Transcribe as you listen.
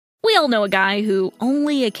all know a guy who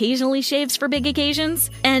only occasionally shaves for big occasions,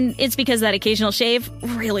 and it's because that occasional shave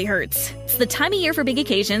really hurts. It's the time of year for big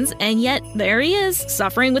occasions, and yet there he is,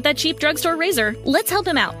 suffering with that cheap drugstore razor. Let's help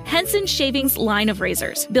him out. Henson Shaving's line of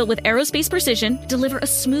razors, built with aerospace precision, deliver a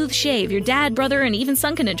smooth shave your dad, brother, and even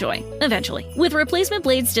son can enjoy, eventually. With replacement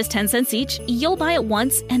blades just 10 cents each, you'll buy it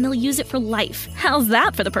once and they'll use it for life. How's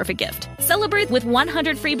that for the perfect gift? Celebrate with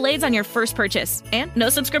 100 free blades on your first purchase, and no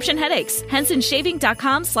subscription headaches.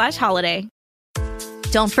 HensonShaving.com/holiday.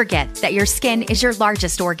 Don't forget that your skin is your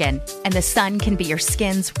largest organ, and the sun can be your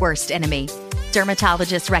skin's worst enemy.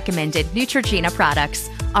 Dermatologist recommended Neutrogena products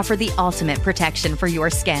offer the ultimate protection for your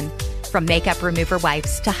skin. From makeup remover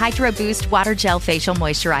wipes to Hydro Boost Water Gel Facial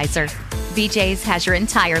Moisturizer, BJ's has your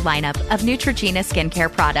entire lineup of Neutrogena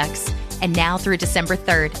skincare products. And now through December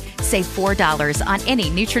 3rd, save $4 on any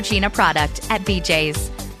Neutrogena product at BJ's.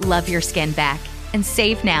 Love your skin back and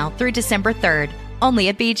save now through December 3rd, only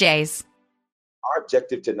at BJ's. Our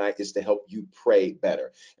objective tonight is to help you pray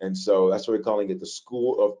better. And so that's what we're calling it, the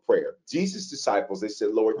School of Prayer. Jesus' disciples, they said,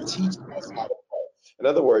 Lord, teach us how to pray. In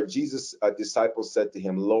other words, Jesus' disciples said to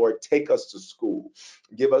him, Lord, take us to school.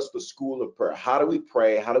 Give us the school of prayer. How do we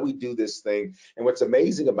pray? How do we do this thing? And what's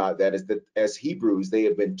amazing about that is that as Hebrews, they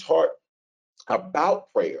have been taught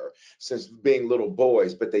about prayer since being little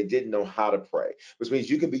boys, but they didn't know how to pray, which means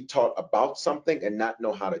you can be taught about something and not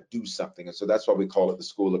know how to do something. And so that's why we call it the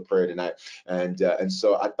School of Prayer tonight. And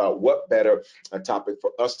so I thought, what better a topic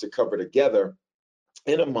for us to cover together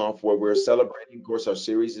in a month where we're celebrating. Of course, our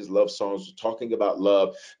series is love songs. We're talking about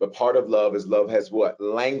love, but part of love is love has what?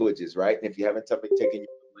 Languages, right? And if you haven't taken your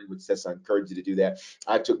language test, I encourage you to do that.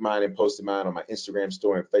 I took mine and posted mine on my Instagram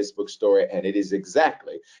story and Facebook story, and it is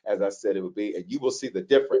exactly as I said it would be, and you will see the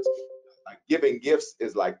difference. Like giving gifts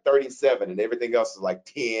is like 37 and everything else is like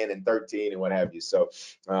 10 and 13 and what have you. So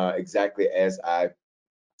exactly as I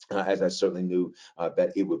certainly knew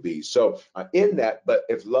that it would be. So in that, but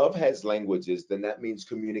if love has languages, then that means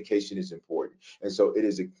communication is important. And so it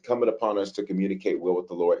is incumbent upon us to communicate well with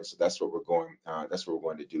the Lord. And so that's what we're going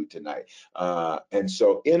to do tonight. And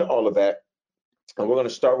so in all of that, and we're going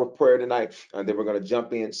to start with prayer tonight, and then we're going to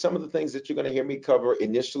jump in. Some of the things that you're going to hear me cover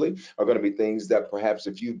initially are going to be things that perhaps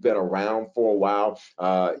if you've been around for a while,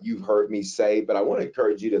 you've heard me say, but I want to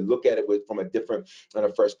encourage you to look at it from a different and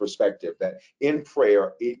a fresh perspective, that in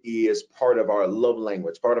prayer, it is part of our love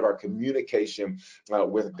language, part of our communication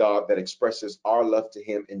with God that expresses our love to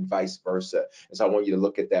him and vice versa. And so I want you to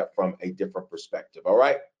look at that from a different perspective. All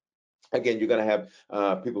right. Again, you're going to have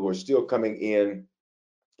people who are still coming in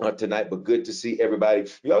tonight, but good to see everybody.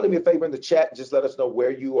 Y'all do me a favor in the chat and just let us know where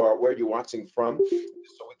you are, where you're watching from, so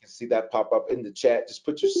we can see that pop up in the chat. Just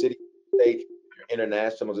put your city, state, your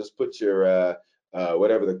international, just put your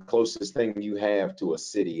whatever the closest thing you have to a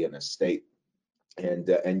city and a state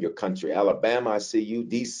and your country. Alabama, I see you.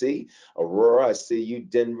 DC, Aurora, I see you.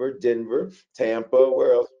 Denver, Tampa,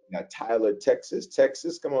 where else? We got Tyler, Texas.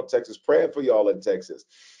 Come on, Texas, praying for y'all in Texas.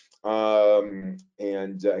 And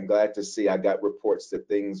glad to see I got reports that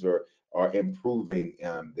things are improving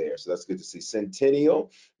there. So that's good to see.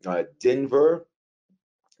 Centennial, Denver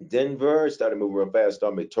started moving real fast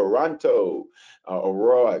on me. Toronto,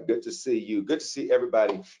 Aurora, good to see you. Good to see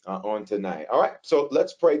everybody on tonight. All right, so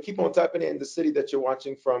let's pray. Keep on typing in the city that you're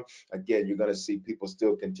watching from. Again, you're going to see people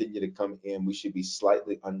still continue to come in. We should be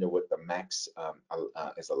slightly under what the max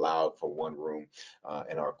is allowed for one room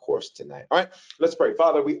in our course tonight. All right, let's pray.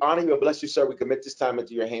 Father, we honor you and bless you, sir. We commit this time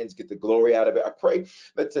into your hands. Get the glory out of it. I pray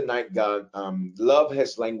that tonight, God, love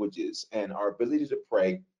has languages, and our ability to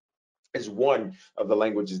pray is one of the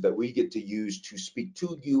languages that we get to use to speak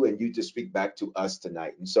to you and you to speak back to us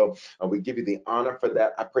tonight. And so we give you the honor for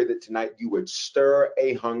that. I pray that tonight you would stir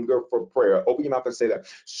a hunger for prayer. Open your mouth and say that.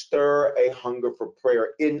 Stir a hunger for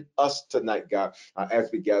prayer in us tonight, God,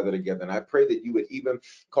 as we gather together. And I pray that you would even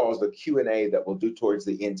cause the Q&A that we'll do towards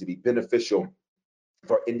the end to be beneficial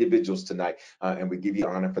for individuals tonight. And we give you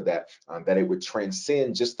honor for that, that it would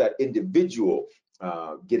transcend just that individual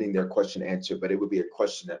getting their question answered, but it would be a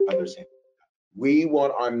question that others have. We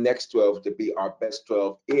want our next 12 to be our best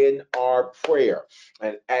 12 in our prayer.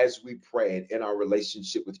 And as we pray and in our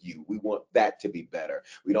relationship with you, we want that to be better.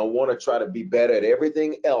 We don't want to try to be better at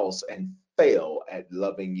everything else and fail at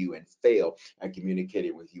loving you and fail at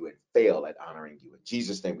communicating with you and fail at honoring you. In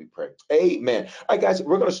Jesus' name we pray. Amen. All right, guys,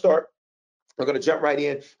 we're going to start. We're going to jump right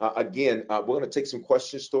in. Again, we're going to take some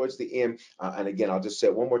questions towards the end. And again, I'll just say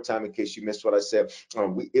it one more time in case you missed what I said.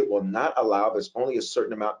 It will not allow, there's only a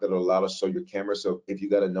certain amount that will allow to show your camera. So if you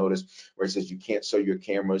got a notice where it says you can't show your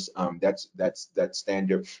cameras, that's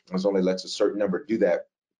standard. It only lets a certain number do that.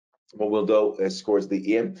 What we'll do as towards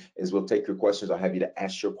the end is we'll take your questions. I'll have you to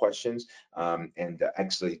ask your questions and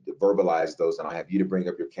actually verbalize those, and I'll have you to bring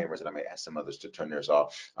up your cameras, and I may ask some others to turn theirs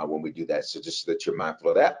off when we do that. So just so that you're mindful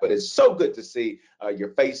of that. But it's so good to see your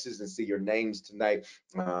faces and see your names tonight,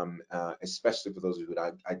 especially for those of you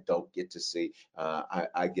that I don't get to see.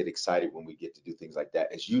 I get excited when we get to do things like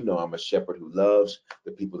that. As you know, I'm a shepherd who loves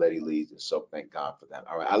the people that he leads, and so thank God for that.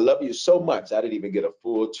 All right, I love you so much. I didn't even get a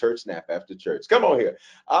full church nap after church. Come on here.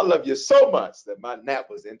 I love you so much that my nap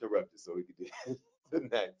was interrupted so we could do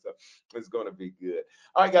tonight. So it's going to be good.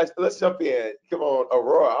 All right, guys, let's jump in. Come on,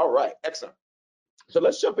 Aurora. All right, excellent. So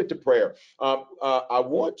let's jump into prayer. I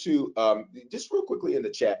want to just real quickly in the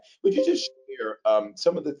chat, would you just share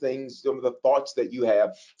some of the things, some of the thoughts that you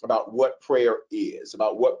have about what prayer is,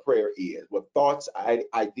 what thoughts,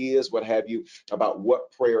 ideas, what have you, about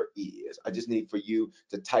what prayer is. I just need for you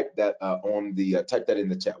to type that type that in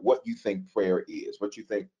the chat. What you think prayer is, what you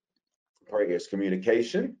think prayer is.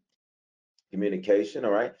 Communication,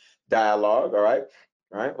 all right. Dialogue, all right.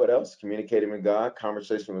 All right, what else? Communicating with God,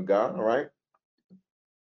 conversation with God, all right.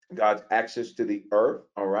 God's access to the earth.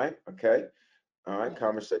 All right. Okay. All right.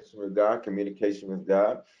 Conversation with God, communication with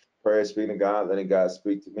God, prayer, speaking to God, letting God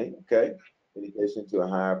speak to me. Okay. Communication to a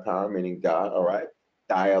higher power, meaning God. All right.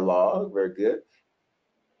 Dialogue. Very good.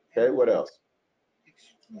 Okay. What else?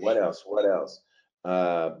 What else? What else?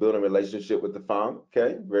 Building a relationship with the Father.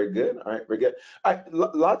 Okay. Very good. All right. Very good. All right.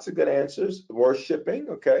 Lots of good answers. Worshiping.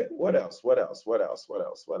 Okay. What else? What else? What else? What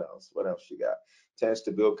else? What else? What else you got? Chance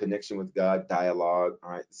to build connection with God. Dialogue.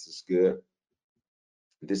 All right. This is good.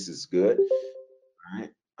 This is good. All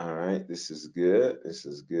right. All right. This is good. This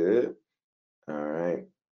is good. All right.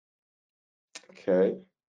 Okay.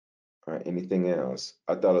 All right. Anything else?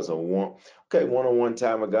 I thought it was a one. Okay. One-on-one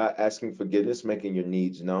time with God, asking forgiveness, making your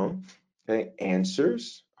needs known. Okay.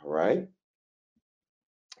 Answers. All right.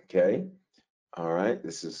 Okay. All right.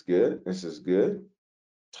 This is good. This is good.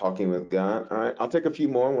 Talking with God. All right. I'll take a few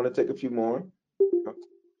more. I want to take a few more. Okay.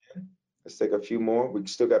 Let's take a few more. We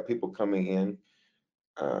still got people coming in.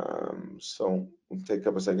 So we'll take a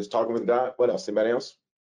couple of seconds. Talking with God. What else? Anybody else?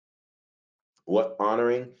 What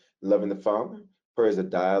honoring, loving the Father. Prayer is a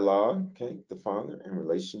dialogue, okay, the Father and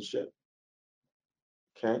relationship.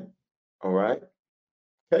 Okay, all right.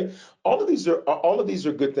 Okay, all of these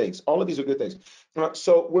are good things. All of these are good things.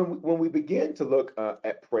 So when we begin to look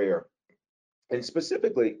at prayer, and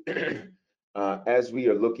specifically as we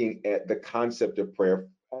are looking at the concept of prayer,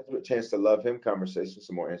 as we have a chance to love Him, conversation,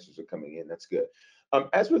 some more answers are coming in. That's good.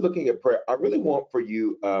 As we're looking at prayer, I really want for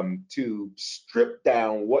you to strip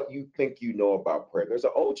down what you think you know about prayer. There's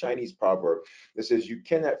an old Chinese proverb that says you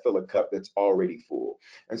cannot fill a cup that's already full.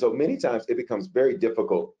 And so many times it becomes very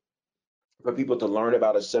difficult for people to learn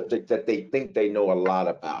about a subject that they think they know a lot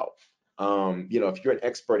about. If you're an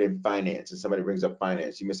expert in finance and somebody brings up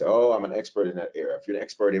finance, you may say, "Oh, I'm an expert in that area." If you're an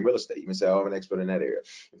expert in real estate, you may say, "Oh, I'm an expert in that area."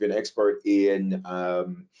 If you're an expert in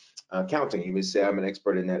accounting, you may say, "I'm an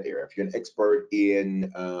expert in that area." If you're an expert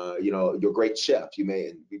in, you're a great chef, you may,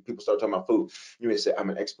 and people start talking about food, you may say, "I'm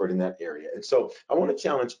an expert in that area." And so I want to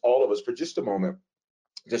challenge all of us for just a moment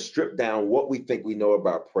to strip down what we think we know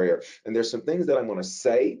about prayer. And there's some things that I'm going to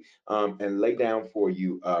say and lay down for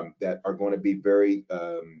you that are going to be very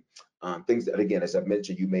things that, again, as I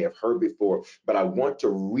mentioned, you may have heard before, but I want to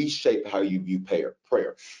reshape how you view prayer.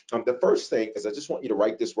 The first thing is I just want you to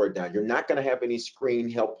write this word down. You're not going to have any screen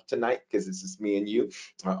help tonight because this is me and you.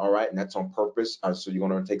 All right. And that's on purpose. So you're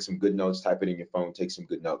going to take some good notes, type it in your phone, take some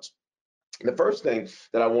good notes. The first thing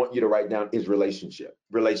that I want you to write down is relationship.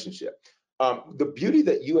 The beauty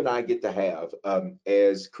that you and I get to have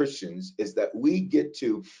as Christians is that we get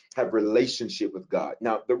to have relationship with God.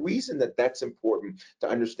 Now, the reason that that's important to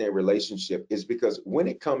understand relationship is because when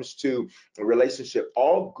it comes to a relationship,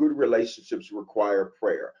 all good relationships require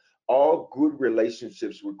prayer. All good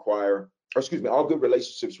relationships require, all good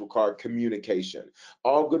relationships require communication.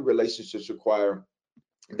 All good relationships require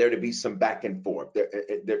there to be some back and forth.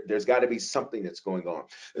 There's got to be something that's going on.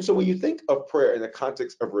 And so when you think of prayer in the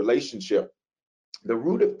context of relationship, the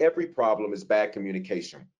root of every problem is bad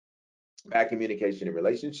communication. Bad communication in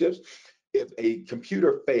relationships. If a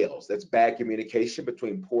computer fails, that's bad communication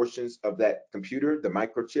between portions of that computer, the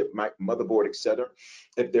microchip, motherboard, etc.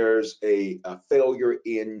 If there's a failure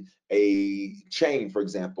in a chain, for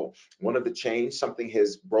example, one of the chains, something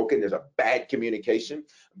has broken, there's a bad communication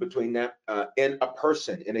between that in a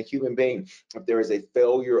person, in a human being. If there is a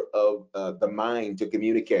failure of the mind to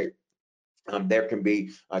communicate, there can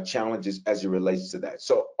be challenges as it relates to that.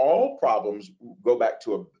 So all problems go back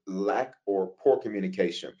to a lack or poor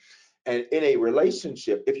communication. And in a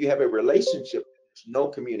relationship, if you have a relationship there's no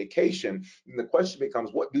communication, then the question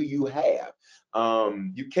becomes, what do you have?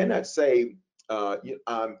 You cannot say,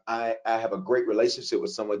 I have a great relationship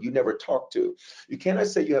with someone you never talk to. You cannot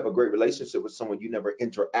say you have a great relationship with someone you never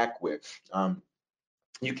interact with.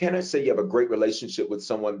 You cannot say you have a great relationship with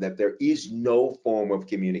someone that there is no form of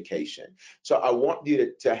communication. So I want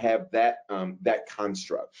you to have that that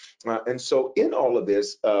construct. And so in all of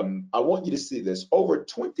this, I want you to see this. Over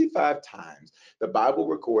 25 times, the Bible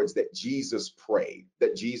records that Jesus prayed,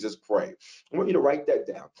 that Jesus prayed. I want you to write that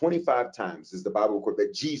down. 25 times is the Bible record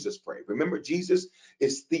that Jesus prayed. Remember, Jesus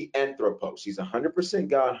is theanthropos. He's 100%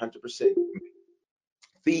 God, 100%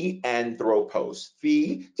 theanthropos.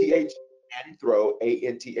 T-H anthro,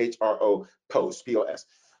 A-N-T-H-R-O, post, P-O-S.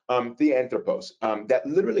 Theanthropos. That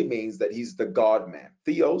literally means that he's the God man.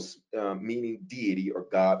 Theos, meaning deity or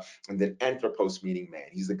God, and then anthropos, meaning man.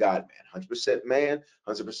 He's the God man. 100% man,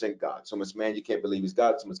 100% God. So much man you can't believe he's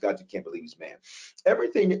God, so much God you can't believe he's man.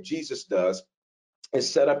 Everything that Jesus does is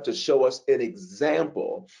set up to show us an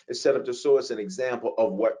example. It's set up to show us an example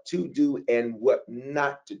of what to do and what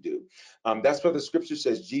not to do. That's what the scripture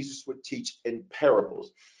says Jesus would teach in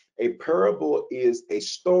parables. A parable is a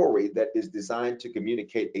story that is designed to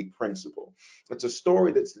communicate a principle. It's a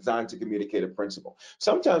story that's designed to communicate a principle.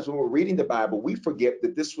 Sometimes when we're reading the Bible, we forget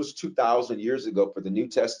that this was 2,000 years ago for the New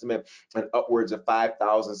Testament and upwards of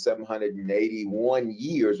 5,781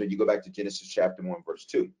 years when you go back to Genesis chapter 1, verse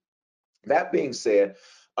 2. That being said,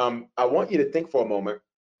 I want you to think for a moment,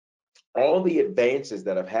 all the advances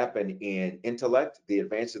that have happened in intellect, the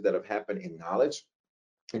advances that have happened in knowledge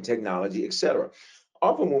and technology, etc.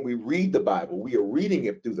 Often when we read the Bible, we are reading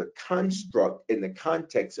it through the construct in the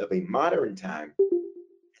context of a modern time,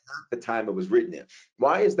 not the time it was written in.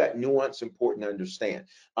 Why is that nuance important to understand?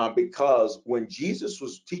 Because when Jesus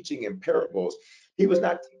was teaching in parables, he was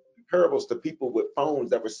not teaching parables to people with phones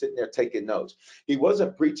that were sitting there taking notes. He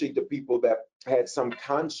wasn't preaching to people that had some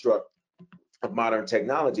construct of modern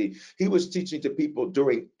technology. He was teaching to people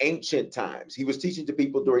during ancient times. He was teaching to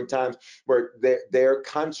people during times where their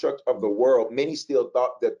construct of the world, many still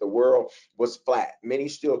thought that the world was flat. Many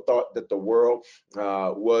still thought that the world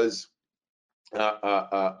was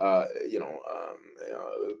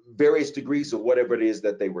various degrees of whatever it is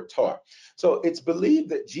that they were taught. So it's believed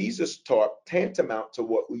that Jesus taught tantamount to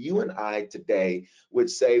what you and I today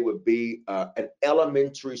would say would be an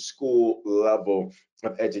elementary school level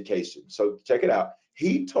of education. So check it out.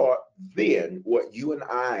 He taught then what you and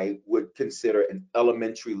I would consider an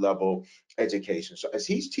elementary level education. So as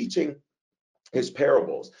he's teaching his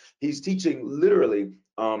parables, he's teaching literally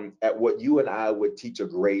at what you and I would teach a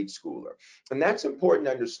grade schooler. And that's important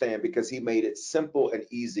to understand because he made it simple and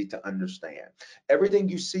easy to understand. Everything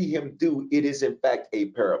you see him do, it is in fact a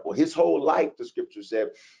parable. His whole life, the scripture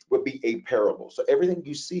said, would be a parable. So everything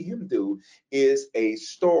you see him do is a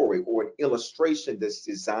story or an illustration that's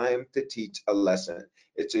designed to teach a lesson.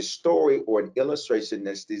 It's a story or an illustration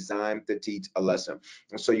that's designed to teach a lesson.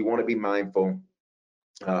 And so you want to be mindful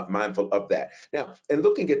of that. Now, in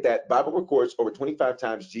looking at that, Bible records over 25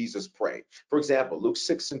 times Jesus prayed. For example, Luke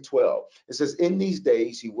 6:12, it says, in these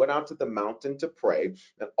days he went out to the mountain to pray,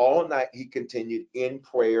 and all night he continued in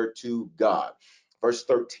prayer to God. Verse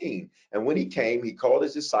 13, and when he came, he called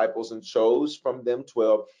his disciples and chose from them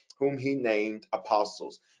 12, whom he named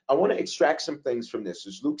apostles. I want to extract some things from this.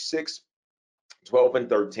 It's Luke 6:12 and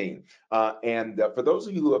 13. For those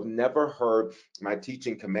of you who have never heard my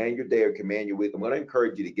teaching, Command Your Day or Command Your Week, I'm going to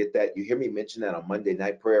encourage you to get that. You hear me mention that on Monday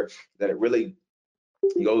night prayer, that it really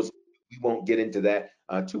goes. We won't get into that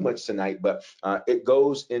too much tonight, but it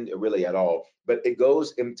goes into really at all. But it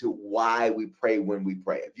goes into why we pray when we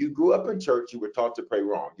pray. If you grew up in church, you were taught to pray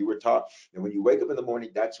wrong. You were taught that when you wake up in the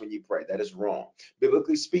morning, that's when you pray. That is wrong.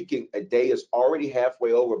 Biblically speaking, a day is already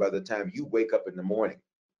halfway over by the time you wake up in the morning.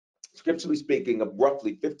 Scripturally speaking,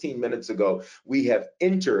 roughly 15 minutes ago, we have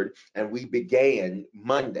entered and we began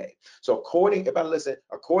Monday. So according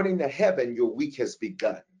to heaven, your week has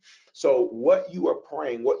begun. So what you are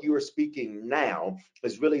praying, what you are speaking now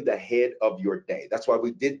is really the head of your day. That's why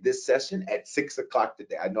we did this session at 6 o'clock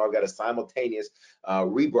today. I know I've got a simultaneous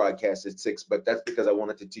rebroadcast at 6, but that's because I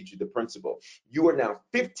wanted to teach you the principle. You are now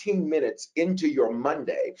 15 minutes into your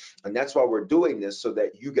Monday, and that's why we're doing this, so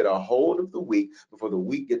that you get a hold of the week before the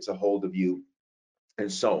week gets a hold of you, and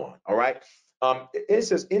so on. All right. It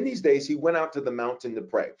says, in these days, he went out to the mountain to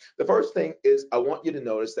pray. The first thing is, I want you to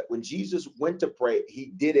notice that when Jesus went to pray,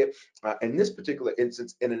 he did it in this particular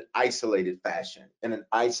instance in an isolated fashion.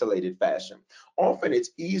 Often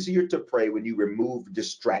it's easier to pray when you remove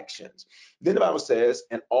distractions. Then the Bible says,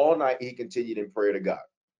 and all night he continued in prayer to God.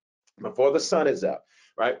 Before the sun is up,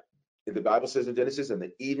 right? The Bible says in Genesis, in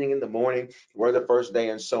the evening, in the morning, were the first day,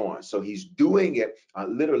 and so on. So he's doing it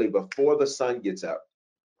literally before the sun gets up.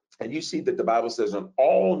 And you see that the Bible says on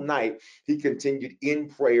all night he continued in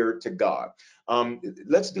prayer to God.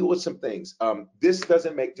 Let's deal with some things. This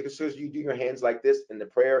doesn't make, just because you do your hands like this in the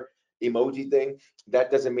prayer emoji thing,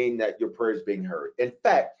 that doesn't mean that your prayer is being heard. In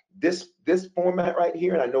fact, this format right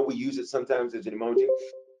here, and I know we use it sometimes as an emoji,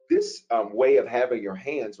 this way of having your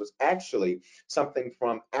hands was actually something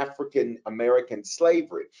from African American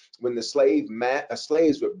slavery. When the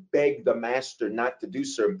slaves would beg the master not to do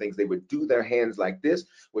certain things, they would do their hands like this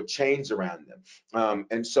with chains around them.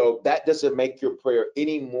 And so that doesn't make your prayer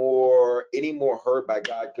any more heard by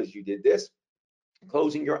God because you did this.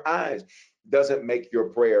 Closing your eyes doesn't make your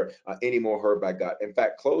prayer any more heard by God. In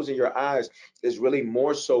fact, closing your eyes is really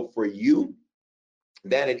more so for you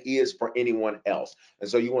than it is for anyone else. And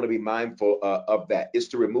so you want to be mindful of that. It's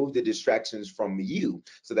to remove the distractions from you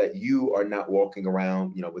so that you are not walking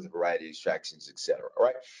around, with a variety of distractions, etc. All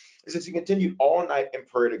right. It says he continued all night in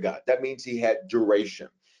prayer to God. That means he had duration.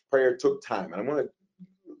 Prayer took time. And I'm going to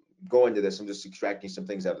go into this. I'm just extracting some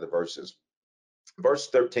things out of the verses. Verse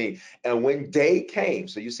 13, and when day came,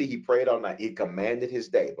 so you see he prayed all night. He commanded his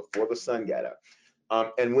day before the sun got up.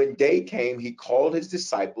 And when day came, he called his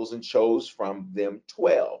disciples and chose from them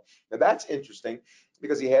 12. Now that's interesting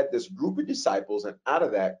because he had this group of disciples, and out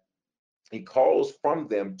of that, he calls from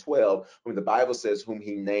them 12, whom the Bible says, whom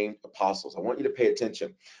he named apostles. I want you to pay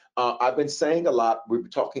attention. I've been saying a lot. We've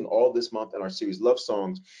been talking all this month in our series, Love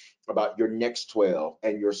Songs, about your next 12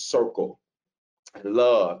 and your circle and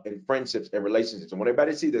love and friendships and relationships. And when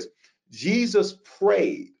everybody see this, Jesus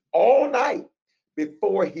prayed all night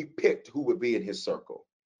before he picked who would be in his circle.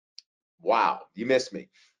 Wow, you missed me.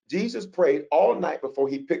 Jesus prayed all night before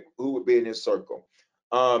he picked who would be in his circle.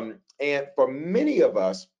 And for many of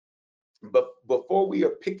us, but before we are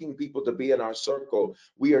picking people to be in our circle,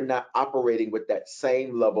 we are not operating with that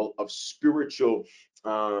same level of spiritual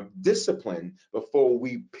discipline before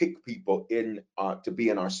we pick people in to be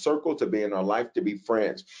in our circle, to be in our life, to be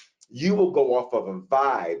friends. You will go off of a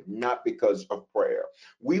vibe, not because of prayer.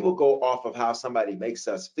 We will go off of how somebody makes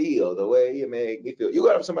us feel, the way you make me feel. You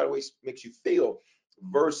go off somebody who makes you feel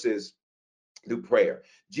versus through prayer.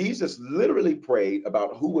 Jesus literally prayed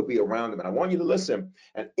about who would be around him. And I want you to listen.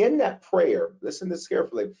 And in that prayer, listen to this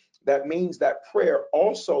carefully, that means that prayer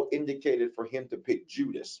also indicated for him to pick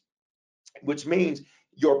Judas, which means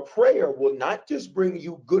your prayer will not just bring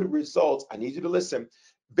you good results. I need you to listen.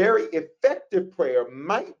 Very effective prayer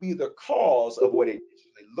might be the cause of what it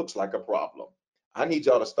looks like a problem. I need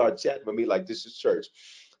y'all to start chatting with me like this is church.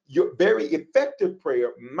 Your very effective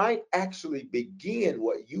prayer might actually begin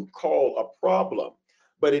what you call a problem,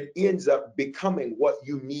 but it ends up becoming what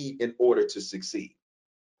you need in order to succeed.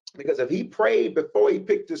 Because if he prayed before he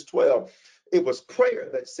picked his 12, it was prayer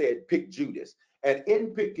that said pick Judas. And in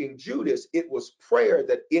picking Judas, it was prayer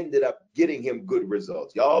that ended up getting him good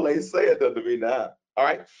results. Y'all ain't saying that to me now. All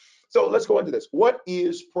right. So let's go into this. What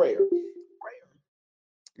is prayer?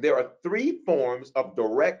 There are three forms of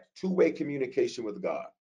direct two-way communication with God.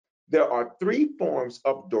 There are three forms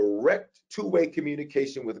of direct two-way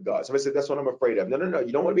communication with God. Somebody said, that's what I'm afraid of. No, no, no.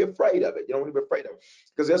 You don't want to be afraid of it. You don't want to be afraid of it.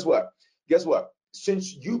 Because guess what? Guess what?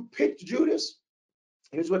 Since you picked Judas,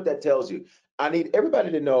 here's what that tells you. I need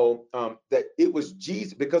everybody to know that it was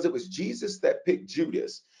Jesus, because it was Jesus that picked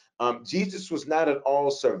Judas. Jesus was not at all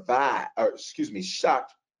shocked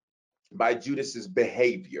by Judas's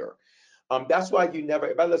behavior. That's why you never,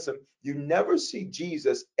 if I listen, you never see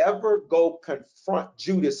Jesus ever go confront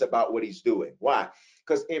Judas about what he's doing. Why?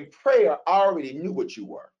 Because in prayer, I already knew what you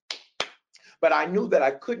were. But I knew that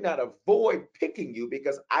I could not avoid picking you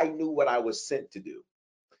because I knew what I was sent to do.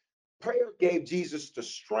 Prayer gave Jesus the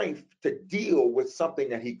strength to deal with something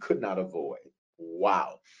that he could not avoid.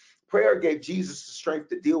 Wow. Prayer gave Jesus the strength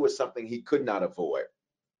to deal with something he could not avoid.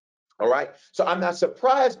 All right. So I'm not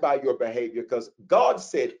surprised by your behavior because God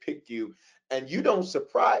said pick you, and you don't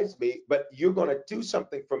surprise me, but you're going to do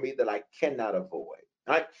something for me that I cannot avoid.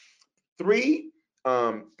 All right. Three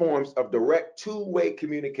forms of direct two-way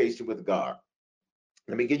communication with God.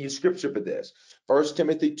 Let me give you scripture for this. 1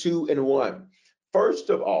 Timothy 2:1. First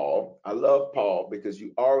of all, I love Paul because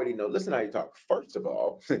you already know. Listen how you talk. First of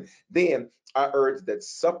all, then I urge that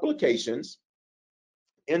supplications,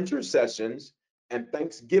 intercessions, and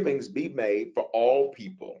thanksgivings be made for all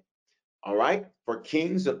people. All right, for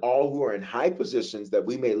kings and all who are in high positions, that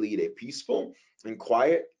we may lead a peaceful and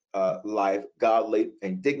quiet life, godly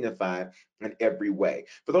and dignified in every way.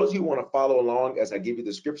 For those of you who want to follow along as I give you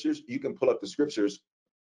the scriptures, you can pull up the scriptures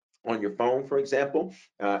on your phone, for example,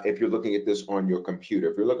 if you're looking at this on your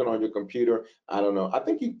computer. If you're looking on your computer, I don't know. I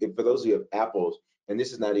think for those of you who have Apples, and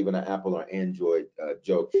this is not even an Apple or Android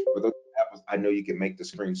joke, for those Apples, I know you can make the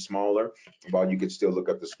screen smaller while you can still look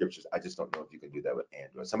up the scriptures. I just don't know if you can do that with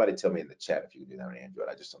Android. Somebody tell me in the chat if you can do that on Android.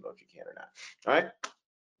 I just don't know if you can or not. All right.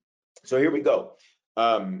 So here we go.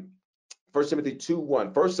 1 Timothy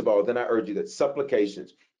 2:1. First of all, then I urge you that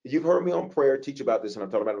supplications. You've heard me on prayer teach about this, and I've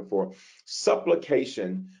talked about it before.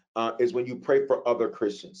 Supplication is when you pray for other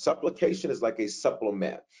Christians. Supplication is like a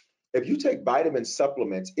supplement. If you take vitamin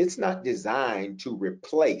supplements, it's not designed to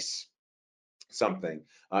replace something.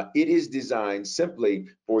 It is designed simply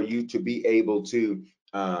for you to be able to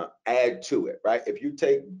add to it, right? If you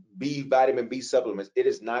take vitamin B supplements, it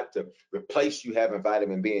is not to replace you having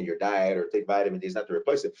vitamin B in your diet, or take vitamin D. It's not to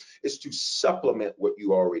replace it. It's to supplement what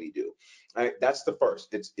you already do. All right, that's the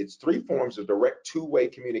first. It's three forms of direct two-way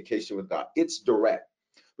communication with God. It's direct,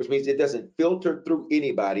 which means it doesn't filter through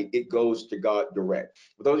anybody. It goes to God direct.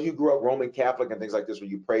 For those of you who grew up Roman Catholic and things like this, where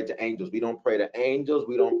you pray to angels, we don't pray to angels.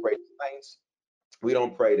 We don't pray to saints. We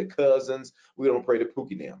don't pray to cousins. We don't pray to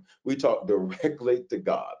Pookie Nam. We talk directly to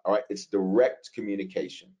God. All right. It's direct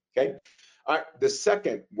communication. Okay. All right. The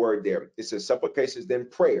second word there, it says supplications, then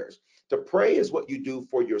prayers. To pray is what you do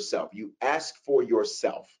for yourself. You ask for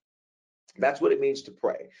yourself. That's what it means to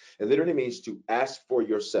pray. It literally means to ask for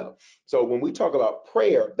yourself. So when we talk about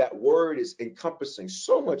prayer, that word is encompassing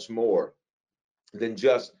so much more than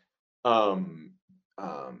just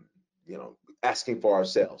you know, asking for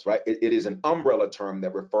ourselves, right? It is an umbrella term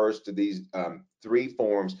that refers to these three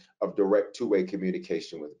forms of direct two-way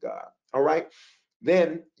communication with God. All right.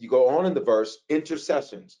 Then you go on in the verse,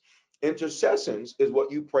 intercessions. Intercessions is what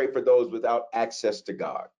you pray for those without access to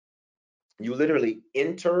God. You literally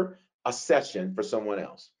enter a session for someone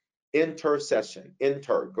else. Intercession,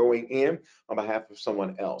 going in on behalf of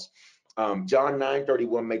someone else. John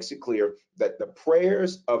 9:31 makes it clear that the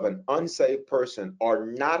prayers of an unsaved person are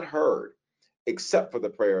not heard except for the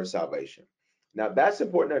prayer of salvation. Now, that's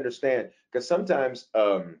important to understand, because sometimes,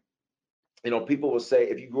 people will say,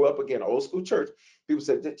 if you grew up again, old school church, people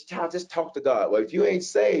say, child, just talk to God. Well, if you ain't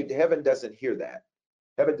saved, heaven doesn't hear that.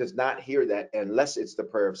 Heaven does not hear that unless it's the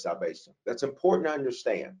prayer of salvation. That's important to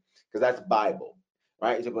understand, because that's Bible,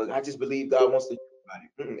 right? I just believe God wants to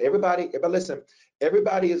hear everybody. Everybody, listen,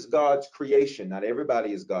 everybody is God's creation. Not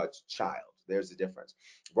everybody is God's child. There's the difference.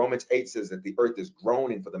 Romans 8 says that the earth is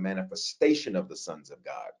groaning for the manifestation of the sons of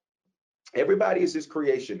God. Everybody is his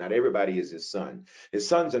creation. Not everybody is his son. His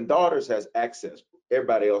sons and daughters has access.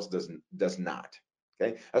 Everybody else does not.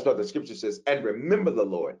 Okay, that's what the scripture says, and remember the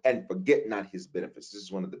Lord and forget not his benefits. This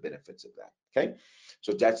is one of the benefits of that. Okay,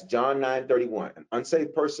 so that's John 9:31. An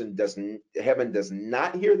unsaved person heaven does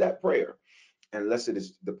not hear that prayer unless it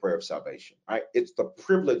is the prayer of salvation. Right? It's the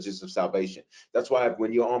privileges of salvation. That's why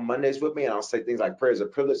when you're on Mondays with me and I'll say things like prayer is a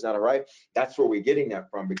privilege, not a right, that's where we're getting that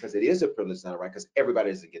from, because it is a privilege, not a right, because everybody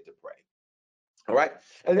doesn't get to pray. All right.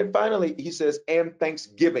 And then finally, he says, and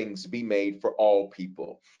thanksgivings be made for all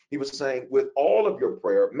people. He was saying, with all of your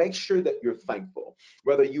prayer, make sure that you're thankful,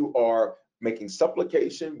 whether you are making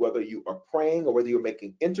supplication, whether you are praying, or whether you're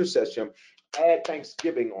making intercession, add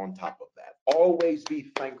thanksgiving on top of that. Always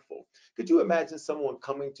be thankful. Could you imagine someone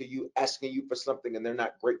coming to you, asking you for something, and they're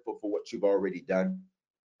not grateful for what you've already done?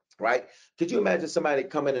 Right? Could you imagine somebody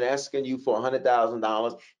coming and asking you for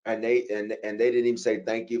 $100,000 and they didn't even say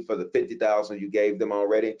thank you for the $50,000 you gave them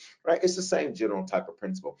already? Right? It's the same general type of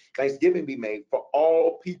principle. Thanksgiving be made for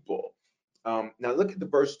all people. Now look at the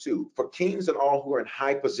verse 2. For kings and all who are in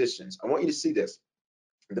high positions. I want you to see this.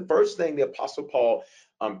 The first thing the Apostle Paul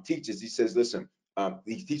teaches, he says, listen,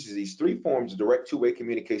 he teaches these three forms of direct two-way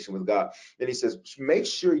communication with God. And he says, make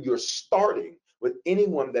sure you're starting with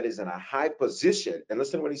anyone that is in a high position. And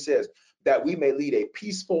listen to what he says, that we may lead a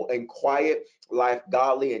peaceful and quiet life,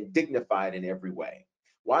 godly and dignified in every way.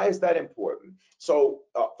 Why is that important? So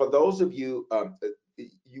for those of you,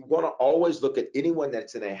 you want to always look at anyone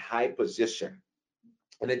that's in a high position.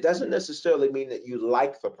 And it doesn't necessarily mean that you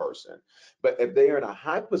like the person, but if they're in a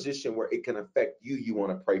high position where it can affect you, you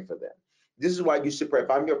want to pray for them. This is why you should pray. If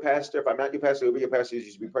I'm your pastor, if I'm not your pastor, whoever your pastor is,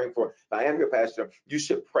 you should be praying for. If I am your pastor, you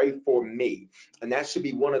should pray for me. And that should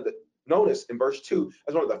be one of the, notice in verse 2,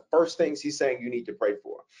 that's one of the first things he's saying you need to pray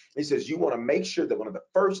for. He says you want to make sure that one of the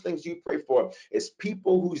first things you pray for is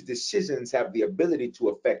people whose decisions have the ability to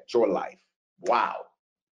affect your life. Wow.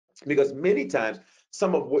 Because many times,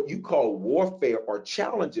 some of what you call warfare or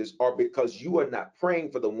challenges are because you are not praying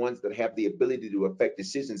for the ones that have the ability to affect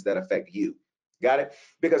decisions that affect you. Got it?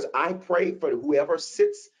 Because I pray for whoever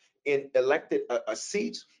sits in elected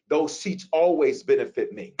seats, those seats always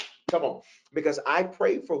benefit me. Come on. Because I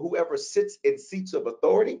pray for whoever sits in seats of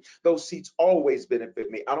authority. Those seats always benefit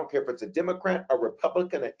me. I don't care if it's a Democrat, a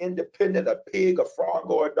Republican, an independent, a pig, a frog,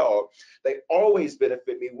 or a dog. They always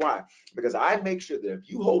benefit me. Why? Because I make sure that if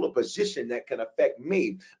you hold a position that can affect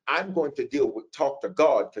me, I'm going to talk to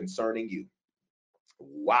God concerning you.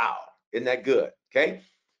 Wow. Isn't that good? Okay.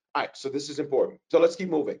 All right. So this is important. So let's keep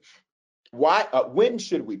moving. Why? When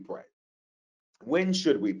should we pray? When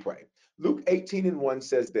should we pray? Luke 18:1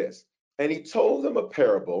 says this, and he told them a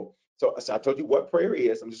parable. So I told you what prayer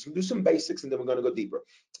is. I'm just going to do some basics and then we're going to go deeper.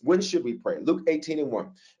 When should we pray? Luke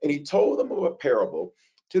 18:1. And he told them of a parable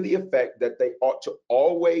to the effect that they ought to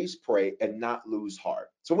always pray and not lose heart.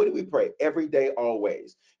 So when do we pray? Every day,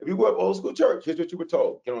 always. If you grew up old school church, here's what you were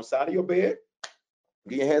told. Get on the side of your bed,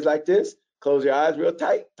 get your hands like this, close your eyes real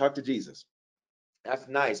tight, talk to Jesus. That's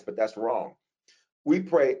nice, but that's wrong. We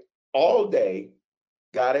pray all day.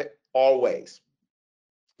 Got it? Always.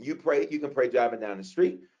 You pray, you can pray driving down the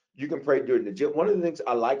street. You can pray during the gym. One of the things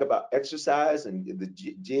I like about exercise and the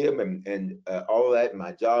gym and all of that, and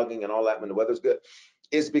my jogging and all that when the weather's good,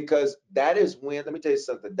 is because that is when, let me tell you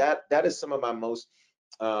something, that is some of my most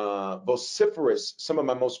vociferous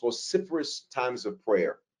times of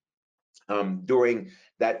prayer during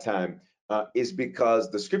that time is because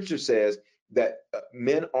the scripture says that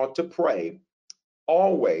men ought to pray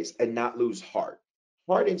always and not lose heart.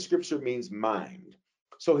 Heart in scripture means mind.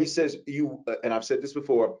 So he says and I've said this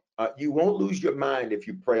before, you won't lose your mind if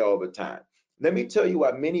you pray all the time. Let me tell you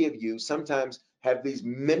why many of you sometimes have these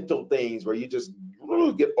mental things where you just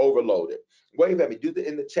get overloaded. Wave at me, do the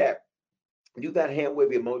in the chat. Do that hand wave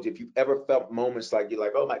emoji if you've ever felt moments like you're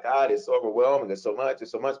like, oh my God, it's overwhelming, there's so much,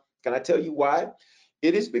 there's so much. Can I tell you why?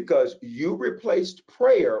 It is because you replaced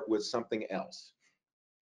prayer with something else.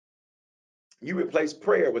 You replaced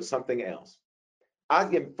prayer with something else. I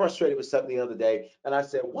was getting frustrated with something the other day, and I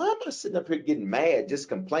said, why am I sitting up here getting mad, just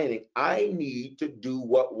complaining? I need to do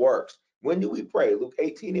what works. When do we pray? Luke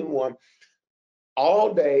 18:1,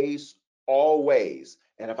 all days, always.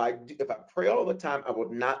 And if I pray all the time, I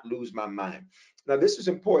will not lose my mind. Now, this is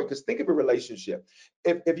important because think of a relationship.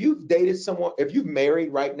 If you've dated someone, if you're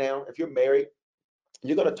married right now, if you're married,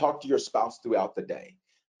 you're going to talk to your spouse throughout the day.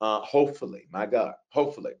 Hopefully, my God,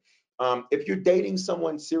 hopefully. If you're dating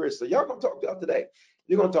someone seriously, y'all going to talk throughout the day.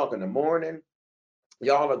 You're going to talk in the morning.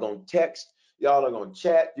 Y'all are going to text. Y'all are going to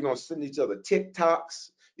chat. You're going to send each other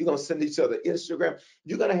TikToks. You're going to send each other Instagram.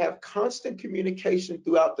 You're going to have constant communication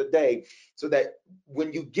throughout the day so that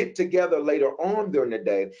when you get together later on during the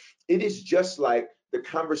day, it is just like the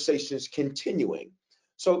conversation's continuing.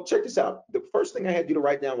 So check this out. The first thing I had you to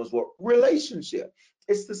write down was what? Relationship.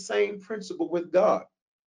 It's the same principle with God.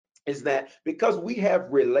 Is that because we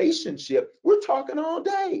have relationship, we're talking all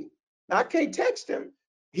day. Now, I can't text him.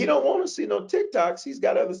 He don't want to see no TikToks. He's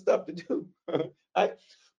got other stuff to do. Right?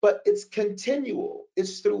 But it's continual.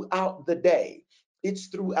 It's throughout the day. It's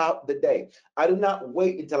throughout the day. I do not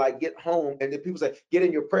wait until I get home and then people say, get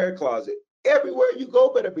in your prayer closet. Everywhere you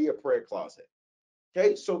go better be a prayer closet.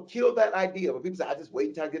 Okay, so kill that idea. When people say, I just wait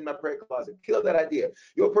until I get in my prayer closet, kill that idea.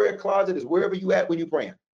 Your prayer closet is wherever you at when you're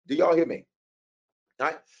praying. Do y'all hear me?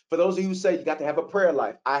 Right? For those of you who say you got to have a prayer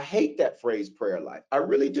life, I hate that phrase prayer life. I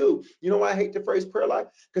really do. You know why I hate the phrase prayer life?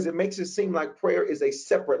 Because it makes it seem like prayer is a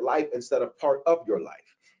separate life instead of part of your life.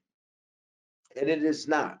 And it is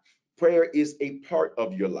not. Prayer is a part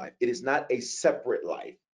of your life. It is not a separate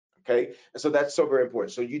life. Okay. And so that's so very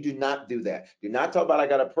important. So you do not do that. Do not talk about I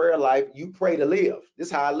got a prayer life. You pray to live. This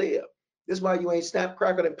is how I live. This is why you ain't snap,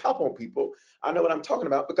 crackle, and pop on people. I know what I'm talking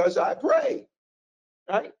about because I pray.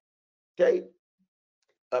 Right? Okay.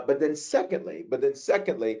 But then secondly,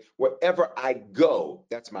 wherever I go,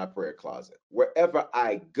 that's my prayer closet. Wherever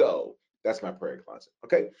I go, that's my prayer closet.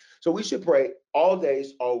 Okay. So we should pray all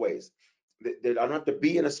days, always. I don't have to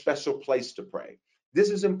be in a special place to pray. This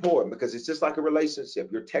is important because it's just like a relationship.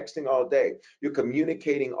 You're texting all day. You're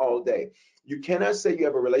communicating all day. You cannot say you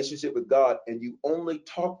have a relationship with God and you only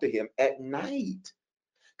talk to him at night.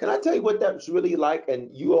 Can I tell you what that's really like? And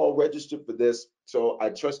you all registered for this, so I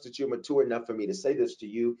trust that you're mature enough for me to say this to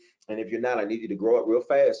you. And if you're not, I need you to grow up real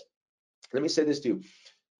fast. Let me say this to you.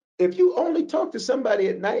 If you only talk to somebody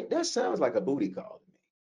at night, that sounds like a booty call to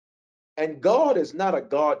me. And God is not a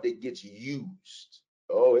God that gets used.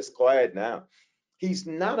 Oh, it's quiet now. He's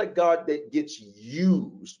not a God that gets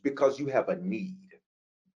used because you have a need.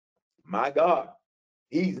 My God.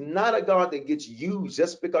 He's not a God that gets used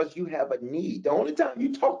just because you have a need. The only time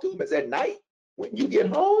you talk to him is at night when you get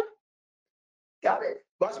home. Got it?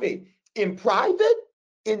 Watch me. In private,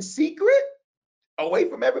 in secret, away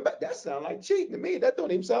from everybody. That sounds like cheating to me. That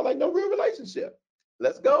don't even sound like no real relationship.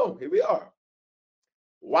 Let's go. Here we are.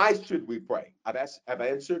 Why should we pray? I've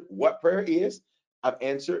answered what prayer is. I've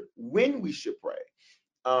answered when we should pray.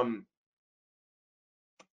 Um,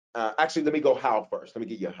 Actually, let me go how first. Let me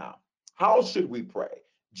give you a how. How should we pray?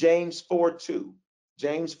 James 4:2.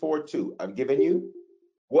 James 4:2. I've given you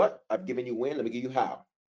what? I've given you when. Let me give you how.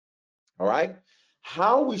 All right.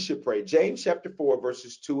 How we should pray. James chapter 4,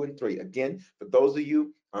 verses 2 and 3. Again, for those of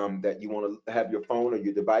you that you want to have your phone or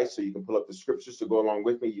your device so you can pull up the scriptures to go along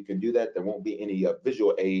with me, you can do that. There won't be any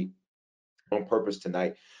visual aid on purpose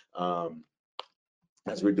tonight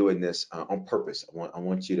as we're doing this on purpose. I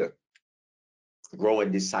want you to grow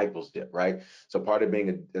in discipleship, right? So part of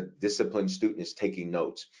being a disciplined student is taking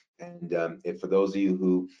notes. And if for those of you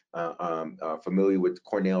who are familiar with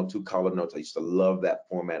Cornell two-column notes, I used to love that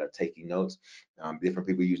format of taking notes. Different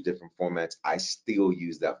people use different formats. I still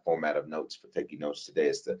use that format of notes for taking notes today.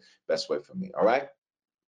 It's the best way for me. All right.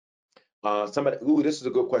 Somebody, this is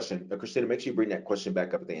a good question. Christina, make sure you bring that question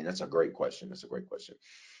back up at the end. That's a great question. That's a great question.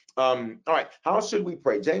 All right. How should we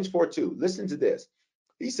pray? James 4:2. Listen to this.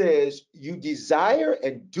 He says, you desire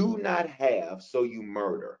and do not have, so you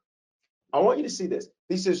murder. I want you to see this.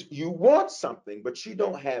 He says, you want something, but you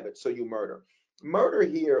don't have it, so you murder. Murder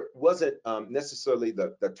here wasn't necessarily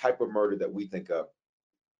the type of murder that we think of.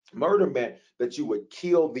 Murder meant that you would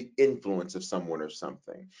kill the influence of someone or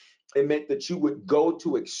something. It meant that you would go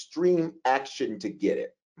to extreme action to get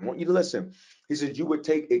it. I want you to listen. He says you would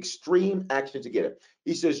take extreme action to get it.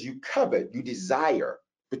 He says you covet, you desire,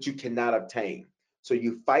 but you cannot obtain. So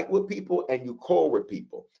you fight with people and you quarrel with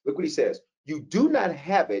people. Look what he says. You do not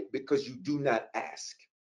have it because you do not ask.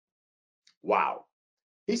 Wow.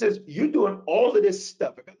 He says, you're doing all of this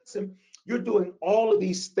stuff. Listen, you're doing all of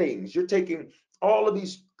these things. You're taking all of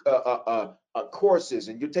these courses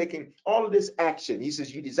and you're taking all of this action. He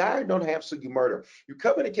says, you desire, don't have, so you murder. You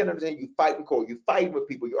covet and cannot obtain, you fight and quarrel. You fight with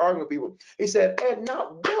people, you argue with people. He said, and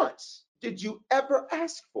not once did you ever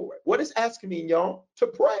ask for it. What does ask mean, y'all? To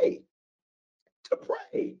pray. To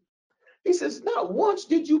pray. He says, not once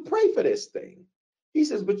did you pray for this thing. He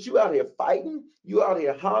says, but you out here fighting, you out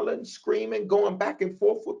here hollering, screaming, going back and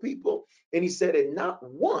forth with people. And he said, and not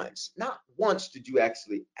once did you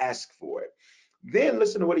actually ask for it. Then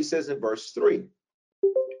listen to what he says in verse 3.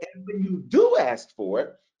 And when you do ask for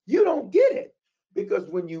it, you don't get it. Because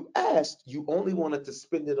when you asked, you only wanted to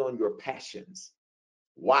spend it on your passions.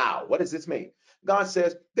 Wow, what does this mean? God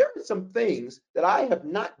says, there are some things that I have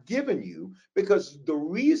not given you because the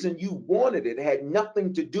reason you wanted it had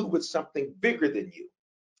nothing to do with something bigger than you.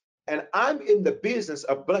 And I'm in the business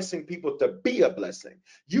of blessing people to be a blessing.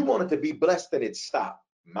 You wanted to be blessed and it stopped.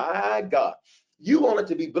 My God. You wanted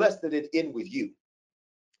to be blessed and it end with you.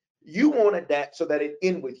 You wanted that so that it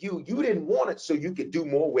end with you. You didn't want it so you could do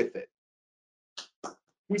more with it.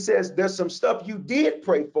 He says, there's some stuff you did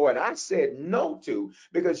pray for, and I said no to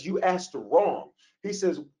because you asked wrong. He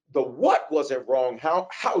says, the what wasn't wrong, how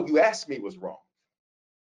you asked me was wrong.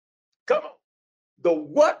 Come on. The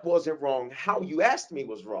what wasn't wrong, how you asked me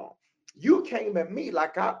was wrong. You came at me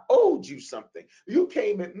like I owed you something. You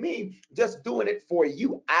came at me just doing it for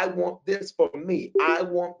you. I want this for me. I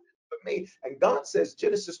want for me. And God says,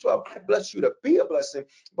 Genesis 12, I bless you to be a blessing,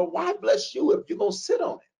 but why bless you if you're going to sit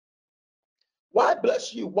on it? Why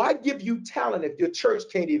bless you? Why give you talent if your church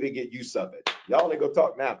can't even get use of it? Y'all ain't gonna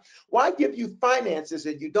talk now. Why give you finances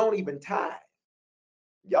and you don't even tithe?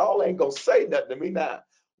 Y'all ain't gonna say nothing to me now.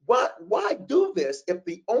 Why do this if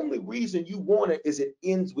the only reason you want it is it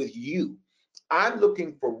ends with you? I'm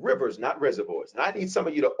looking for rivers, not reservoirs. And I need some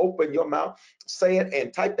of you to open your mouth, say it,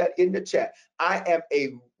 and type that in the chat. I am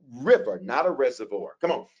a river, not a reservoir.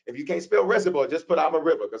 Come on. If you can't spell reservoir, just put I'm a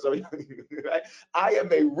river. Because right? I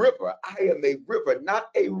am a river. I am a river, not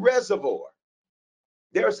a reservoir.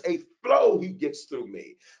 There's a flow he gets through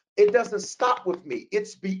me. It doesn't stop with me.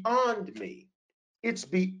 It's beyond me. It's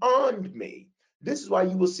beyond me. This is why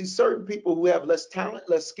you will see certain people who have less talent,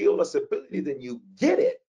 less skill, less ability than you get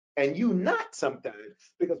it, and you not sometimes,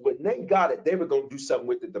 because when they got it, they were going to do something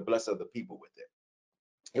with it to bless other people with it.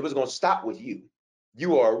 It was going to stop with you.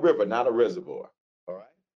 You are a river, not a reservoir. All right.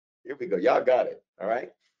 Here we go. Y'all got it. All right.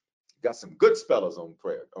 Got some good spellers on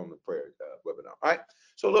prayer on the prayer webinar. All right.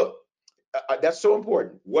 So look, that's so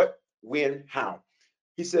important. What, when, how.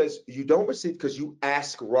 He says you don't receive because you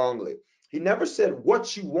ask wrongly. He never said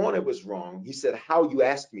what you wanted was wrong. He said how you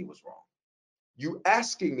asked me was wrong. You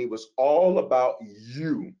asking me was all about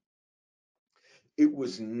you. It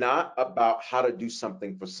was not about how to do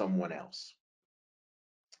something for someone else.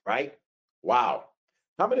 Right? Wow.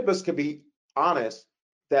 How many of us can be honest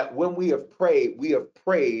that when we have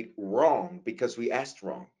prayed wrong because we asked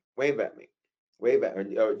wrong? Wave at me. Wave at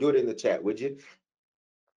me. Or do it in the chat, would you?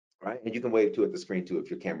 right? And you can wave too at the screen too if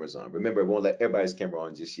your camera's on. Remember, it won't let everybody's camera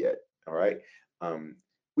on just yet, all right?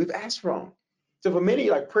 We've asked wrong. So for many,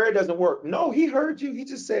 like prayer doesn't work. No, he heard you. He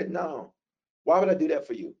just said no. Why would I do that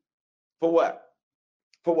for you? For what?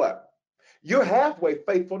 For what? You're halfway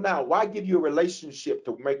faithful now. Why give you a relationship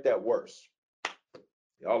to make that worse?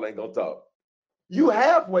 Y'all ain't gonna talk. You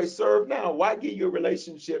halfway served now. Why give you a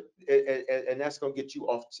relationship and that's gonna get you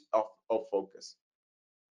off focus?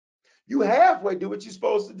 You halfway do what you're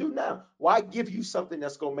supposed to do now. Why give you something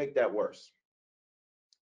that's gonna make that worse?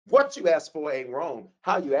 What you asked for ain't wrong.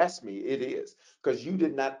 How you asked me, it is. Because you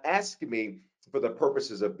did not ask me for the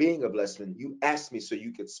purposes of being a blessing. You asked me so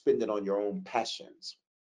you could spend it on your own passions.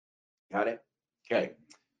 Got it? Okay.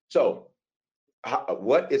 So,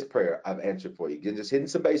 what is prayer? I've answered for you. Again, just hitting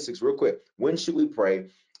some basics real quick. When should we pray?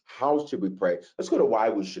 How should we pray? Let's go to why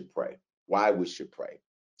we should pray. Why we should pray.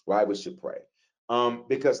 Why we should pray.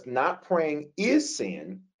 Because not praying is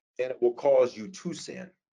sin, and it will cause you to sin.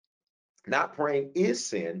 Not praying is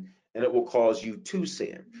sin, and it will cause you to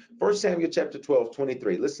sin. 1 Samuel chapter 12,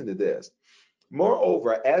 23. Listen to this.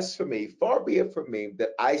 Moreover, as for me, far be it from me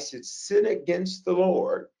that I should sin against the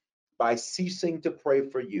Lord by ceasing to pray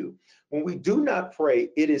for you. When we do not pray,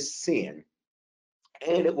 it is sin,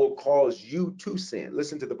 and it will cause you to sin.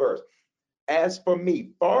 Listen to the verse. As for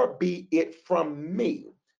me, far be it from me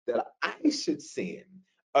that I should sin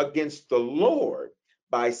against the Lord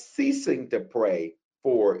by ceasing to pray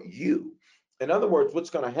for you. In other words, what's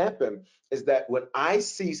going to happen is that when I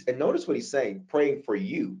cease, and notice what he's saying, praying for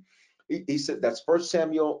you. He said that's 1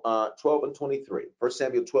 Samuel 12 and 23. 1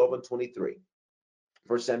 Samuel 12 and 23.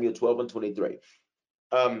 1 Samuel 12 and 23.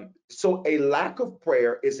 So a lack of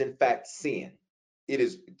prayer is in fact sin. It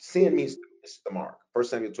is sin means to miss the mark. 1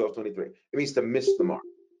 Samuel 12, 23. It means to miss the mark.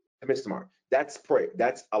 To miss the mark. That's prayer.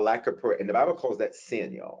 That's a lack of prayer. And the Bible calls that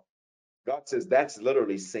sin, y'all. God says that's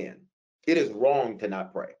literally sin. It is wrong to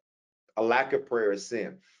not pray. A lack of prayer is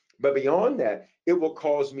sin. But beyond that, it will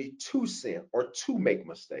cause me to sin or to make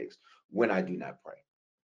mistakes when I do not pray.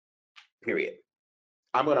 Period.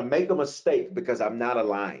 I'm going to make a mistake because I'm not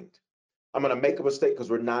aligned. I'm going to make a mistake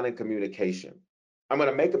because we're not in communication. I'm going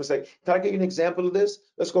to make a mistake. Can I give you an example of this?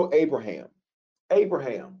 Let's go Abraham.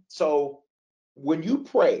 Abraham. So when you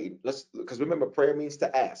prayed, because remember, prayer means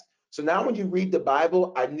to ask. So now when you read the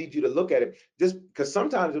Bible, I need you to look at it just because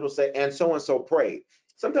sometimes it'll say, and so prayed.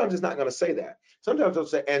 Sometimes it's not going to say that. Sometimes it'll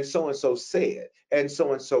say, and so said, and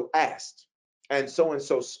so asked, and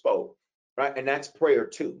so spoke, right? And that's prayer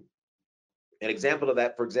too. An example of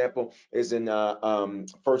that, for example, is in 1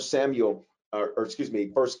 Samuel, or excuse me,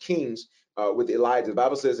 1 Kings with Elijah. The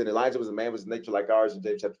Bible says, and Elijah was a man with nature like ours in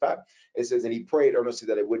James chapter 5. It says, and he prayed earnestly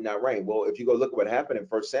that it would not rain. Well, if you go look at what happened in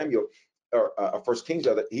 1 Samuel, or 1 Kings,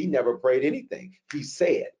 he never prayed anything. He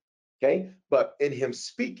said, okay? But in him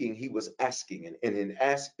speaking, he was asking, and an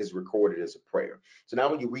ask is recorded as a prayer. So now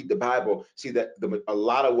when you read the Bible, see that a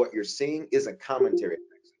lot of what you're seeing is a commentary of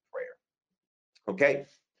prayer, okay?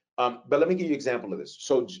 But let me give you an example of this.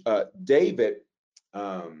 So David,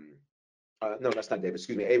 no, that's not David,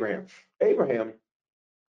 excuse me, Abraham. Abraham,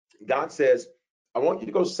 God says, I want you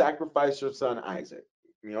to go sacrifice your son Isaac,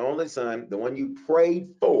 your only son, the one you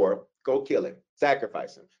prayed for, go kill him,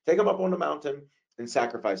 sacrifice him. Take him up on the mountain and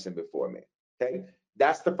sacrifice him before me, okay?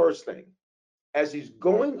 That's the first thing. As he's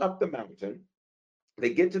going up the mountain,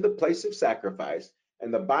 they get to the place of sacrifice,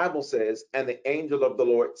 and the Bible says, and the angel of the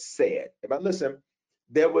Lord said, but listen,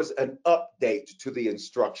 there was an update to the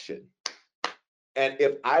instruction. And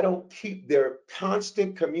if I don't keep their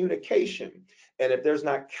constant communication, and if there's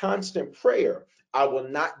not constant prayer, I will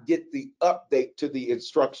not get the update to the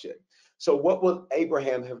instruction. So what would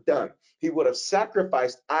Abraham have done? He would have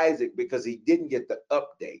sacrificed Isaac because he didn't get the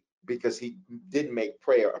update, because he didn't make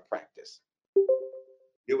prayer a practice.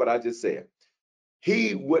 Hear what I just said?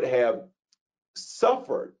 He would have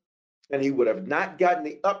suffered, and he would have not gotten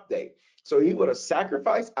the update. So he would have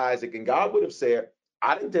sacrificed Isaac, and God would have said,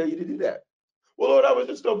 I didn't tell you to do that. Well, Lord, I was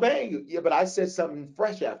just obeying you. Yeah, but I said something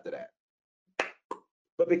fresh after that.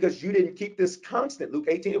 But because you didn't keep this constant, Luke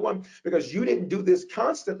 18:1, because you didn't do this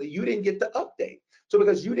constantly, you didn't get the update. So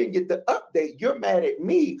because you didn't get the update, you're mad at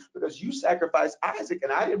me because you sacrificed Isaac,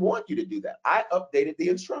 and I didn't want you to do that. I updated the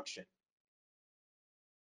instruction.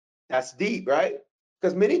 That's deep, right?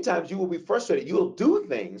 Because many times you will be frustrated. You'll do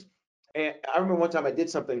things. And I remember one time I did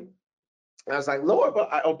something, and I was like, Lord,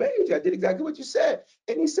 but I obeyed you. I did exactly what you said.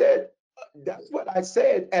 And he said, that's what I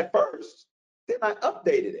said at first. Then I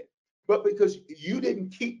updated it. But because you didn't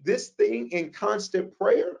keep this thing in constant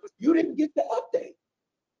prayer, you didn't get the update.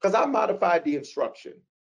 Because I modified the instruction.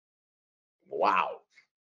 Wow.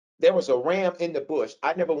 There was a ram in the bush.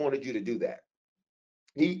 I never wanted you to do that.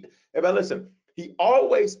 Everybody listen, he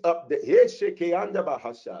always up the here Shekianda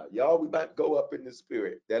Bahasha. Y'all, we might go up in the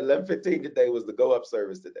spirit. That 11:15 today was the go up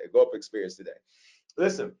service today, go up experience today.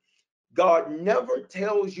 Listen, God never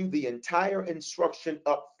tells you the entire instruction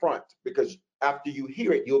up front, because after you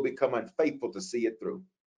hear it, you'll become unfaithful to see it through.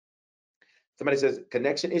 Somebody says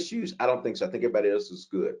connection issues. I don't think so. I think everybody else is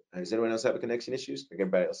good. Does anyone else have a connection issues? I think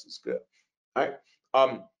everybody else is good. All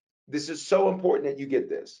right. This is so important that you get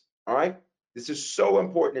this. All right. This is so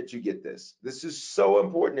important that you get this. This is so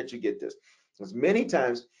important that you get this. Because many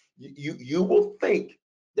times you will think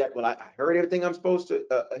that, well, I heard everything I'm supposed to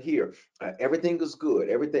hear. Everything is good.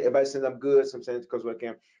 Everybody says I'm good. Some saying because what I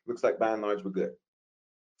can. Looks like by and large we're good.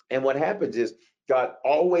 And what happens is God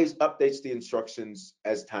always updates the instructions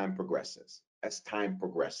as time progresses, as time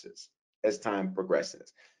progresses, as time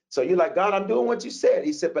progresses. So you're like, God, I'm doing what you said.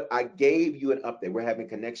 He said, but I gave you an update. We're having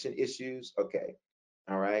connection issues. Okay.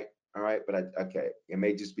 All right. All right. But okay. It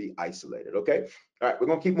may just be isolated. Okay. All right. We're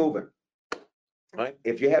going to keep moving. All right.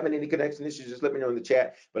 If you're having any connection issues, just let me know in the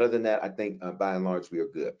chat. But other than that, I think by and large, we are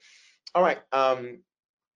good. All right.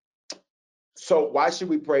 So why should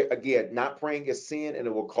we pray? Again, not praying is sin and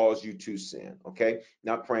it will cause you to sin. Okay.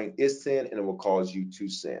 Not praying is sin and it will cause you to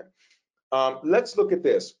sin. Let's look at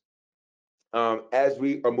this as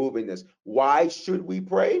we are moving this. Why should we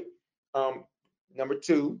pray? Number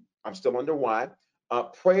two, I'm still under why.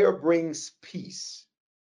 Prayer brings peace.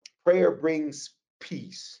 Prayer brings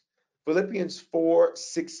peace. Philippians 4,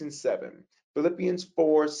 6, and 7. Philippians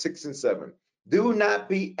 4, 6, and 7. Do not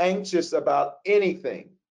be anxious about anything,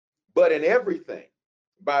 but in everything,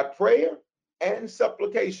 by prayer and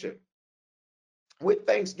supplication, with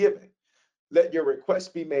thanksgiving, let your requests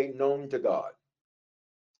be made known to God.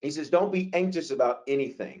 He says, don't be anxious about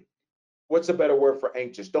anything. What's a better word for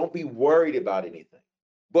anxious? Don't be worried about anything,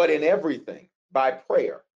 but in everything, by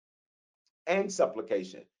prayer and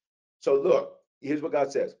supplication. So look, here's what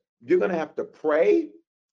God says. You're going to have to pray,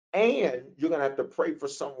 and you're going to have to pray for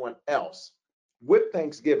someone else. With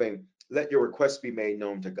thanksgiving, let your requests be made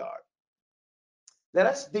known to God. Now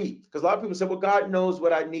that's deep, because a lot of people say, well, God knows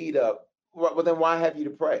what I need. Well, then why have you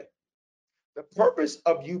to pray? The purpose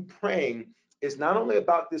of you praying is not only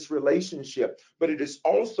about this relationship, but it is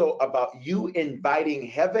also about you inviting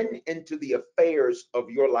heaven into the affairs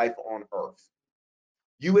of your life on earth.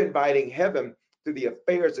 You inviting heaven to the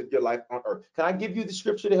affairs of your life on earth. Can I give you the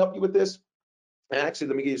scripture to help you with this? And actually,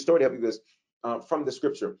 let me give you a story to help you with this from the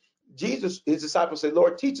scripture. Jesus, his disciples said,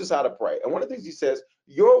 Lord, teach us how to pray. And one of the things he says,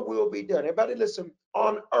 your will be done. Everybody listen,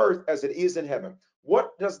 on earth as it is in heaven.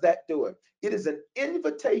 What does that do? It is an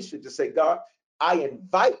invitation to say, God, I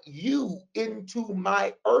invite you into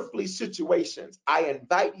my earthly situations. I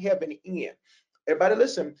invite heaven in. Everybody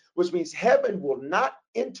listen, which means heaven will not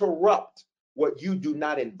interrupt what you do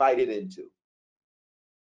not invite it into.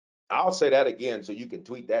 I'll say that again so you can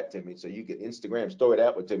tweet that to me, so you can Instagram story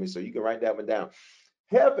that one to me, so you can write that one down.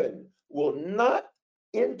 Heaven will not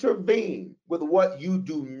intervene with what you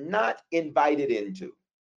do not invite it into.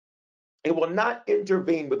 It will not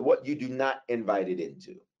intervene with what you do not invite it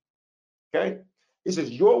into. Okay? It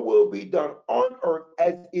says, your will be done on earth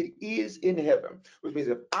as it is in heaven, which means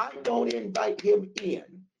if I don't invite him in,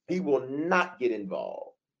 he will not get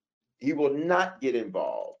involved. He will not get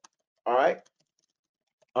involved. All right?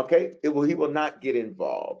 Okay, he will not get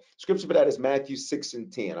involved. Scripture for that is Matthew 6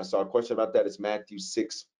 and 10. I saw a question about that. It's Matthew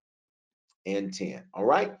 6 and 10. All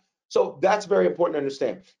right. So that's very important to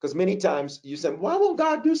understand, because many times you say, why won't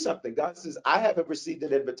God do something? God says, I haven't received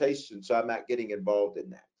an invitation, so I'm not getting involved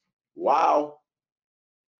in that. Wow.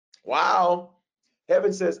 Wow.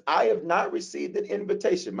 Heaven says, I have not received an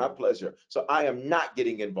invitation. My pleasure. So I am not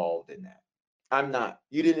getting involved in that. I'm not.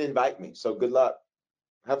 You didn't invite me. So good luck.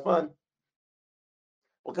 Have fun.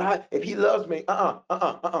 Well, God, if he loves me,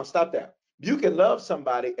 stop that. You can love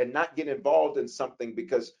somebody and not get involved in something,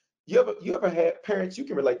 because you ever had parents, you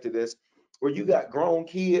can relate to this, where you got grown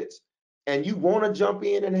kids and you want to jump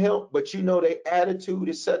in and help, but you know their attitude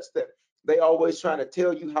is such that they always trying to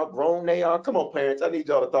tell you how grown they are. Come on, parents, I need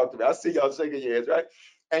y'all to talk to me. I see y'all shaking your heads, right?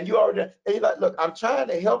 And you already, and you're like, look, I'm trying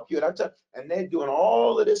to help you, and they're doing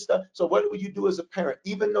all of this stuff. So what will you do as a parent?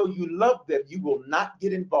 Even though you love them, you will not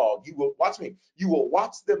get involved. You will watch me. You will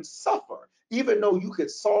watch them suffer, even though you could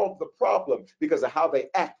solve the problem because of how they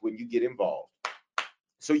act when you get involved.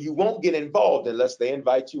 So you won't get involved unless they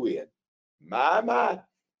invite you in. My,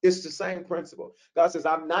 it's the same principle. God says,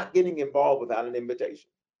 I'm not getting involved without an invitation.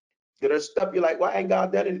 There's stuff you're like, why ain't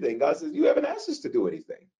God done anything? God says, you haven't asked us to do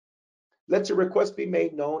anything. Let your request be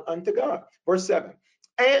made known unto God. Verse 7,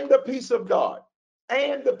 and the peace of God,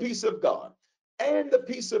 and the peace of God, and the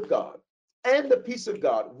peace of God, and the peace of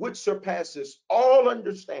God, which surpasses all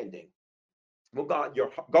understanding, will guard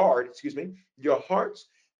your hearts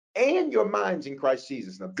and your minds in Christ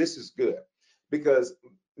Jesus. Now, this is good because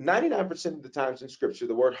 99% of the times in Scripture,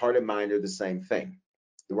 the word heart and mind are the same thing.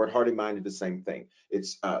 The word heart and mind are the same thing.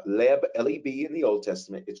 It's leb, L-E-B in the Old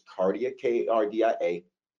Testament. It's cardia, K-A-R-D-I-A.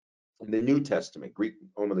 In the New Testament, Greek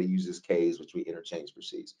normally uses K's, which we interchange for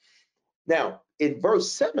C's. Now, in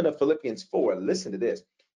verse 7 of Philippians 4, listen to this.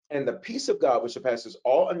 And the peace of God, which surpasses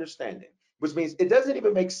all understanding, which means it doesn't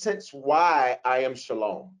even make sense why I am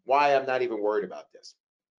shalom, why I'm not even worried about this.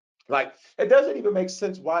 Like, it doesn't even make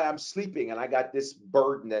sense why I'm sleeping and I got this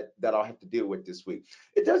burden that I'll have to deal with this week.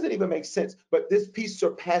 It doesn't even make sense, but this peace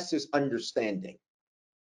surpasses understanding.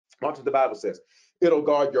 Watch what the Bible says. It'll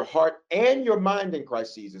guard your heart and your mind in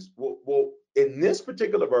Christ Jesus. Well, in this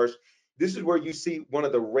particular verse, this is where you see one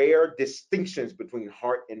of the rare distinctions between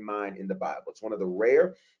heart and mind in the Bible. It's one of the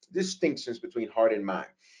rare distinctions between heart and mind.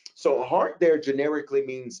 So heart there generically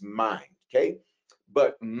means mind, okay?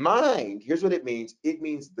 But mind, here's what it means. It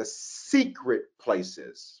means the secret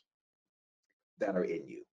places that are in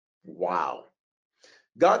you. Wow.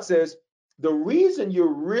 God says, the reason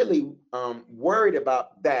you're really worried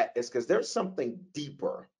about that is because there's something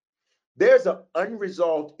deeper. There's an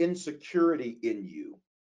unresolved insecurity in you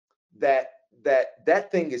that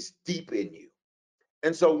thing is deep in you.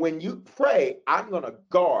 And so when you pray, I'm going to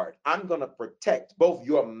guard, I'm going to protect both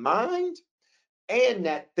your mind and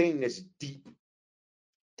that thing that's deep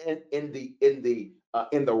in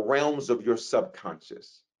the realms of your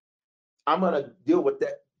subconscious. I'm going to deal with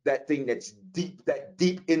that thing that's deep, that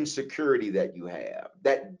deep insecurity that you have,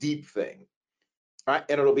 that deep thing, right?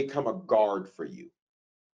 And it'll become a guard for you.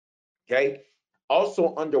 Okay.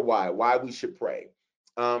 Also under why we should pray.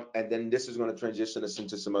 And then this is going to transition us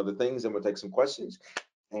into some other things, and we'll take some questions,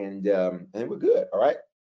 and we're good. All right.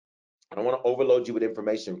 I don't want to overload you with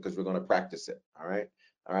information because we're going to practice it. All right.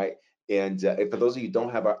 All right. And for those of you who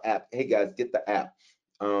don't have our app, hey guys, get the app.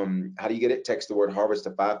 How do you get it? Text the word harvest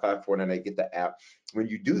to 55498. Get the app. When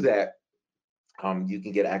you do that, you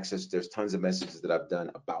can get access. There's tons of messages that I've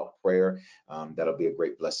done about prayer. That'll be a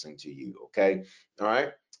great blessing to you. Okay. All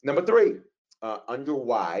right. Number 3, under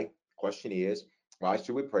why, question is, why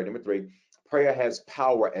should we pray? Number 3, prayer has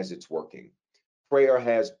power as it's working. Prayer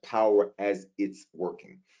has power as it's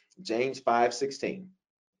working. James 5:16.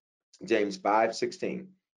 James 5:16.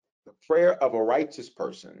 The prayer of a righteous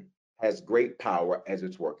person has great power as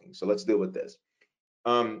it's working. So let's deal with this.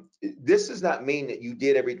 This does not mean that you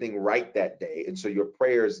did everything right that day, and so your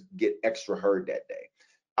prayers get extra heard that day.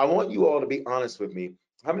 I want you all to be honest with me.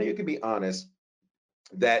 How many of you can be honest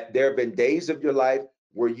that there have been days of your life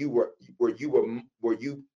where you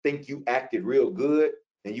think you acted real good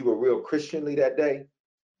and you were real Christianly that day?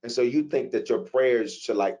 And so you think that your prayers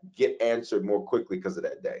should like get answered more quickly because of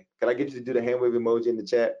that day. Can I get you to do the hand wave emoji in the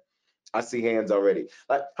chat? I see hands already.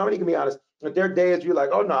 Like, how many can be honest? Like, there are days you're like,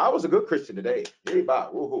 oh no, I was a good Christian today. Hey, bye.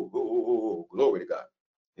 Glory to God.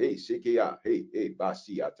 Hey, shikia. Hey, bye,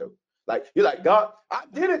 shiato. Like, you're like, God, I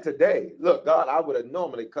did it today. Look, God, I would have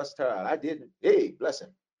normally cussed her out. I didn't. Hey, bless him.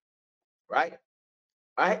 Right?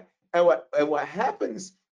 Right? And what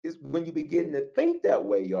happens is when you begin to think that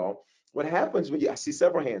way, y'all, what happens when I see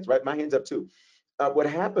several hands, right? My hand's up too. What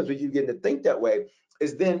happens when you begin to think that way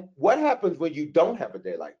is then what happens when you don't have a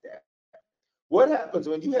day like that? What happens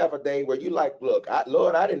when you have a day where you like, look,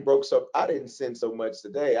 Lord, I didn't sin so much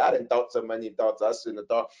today. I didn't thought so many thoughts I shouldn't have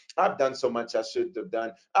thought. I've done so much I shouldn't have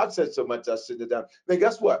done. I've said so much I shouldn't have done. Then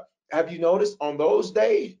guess what? Have you noticed on those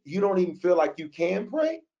days, you don't even feel like you can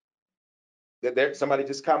pray? There, somebody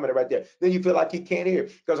just commented right there. Then you feel like you can't hear.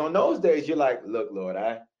 Because on those days, you're like, look, Lord,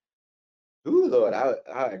 I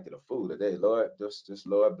acted a fool today. Lord, just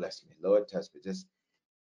Lord, bless me. Lord, touch me. Just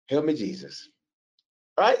help me, Jesus.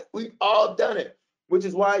 Right? We've all done it, which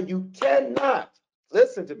is why you cannot,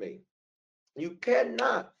 listen to me, you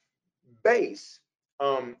cannot base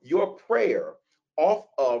your prayer off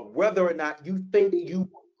of whether or not you think you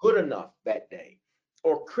were good enough that day,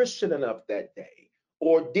 or Christian enough that day,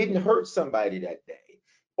 or didn't hurt somebody that day,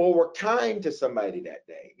 or were kind to somebody that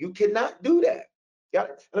day. You cannot do that. Yeah,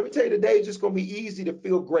 let me tell you, today is just going to be easy to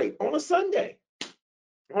feel great on a Sunday.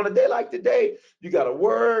 On a day like today, you got a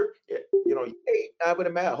word, you ate. I would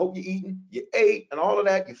imagine, I hope you're eating, you ate and all of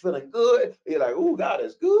that, you're feeling good. You're like, oh, God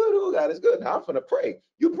is good. Oh, God is good. Now I'm going to pray.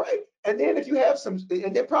 You pray. And then if you have some,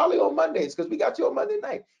 and then probably on Mondays, because we got you on Monday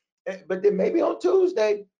night. But then maybe on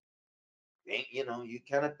Tuesday, you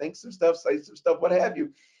kind of think some stuff, say some stuff, what have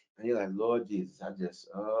you. And you're like, Lord Jesus,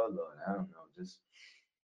 oh, Lord, I don't know. Just,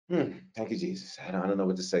 thank you, Jesus. I don't know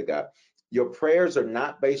what to say, God. Your prayers are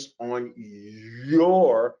not based on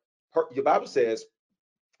your Your Bible says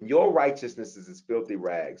your righteousness is as filthy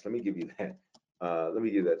rags. Let me give you that. Let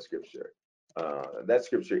me give that scripture. That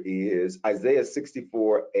scripture is Isaiah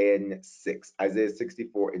 64 and 6. Isaiah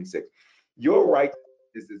 64 and 6. Your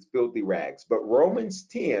righteousness is filthy rags. But Romans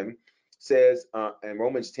 10 says, and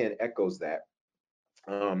Romans 10 echoes that.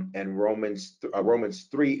 And Romans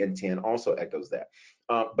 3 and 10 also echoes that.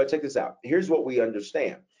 But check this out. Here's what we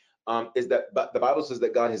understand. Is that the Bible says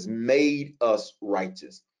that God has made us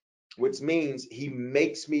righteous, which means he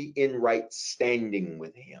makes me in right standing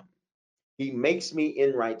with him. He makes me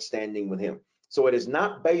in right standing with him. So it is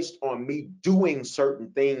not based on me doing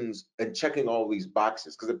certain things and checking all these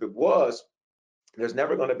boxes. Because if it was, there's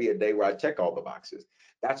never going to be a day where I check all the boxes.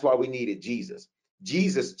 That's why we needed Jesus.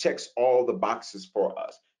 Jesus checks all the boxes for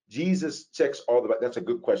us. Jesus checks all the. That's a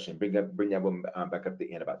good question. Bring that one back up at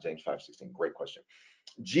the end about James 5:16. Great question.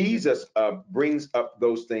 Jesus brings up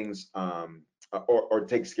those things or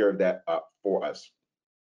takes care of that for us.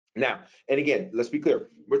 Now, and again, let's be clear.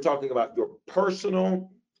 We're talking about your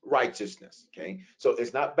personal righteousness, okay? So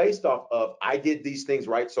it's not based off of I did these things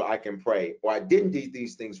right so I can pray, or I didn't do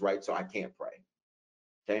these things right so I can't pray,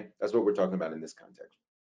 okay? That's what we're talking about in this context.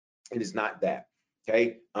 It is not that,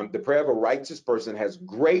 okay? The prayer of a righteous person has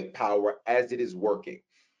great power as it is working,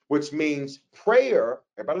 which means prayer,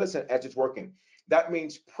 everybody listen, as it's working. That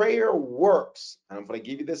means prayer works, and I'm going to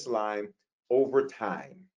give you this line, over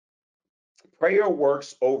time. Prayer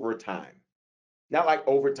works over time. Not like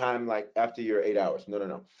overtime, like after your 8 hours. No, no,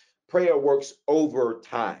 no. Prayer works over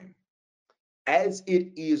time as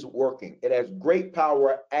it is working. It has great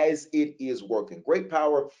power as it is working. Great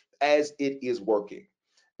power as it is working.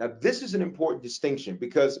 Now, this is an important distinction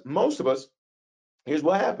because most of us, here's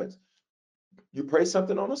what happens. You pray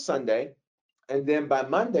something on a Sunday, and then by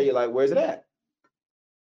Monday, you're like, where's it at?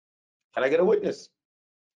 Can I get a witness?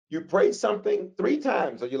 You prayed something 3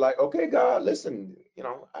 times, so you're like, okay, God, listen,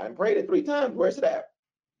 I prayed it 3 times. Where's it at?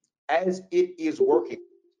 As it is working.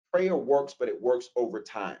 Prayer works, but it works over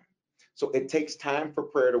time. So it takes time for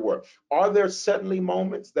prayer to work. Are there suddenly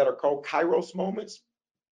moments that are called Kairos moments?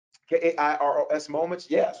 K-A-I-R-O-S moments?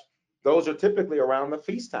 Yes. Those are typically around the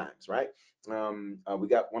feast times, right? We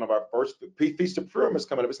got one of our first Feast of Purim is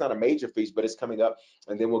coming up. It's not a major feast, but it's coming up.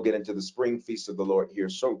 And then we'll get into the spring feast of the Lord here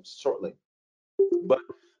shortly. But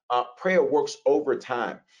prayer works over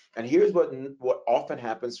time. And here's what often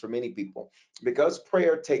happens for many people. Because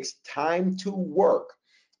prayer takes time to work,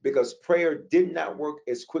 because prayer did not work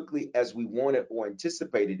as quickly as we wanted or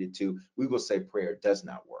anticipated it to, we will say prayer does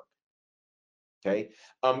not work. Okay.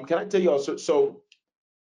 Can I tell you also, so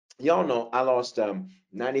y'all know I lost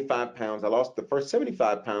 95 pounds. I lost the first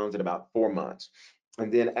 75 pounds in about 4 months.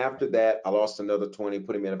 And then after that, I lost another 20,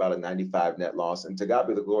 putting me in about a 95 net loss. And to God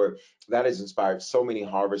be the glory, that has inspired so many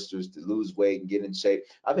harvesters to lose weight and get in shape.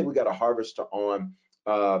 I think we got a harvester on.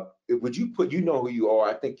 Would you put, you know who you are?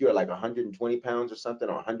 I think you're like 120 pounds or something,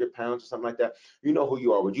 or 100 pounds or something like that. You know who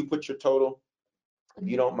you are. Would you put your total? If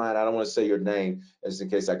you don't mind, I don't want to say your name just in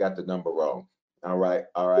case I got the number wrong. All right,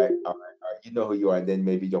 all right, all right, all right. You know who you are, and then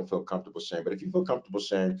maybe you don't feel comfortable sharing. But if you feel comfortable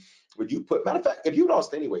sharing, would you put, matter of fact, if you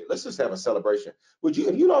lost any weight, let's just have a celebration. Would you,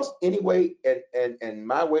 if you lost any weight and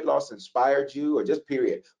my weight loss inspired you, or just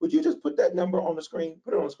period, would you just put that number on the screen?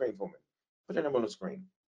 Put it on the screen for me. Put that number on the screen.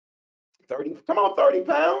 30, come on, 30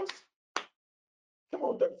 pounds. Come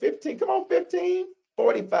on, 15, come on, 15,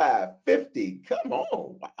 45, 50, come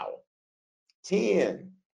on, wow.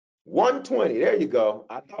 10, 120, there you go.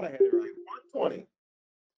 I thought I had it right, 120.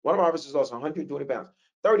 One of my officers lost 120 pounds,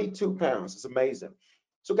 32 pounds. It's amazing.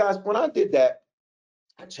 So guys, when I did that,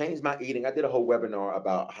 I changed my eating. I did a whole webinar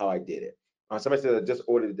about how I did it. Somebody said I just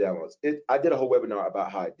ordered the downloads. I did a whole webinar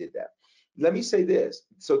about how I did that. Let me say this.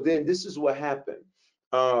 So then this is what happened.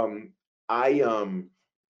 I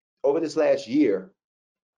over this last year,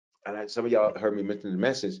 and some of y'all heard me mention the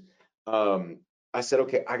message, I said,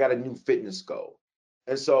 okay, I got a new fitness goal.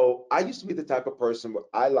 And so I used to be the type of person where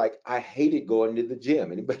I hated going to the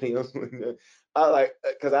gym. Anybody else?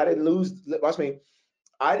 Because I didn't watch me,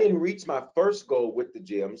 I didn't reach my first goal with the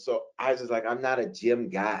gym. So I was just like, I'm not a gym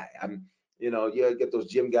guy. You get those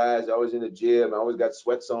gym guys always in the gym. I always got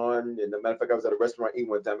sweats on. And as a matter of fact, I was at a restaurant eating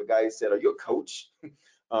one time. A guy said, are you a coach?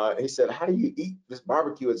 He said, how do you eat this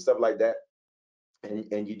barbecue and stuff like that?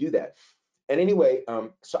 And you do that. And anyway,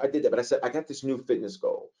 so I did that, but I said, I got this new fitness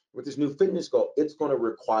goal. With this new fitness goal, it's going to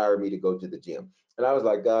require me to go to the gym. And I was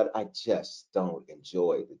like, God, I just don't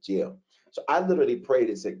enjoy the gym. So I literally prayed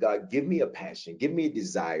and said, God, give me a passion, give me a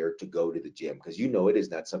desire to go to the gym, because it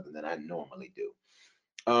is not something that I normally do.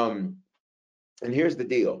 And here's the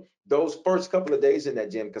deal. Those first couple of days in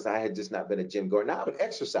that gym, because I had just not been a gym goer. Now I would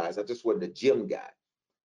exercise, I just wasn't a gym guy.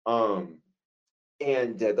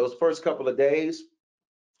 And those first couple of days,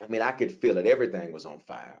 I mean, I could feel it. Everything was on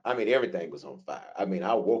fire. I mean, everything was on fire. I mean,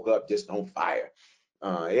 I woke up just on fire.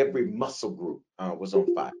 Every muscle group was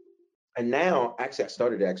on fire. And now, actually, I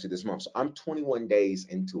started actually this month. So I'm 21 days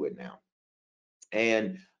into it now.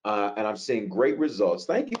 And I'm seeing great results.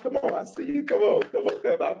 Thank you. Come on, I see you. Come on, come on.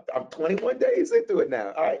 Come on. I'm 21 days into it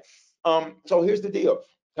now. All right. So here's the deal.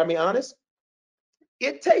 Can I be honest?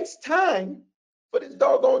 It takes time for this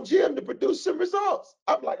doggone gym to produce some results.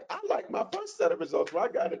 I like my first set of results where I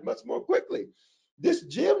got it much more quickly. This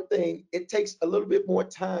gym thing, it takes a little bit more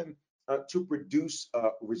time to produce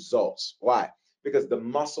results. Why? Because the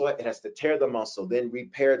muscle, it has to tear the muscle, then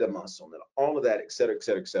repair the muscle, and all of that, et cetera, et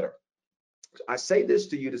cetera, et cetera. I say this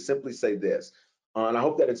to you to simply say this, and I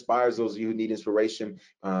hope that inspires those of you who need inspiration.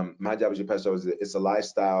 My job as your pastor is it's a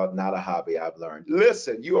lifestyle, not a hobby. I've learned.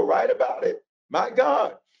 Listen, you are right about it. My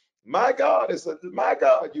God, my God.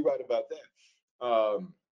 You're right about that.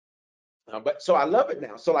 But so I love it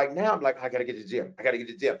now. So like now I'm like I gotta get to the gym. I gotta get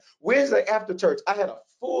to the gym. Wednesday after church, I had a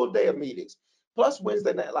full day of meetings, plus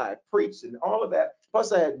Wednesday night live, preached and all of that.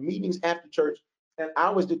 Plus I had meetings after church, and I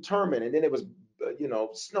was determined. And then it was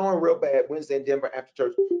snowing real bad Wednesday in Denver after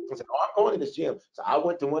church. I said, "Oh, I'm going to this gym." So I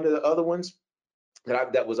went to one of the other ones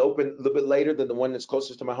that was open a little bit later than the one that's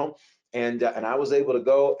closest to my home, and I was able to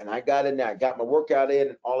go, and I got in there, I got my workout in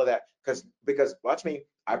and all of that because watch me,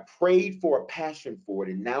 I prayed for a passion for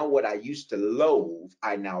it, and now what I used to loathe,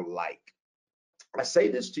 I now like. I say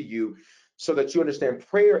this to you so that you understand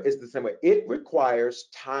prayer is the same way. It requires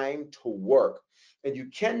time to work. And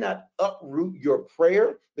you cannot uproot your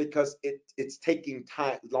prayer because it's taking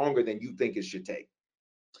time longer than you think it should take.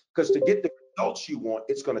 Because to get the results you want,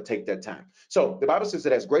 it's going to take that time. So the Bible says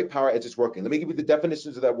it has great power as it's working. Let me give you the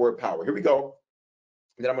definitions of that word power. Here we go.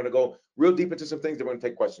 And then I'm going to go real deep into some things. Then we're going to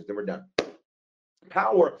take questions. Then we're done.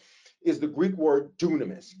 Power is the Greek word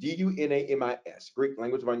dunamis, D-U-N-A-M-I-S, Greek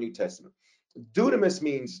language of our New Testament. Dunamis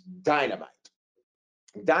means dynamite.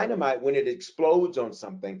 Dynamite, when it explodes on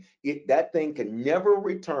something, that thing can never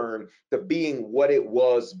return to being what it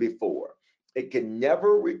was before. It can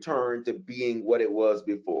never return to being what it was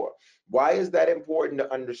before. Why is that important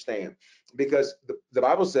to understand? Because the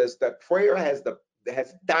Bible says that prayer has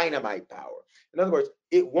dynamite power. In other words,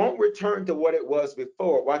 it won't return to what it was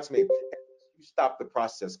before. Watch me. You stop the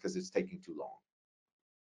process because it's taking too long.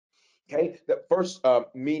 Okay, the first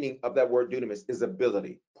meaning of that word dunamis is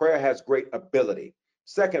ability. Prayer has great ability.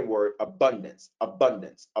 Second word, abundance,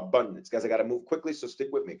 abundance, abundance. Guys, I got to move quickly, so stick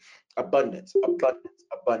with me. Abundance, abundance,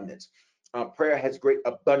 abundance. Prayer has great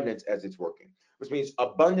abundance as it's working, which means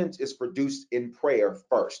abundance is produced in prayer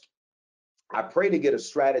first. I pray to get a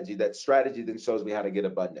strategy. That strategy then shows me how to get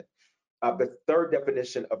abundant. The third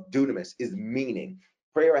definition of dunamis is meaning.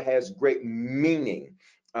 Prayer has great meaning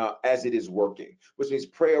as it is working, which means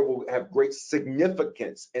prayer will have great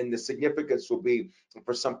significance, and the significance will be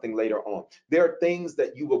for something later on. There are things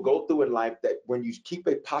that you will go through in life that when you keep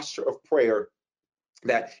a posture of prayer,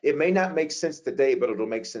 that it may not make sense today, but it'll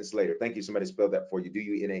make sense later. Thank you. Somebody spelled that for you.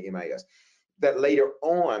 D-U-N-A-M-I-S. That later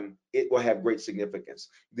on, it will have great significance.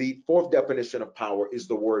 The fourth definition of power is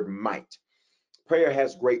the word might. Prayer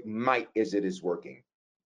has great might as it is working.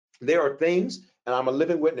 There are things, and I'm a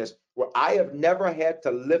living witness, where I have never had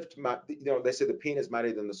to lift they say the pen is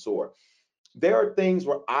mightier than the sword. There are things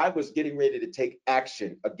where I was getting ready to take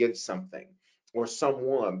action against something or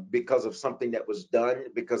someone because of something that was done,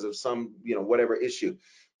 because of some, whatever issue.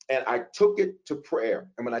 And I took it to prayer.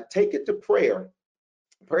 And when I take it to prayer,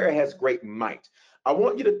 prayer has great might. I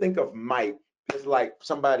want you to think of might as like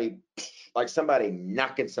somebody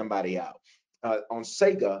knocking somebody out. On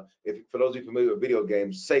Sega, for those of you familiar with video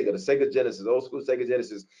games, the Sega Genesis, old school Sega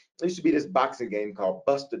Genesis, there used to be this boxing game called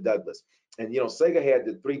Buster Douglas. And Sega had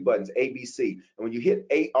the 3 buttons, A, B, C. And when you hit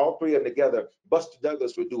all 3 of them together, Buster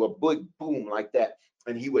Douglas would do a big boom like that,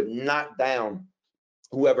 and he would knock down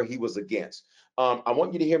whoever he was against. I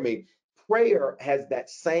want you to hear me. Prayer has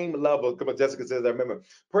that same level. Come on, Jessica says, I remember.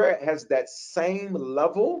 Prayer has that same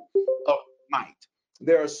level of might.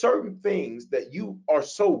 There are certain things that you are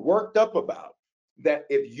so worked up about that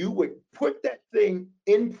if you would put that thing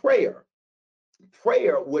in prayer,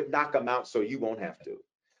 prayer would knock them out so you won't have to.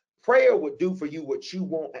 Prayer would do for you what you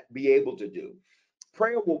won't be able to do.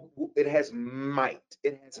 Prayer it has might.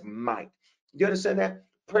 It has might. You understand that?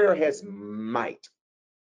 Prayer has might.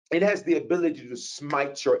 It has the ability to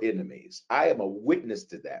smite your enemies. I am a witness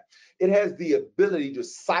to that. It has the ability to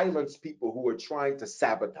silence people who are trying to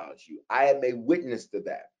sabotage you. I am a witness to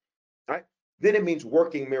that. Right? Then it means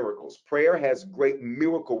working miracles. Prayer has great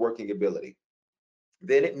miracle working ability.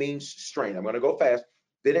 Then it means strength. I'm going to go fast.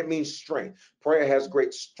 Then it means strength. Prayer has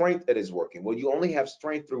great strength that is working. Well, you only have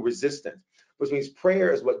strength through resistance, which means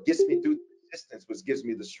prayer is what gets me through the resistance, which gives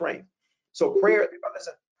me the strength. So prayer,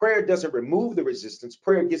 listen, prayer doesn't remove the resistance.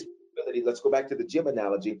 Prayer gives me the ability. Let's go back to the gym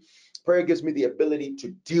analogy. Prayer gives me the ability to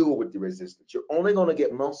deal with the resistance. You're only going to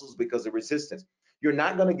get muscles because of resistance. You're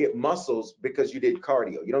not going to get muscles because you did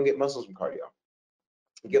cardio. You don't get muscles from cardio.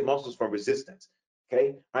 You get muscles from resistance.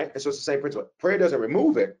 Okay, all right. And so it's the same principle. Prayer doesn't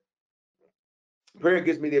remove it. Prayer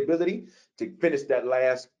gives me the ability to finish that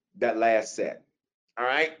last set. All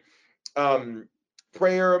right.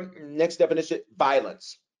 Prayer. Next definition: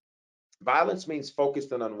 violence. Violence means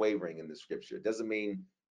focused and unwavering in the scripture. It doesn't mean,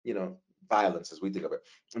 violence as we think of it.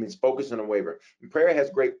 It means focused and unwavering. And prayer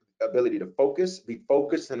has great ability to be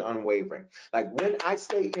focused and unwavering. Like when I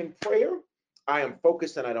stay in prayer, I am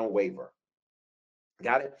focused and I don't waver.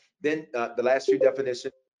 Got it? Then the last few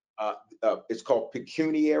definitions, it's called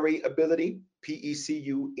pecuniary ability, P-E-C-U-N-I-A-R-Y,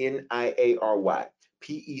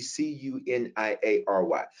 P-E-C-U-N-I-A-R-Y,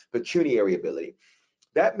 pecuniary ability.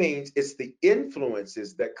 That means it's the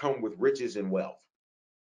influences that come with riches and wealth.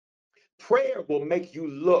 Prayer will make you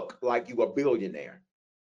look like you a billionaire.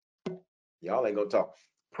 Y'all ain't gonna talk.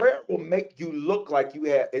 Prayer will make you look like you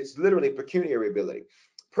have, it's literally pecuniary ability.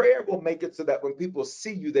 Prayer will make it so that when people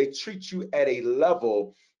see you, they treat you at a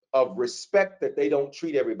level of respect that they don't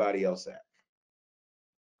treat everybody else at.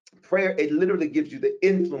 Prayer, it literally gives you the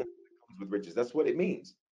influence that comes with riches. That's what it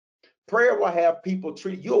means. Prayer will have people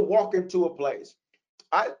treat, you'll walk into a place.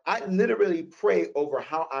 I literally pray over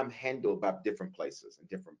how I'm handled by different places and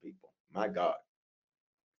different people. My God.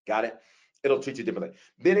 Got it? It'll treat you differently.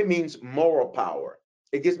 Then it means moral power.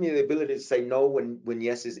 It gives me the ability to say no when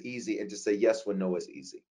yes is easy and to say yes when no is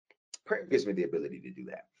easy. Prayer gives me the ability to do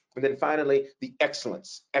that. And then finally, the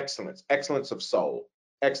excellence of soul.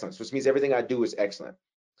 Excellence, which means everything I do is excellent.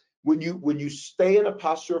 When you stay in a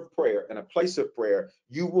posture of prayer, in a place of prayer,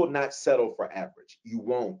 you will not settle for average. You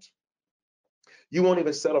won't. You won't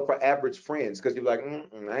even settle for average friends because you're like, I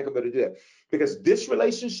ain't gonna be able to do that. Because this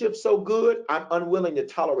relationship's so good, I'm unwilling to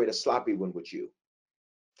tolerate a sloppy one with you.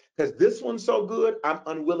 Because this one's so good, I'm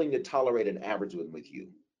unwilling to tolerate an average one with you.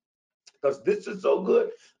 Because this is so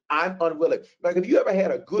good, I'm unwilling. Like, if you ever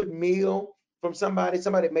had a good meal from somebody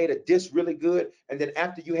made a dish really good, and then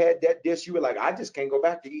after you had that dish, you were like, I just can't go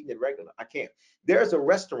back to eating it regular. I can't. There's a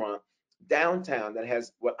restaurant downtown that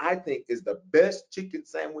has what I think is the best chicken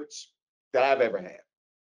sandwich that I've ever had.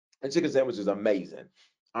 And chicken sandwich is amazing.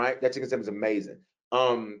 All right, that chicken sandwich is amazing.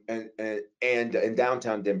 And in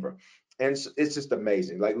downtown Denver, and it's just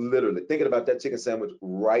amazing. Like literally thinking about that chicken sandwich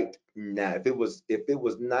right now. If it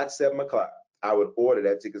was not 7 o'clock, I would order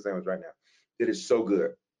that chicken sandwich right now. It is so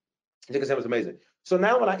good. Chicken sandwich is amazing. So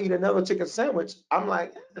now when I eat another chicken sandwich, I'm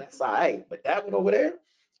like, that's all right. But that one over there,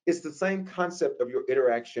 it's the same concept of your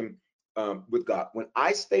interaction with God. When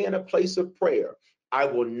I stay in a place of prayer, I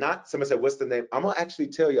will not. Somebody said, "What's the name?" I'm gonna actually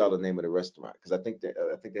tell y'all the name of the restaurant because I think they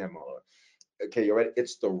have them all. Okay, you ready?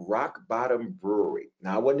 It's the Rock Bottom Brewery.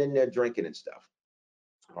 Now I wasn't in there drinking and stuff.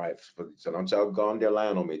 All right, so don't y'all go on there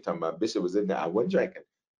lying on me talking about Bishop was in there. I wasn't drinking.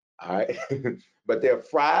 All right, but their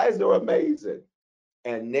fries are amazing,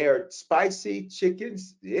 and their spicy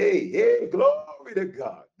chickens. Hey, glory to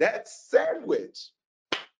God! That sandwich,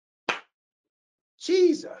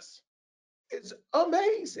 Jesus, it's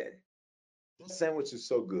amazing. That sandwich is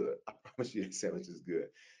so good. I promise you, that sandwich is good.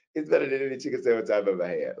 It's better than any chicken sandwich I've ever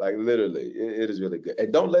had. Like literally, it is really good.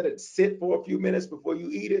 And don't let it sit for a few minutes before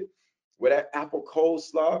you eat it. With that apple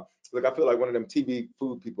coleslaw, look, I feel like one of them TV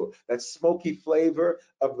food people. That smoky flavor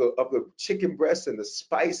of the chicken breast and the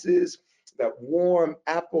spices, that warm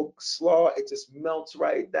apple slaw, it just melts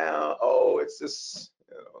right down. Oh, it's just,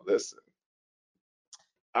 listen.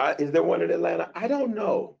 Is there one in Atlanta? I don't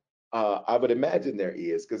know. I would imagine there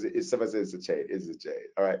is because somebody says it's a chain. It's a chain.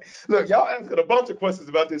 All right. Look, y'all asking a bunch of questions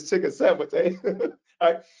about this chicken sandwich. Eh? All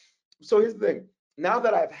right. So here's the thing. Now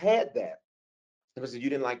that I've had that, listen, you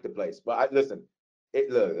didn't like the place, but listen.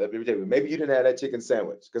 Look, let me tell you. Maybe you didn't have that chicken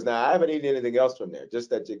sandwich because now I haven't eaten anything else from there. Just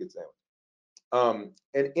that chicken sandwich.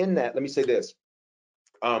 And in that, let me say this.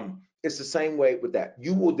 It's the same way with that.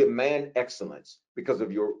 You will demand excellence because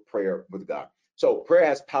of your prayer with God. So prayer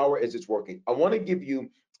has power as it's working. I want to give you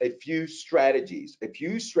a few strategies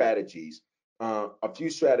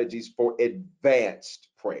for advanced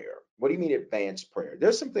prayer. What do you mean advanced prayer?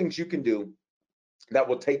 There's some things you can do that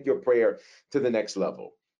will take your prayer to the next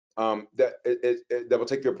level. That will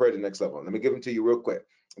take your prayer to the next level. Let me give them to you real quick.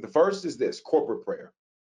 The first is this: corporate prayer.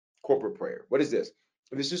 Corporate prayer. What is this?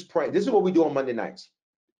 This is praying. This is what we do on Monday nights.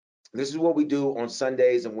 This is what we do on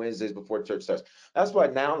Sundays and Wednesdays before church starts. That's why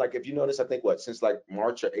now, like if you notice, I think since like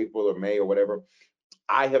March or April or May or whatever,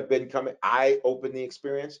 I have been coming, I opened the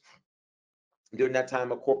experience during that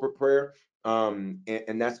time of corporate prayer.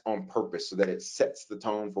 And that's on purpose so that it sets the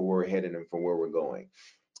tone for where we're headed and for where we're going.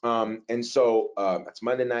 And so that's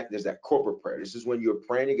Monday night. There's that corporate prayer. This is when you're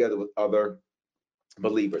praying together with other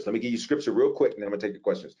believers. Let me give you scripture real quick, and then I'm gonna take the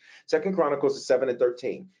questions. Second Chronicles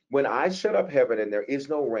 7:13. When I shut up heaven and there is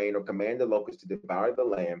no rain, or command the locusts to devour the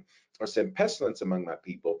land, or send pestilence among my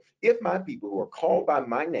people, if my people who are called by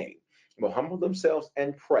my name will humble themselves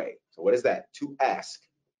and pray. So what is that? To ask,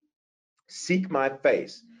 seek my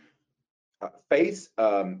face. Face,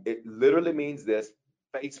 it literally means this.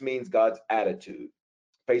 Face means God's attitude.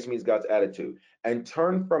 Face means God's attitude. And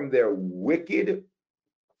turn from their wicked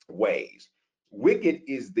ways. Wicked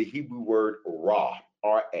is the Hebrew word ra,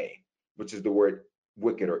 R-A, which is the word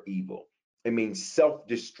wicked or evil. It means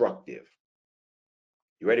self-destructive.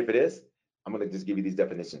 You ready for this? I'm going to just give you these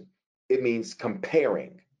definitions. It means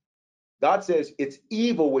comparing. God says it's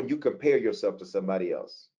evil when you compare yourself to somebody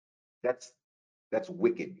else. That's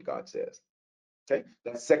wicked, God says. Okay,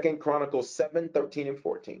 that's Second Chronicles 7:13 and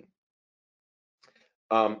 14.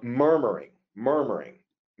 Murmuring.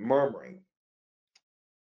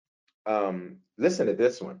 Listen to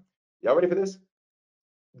this one. Y'all ready for this?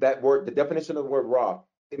 That word, the definition of the word raw,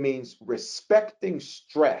 it means respecting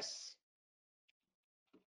stress.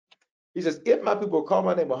 He says, if my people will call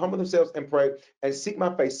my name, will humble themselves and pray and seek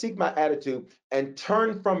my face, seek my attitude, and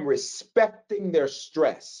turn from respecting their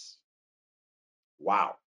stress.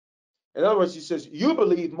 Wow. In other words, he says, you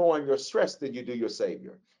believe more in your stress than you do your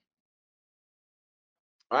Savior.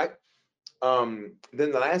 All right.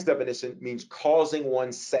 Then the last definition means causing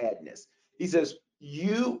one sadness. He says,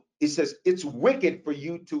 it's wicked for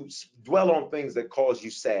you to dwell on things that cause you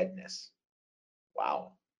sadness.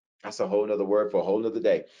 Wow. That's a whole nother word for a whole nother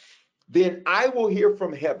day. Then I will hear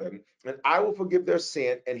from heaven and I will forgive their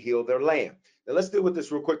sin and heal their land. Now let's deal with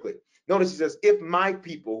this real quickly. Notice he says, if my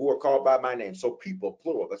people who are called by my name, so people,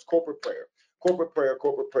 plural, that's corporate prayer. Corporate prayer,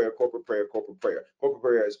 corporate prayer, corporate prayer, corporate prayer. Corporate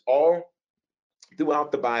prayer is all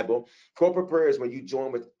throughout the Bible. Corporate prayer is when you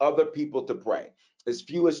join with other people to pray. As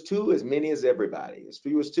few as two, as many as everybody. As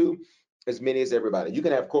few as two, as many as everybody. You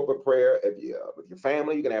can have corporate prayer with your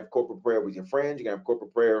family. You can have corporate prayer with your friends. You can have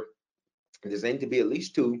corporate prayer. There's aimed to be at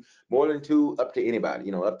least two, more than two, up to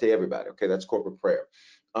anybody, up to everybody. Okay, that's corporate prayer.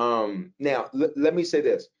 Now, let me say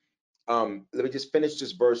this. Let me just finish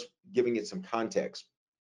this verse, giving it some context.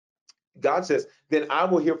 God says, then I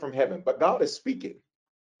will hear from heaven. But God is speaking.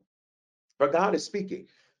 But God is speaking.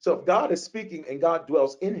 So if God is speaking and God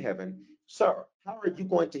dwells in heaven, sir, how are you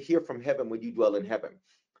going to hear from heaven when you dwell in heaven?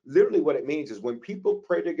 Literally what it means is when people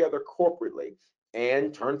pray together corporately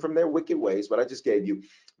and turn from their wicked ways, what I just gave you,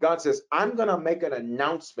 God says, I'm going to make an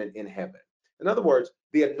announcement in heaven. In other words,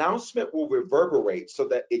 the announcement will reverberate so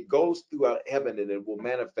that it goes throughout heaven and it will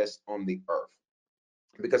manifest on the earth.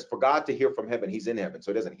 Because for God to hear from heaven, he's in heaven,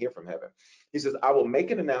 so he doesn't hear from heaven. He says, I will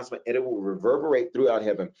make an announcement and it will reverberate throughout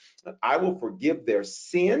heaven. I will forgive their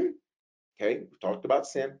sin. Okay, we talked about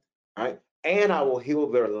sin. All right. And I will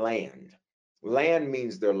heal their land. Land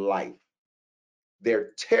means their life,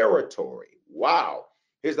 their territory. Wow.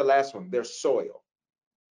 Here's the last one, their soil.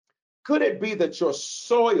 Could it be that your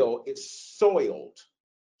soil is soiled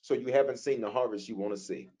so you haven't seen the harvest you want to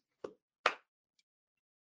see?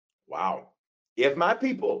 Wow. If my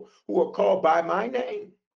people who are called by my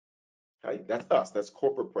name, okay, that's us, that's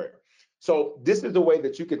corporate prayer. So this is the way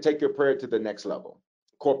that you can take your prayer to the next level,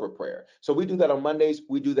 corporate prayer. So we do that on Mondays.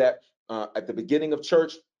 We do that at the beginning of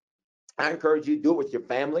church. I encourage you to do it with your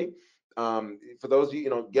family. For those of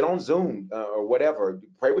you, get on Zoom or whatever,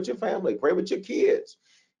 pray with your family, pray with your kids.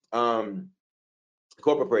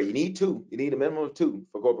 Corporate prayer, you need two. You need a minimum of two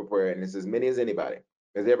for corporate prayer, and it's as many as anybody,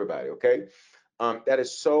 as everybody, okay? That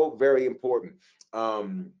is so very important.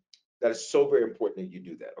 That is so very important that you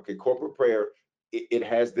do that. Okay, corporate prayer, it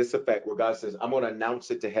has this effect where God says, I'm going to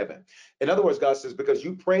announce it to heaven. In other words, God says, because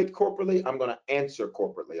you prayed corporately, I'm going to answer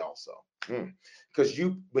corporately also. Because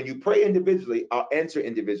when you pray individually, I'll answer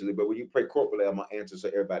individually, but when you pray corporately, I'm going to answer so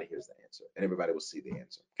everybody hears the answer and everybody will see the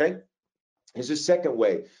answer. Okay. Here's the second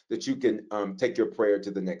way that you can take your prayer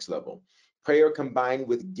to the next level. Prayer combined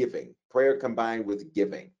with giving. Prayer combined with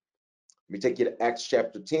giving. Let me take you to Acts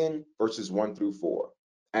chapter 10, verses 1 through 4.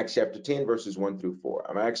 Acts chapter 10, verses 1 through 4.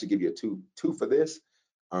 I'm going to actually give you a two for this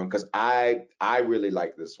because I really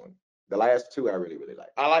like this one. The last two I really, really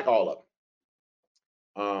like. I like all of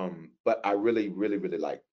them. But I really, really, really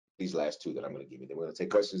like these last two that I'm going to give you. Then we're going to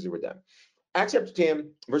take questions and we're done. Acts chapter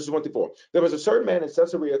 10, verses 1 through 4. There was a certain man in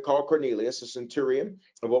Caesarea called Cornelius, a centurion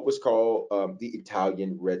of what was called the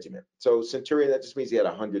Italian regiment. So centurion, that just means he had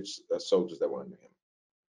 100 soldiers that were under him.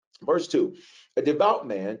 Verse 2, a devout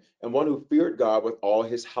man and one who feared God with all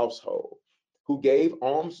his household, who gave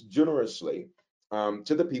alms generously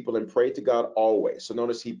to the people and prayed to God always. So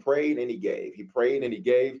notice he prayed and he gave. He prayed and he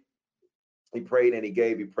gave. He prayed and he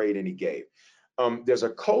gave. He prayed and he gave. There's a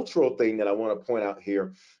cultural thing that I want to point out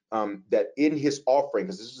here, that in his offering,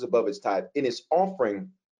 because this is above his tithe, in his offering,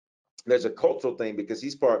 there's a cultural thing because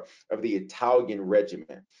he's part of the Italian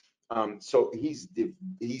regiment. So he's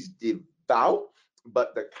devout,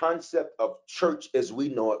 but the concept of church as we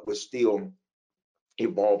know it was still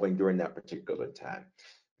evolving during that particular time.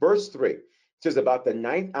 Verse 3 says, about the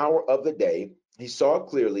ninth hour of the day, he saw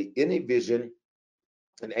clearly in a vision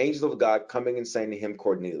an angel of God coming and saying to him,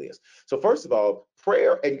 Cornelius. So first of all,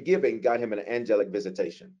 prayer and giving got him an angelic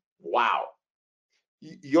visitation. Wow.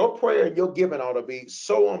 Your prayer and your giving ought to be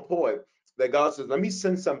so on point that God says, let me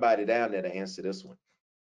send somebody down there to answer this one.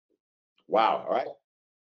 Wow. All right.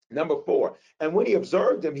 Number 4, and when he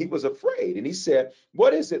observed him, he was afraid. And he said,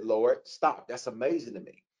 what is it, Lord? Stop. That's amazing to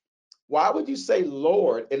me. Why would you say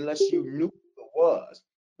Lord unless you knew who it was?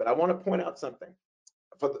 But I want to point out something.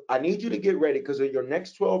 I need you to get ready because in your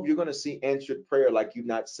next 12, you're going to see answered prayer like you've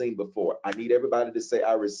not seen before. I need everybody to say,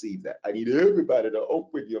 I receive that. I need everybody to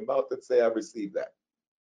open your mouth and say, I receive that.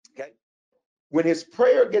 Okay. When his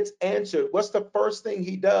prayer gets answered, what's the first thing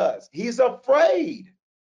he does? He's afraid.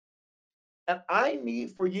 And I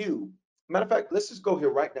need for you, matter of fact, let's just go here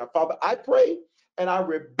right now. Father, I pray and I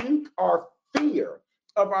rebuke our fear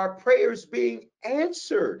of our prayers being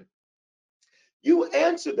answered. You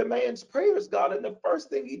answered the man's prayers, God, and the first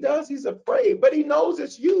thing he does, he's afraid, but he knows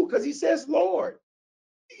it's you because he says, Lord.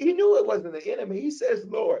 He knew it wasn't the enemy. He says,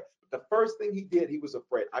 Lord. But the first thing he did, he was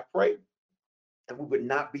afraid. I pray and we would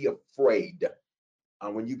not be afraid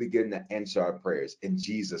when you begin to answer our prayers in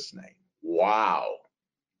Jesus' name. Wow.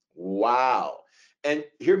 Wow. And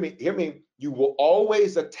hear me, you will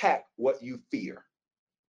always attack what you fear.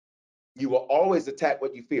 You will always attack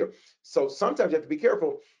what you fear. So sometimes you have to be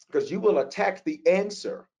careful because you will attack the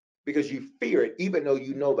answer because you fear it, even though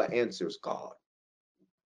you know the answer is God.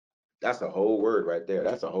 That's a whole word right there.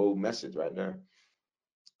 That's a whole message right there.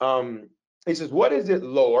 He says, what is it,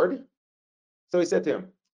 Lord? So he said to him,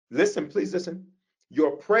 listen, please listen.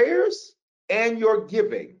 Your prayers and your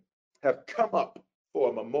giving have come up for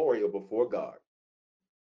a memorial before God.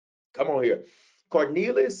 Come on here.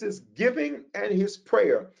 Cornelius's giving and his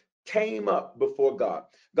prayer came up before God.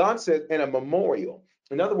 God said, in a memorial.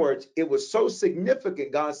 In other words, it was so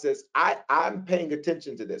significant. God says, I'm paying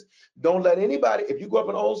attention to this. Don't let anybody, if you go up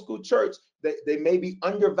in an old school church, they maybe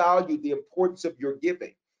undervalue the importance of your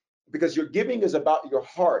giving because your giving is about your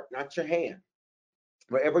heart, not your hand.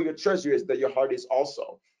 Wherever your treasure is, that your heart is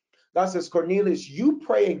also. God says, Cornelius, you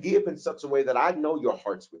pray and give in such a way that I know your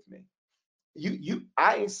heart's with me.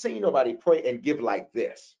 I ain't seen nobody pray and give like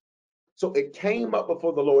this. So it came up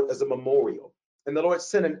before the Lord as a memorial. And the Lord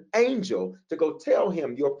sent an angel to go tell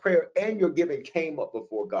him your prayer and your giving came up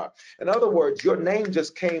before God. In other words, your name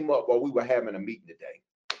just came up while we were having a meeting today.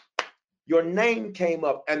 Your name came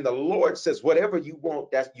up and the Lord says, whatever you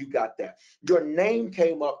want, that you got that. Your name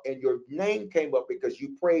came up and your name came up because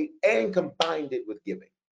you prayed and combined it with giving.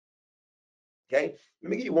 Okay, let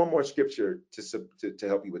me give you one more scripture to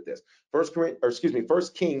help you with this. First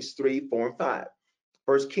Kings 3, 4, and 5.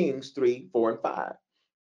 1 Kings 3, 4, and 5.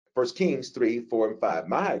 1 Kings 3, 4, and 5.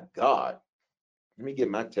 My God, let me get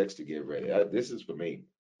my text to get ready. This is for me.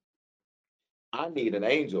 I need an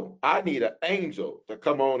angel. I need an angel to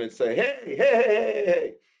come on and say,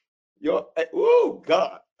 hey. Oh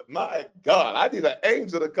God, my God, I need an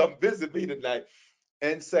angel to come visit me tonight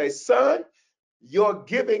and say, son, your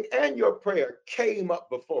giving and your prayer came up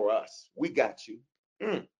before us. We got you.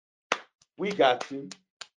 We got you.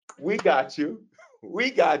 We got you.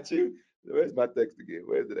 We got you. Where's my text again?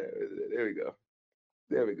 Where's it at? There we go.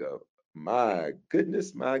 There we go. My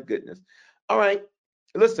goodness, my goodness. All right.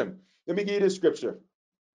 Listen, let me give you this scripture.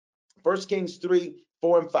 1 Kings 3,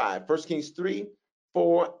 4, and 5. 1 Kings 3,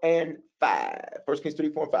 4, and 5. 1 Kings 3,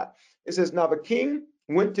 4, and 5. It says, now the king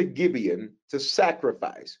went to Gibeon to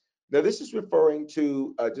sacrifice. Now, this is referring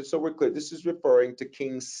to, just so we're clear, this is referring to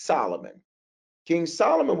King Solomon. King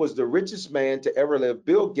Solomon was the richest man to ever live.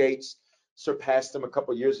 Bill Gates surpassed him a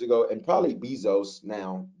couple years ago, and probably Bezos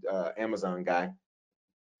now, Amazon guy,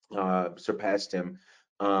 surpassed him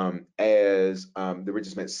as the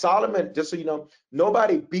richest man. Solomon, just so you know,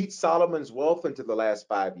 nobody beat Solomon's wealth into the last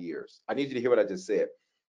 5 years. I need you to hear what I just said.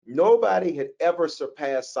 Nobody had ever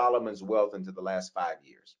surpassed Solomon's wealth into the last 5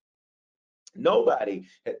 years. Nobody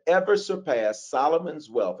had ever surpassed Solomon's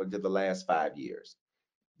wealth into the last 5 years.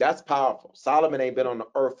 That's powerful. Solomon ain't been on the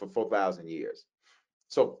earth for 4,000 years.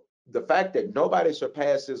 So The fact that nobody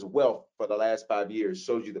surpasses wealth for the last 5 years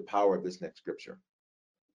shows you the power of this next scripture.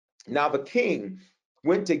 Now the king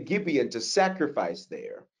went to Gibeon to sacrifice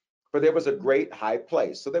there, for there was a great high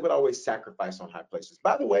place. So they would always sacrifice on high places.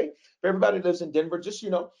 By the way, for everybody who lives in Denver, just,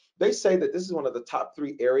 they say that this is one of the top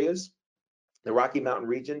 3 areas, the Rocky Mountain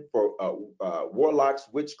region, for warlocks,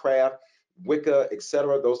 witchcraft, Wicca,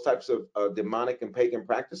 etc., those types of demonic and pagan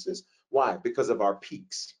practices. Why? Because of our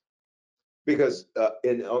peaks. Because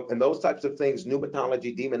in those types of things,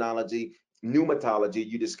 pneumatology, demonology, pneumatology,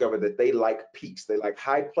 you discover that they like peaks. They like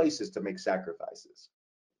high places to make sacrifices.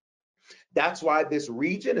 That's why this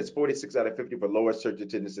region is 46 out of 50 for lowest church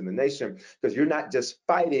attendance in the nation, because you're not just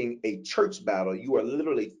fighting a church battle, you are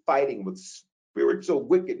literally fighting with spiritual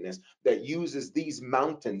wickedness that uses these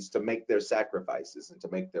mountains to make their sacrifices and to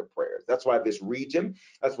make their prayers. That's why this region,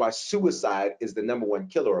 that's why suicide is the #1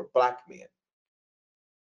 killer of Black men.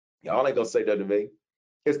 Y'all ain't gonna say that to me.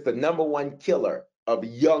 It's the #1 killer of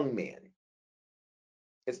young men.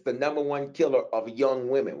 It's the #1 killer of young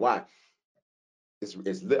women. Why?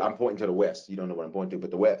 I'm pointing to the west. You don't know what I'm pointing to,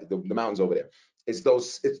 but the west, the mountains over there. It's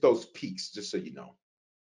those peaks, just so you know.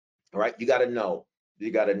 All right, you gotta know.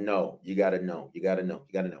 You gotta know. You gotta know. You gotta know.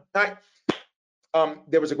 You gotta know. All right.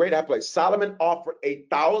 There was a great high place. Solomon offered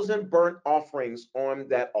 1,000 burnt offerings on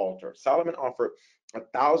that altar. Solomon offered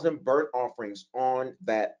 1,000 burnt offerings on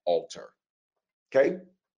that altar. Okay.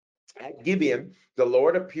 At Gibeon, the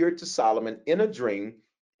Lord appeared to Solomon in a dream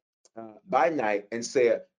by night and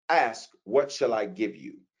said, "Ask, what shall I give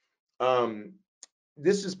you?"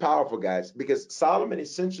 This is powerful, guys, because Solomon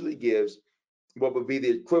essentially gives what would be the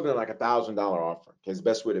equivalent of like $1,000 offering. Okay, it's the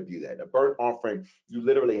best way to view that. A burnt offering, you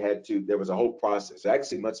literally had to, there was a whole process.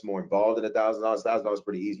 Actually, much more involved than $1,000. $1,000 is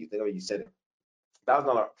pretty easy. You think of it, you said it.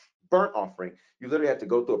 $1,000 burnt offering, you literally had to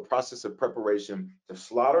go through a process of preparation to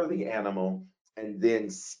slaughter the animal and then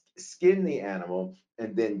skin the animal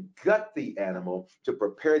and then gut the animal to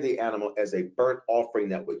prepare the animal as a burnt offering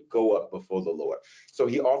that would go up before the Lord. So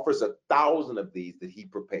he offers 1,000 of these that he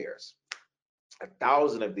prepares.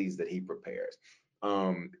 1,000 of these that he prepares.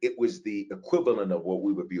 It was the equivalent of what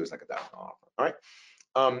we would view as like $1,000 offering. All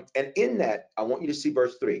right. And in that, I want you to see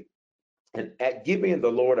verse 3. And at Gibeon,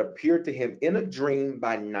 the Lord appeared to him in a dream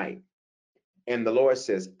by night. And the Lord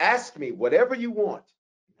says, "Ask me whatever you want.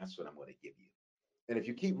 That's what I'm going to give you." And if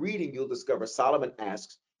you keep reading, you'll discover Solomon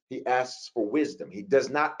he asks for wisdom. He does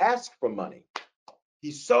not ask for money.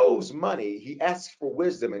 He sows money. He asks for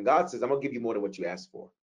wisdom. And God says, "I'm going to give you more than what you asked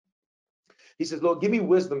for." He says, "Lord, give me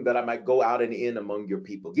wisdom that I might go out and in among your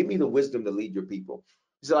people. Give me the wisdom to lead your people."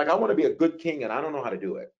 He said, I want to be a good king and I don't know how to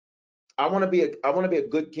do it. I want to be a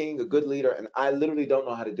good king, a good leader, and I literally don't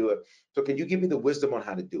know how to do it. So can you give me the wisdom on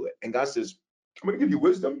how to do it? And God says, "I'm going to give you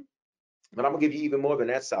wisdom, but I'm going to give you even more than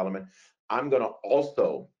that, Solomon. I'm going to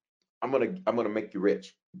make you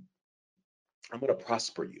rich. I'm going to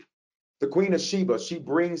prosper you." The Queen of Sheba, she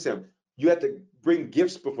brings him. You have to bring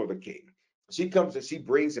gifts before the king. She comes and she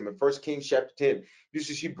brings him in 1 Kings chapter 10. You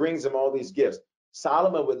see, she brings him all these gifts.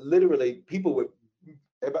 Solomon would literally,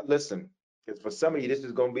 listen, because for some of you, this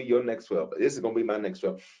is going to be your next 12. This is going to be my next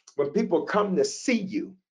 12. When people come to see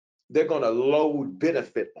you, they're going to load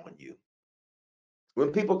benefit on you.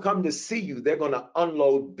 When people come to see you, they're going to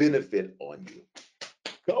unload benefit on you.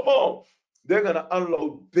 Come on. They're going to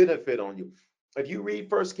unload benefit on you. If you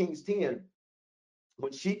read 1 Kings 10,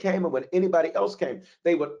 when she came and when anybody else came,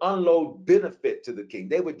 they would unload benefit to the king.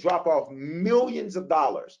 They would drop off millions of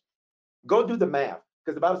dollars. Go do the math,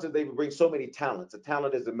 because the Bible says they would bring so many talents. A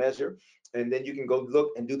talent is a measure, and then you can go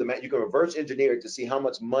look and do the math. You can reverse engineer it to see how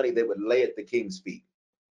much money they would lay at the king's feet.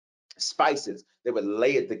 Spices, they would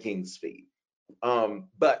lay at the king's feet.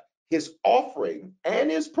 But his offering and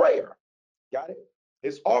his prayer, got it?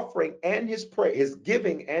 His offering and his prayer, his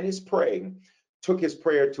giving and his praying took his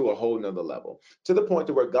prayer to a whole nother level, to the point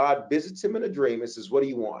to where God visits him in a dream and says, "What do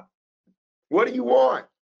you want? What do you want?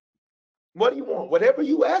 What do you want? Whatever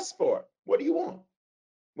you ask for, what do you want?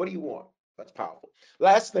 What do you want?" That's powerful.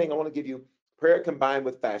 Last thing I want to give you, prayer combined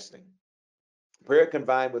with fasting. Prayer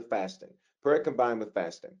combined with fasting. Prayer combined with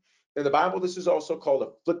fasting. In the Bible, this is also called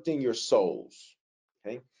afflicting your souls.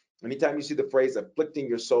 Okay. Anytime you see the phrase afflicting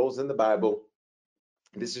your souls in the Bible,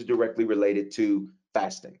 this is directly related to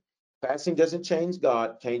fasting. Fasting doesn't change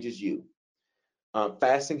God, changes you.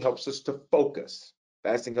 Fasting helps us to focus.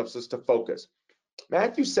 Fasting helps us to focus.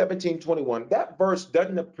 Matthew 17:21, that verse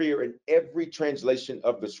doesn't appear in every translation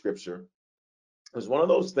of the scripture. It's one of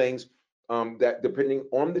those things that, depending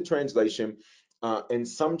on the translation, in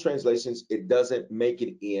some translations, it doesn't make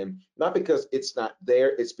it in, not because it's not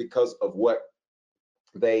there, it's because of what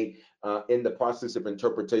they in the process of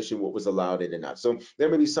interpretation what was allowed in and not. So there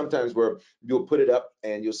may be sometimes where you'll put it up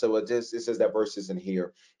and you'll say, well, it says that verse isn't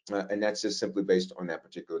here, and that's just simply based on that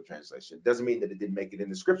particular translation. It doesn't mean that it didn't make it in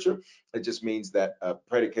the scripture. It just means that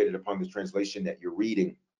predicated upon the translation that you're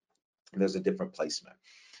reading, there's a different placement.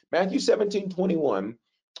 Matthew 17:21,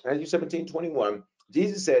 Matthew 17:21,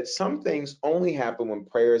 Jesus said some things only happen when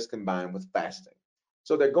prayer is combined with fasting.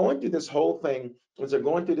 So they're going through this whole thing. As they're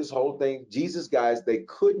going through this whole thing, Jesus, guys, they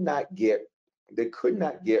could not get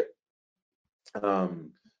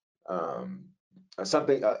um, um,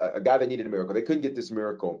 something, a guy that needed a miracle. They couldn't get this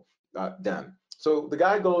miracle done. So the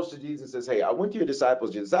guy goes to Jesus and says, hey, I went to your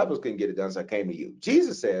disciples. Your disciples couldn't get it done, so I came to you.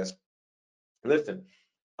 Jesus says, listen,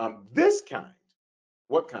 this kind,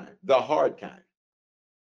 what kind? The hard kind,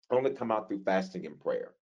 only come out through fasting and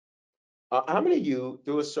prayer. How many of you,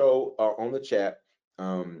 through a show or on the chat,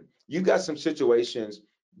 you got some situations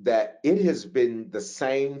that it has been the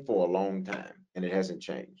same for a long time and it hasn't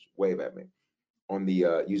changed? Wave at me on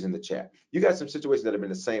the using the chat. You got some situations that have been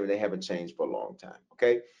the same and they haven't changed for a long time.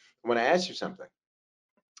 Okay. I want to ask you something.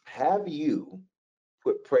 Have you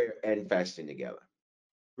put prayer and fasting together?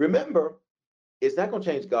 Remember, it's not going to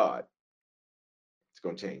change God. It's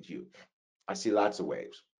going to change you. I see lots of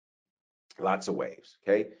waves. Lots of waves.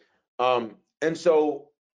 Okay. And so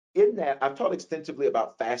in that, I've taught extensively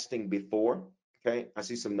about fasting before. Okay. I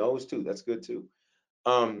see some no's too. That's good too.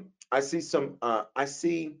 I see some, what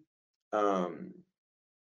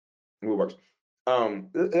works.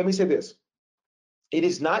 Let me say this. It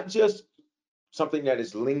is not just something that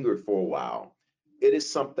has lingered for a while. It is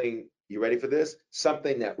something, you ready for this?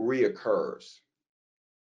 Something that reoccurs.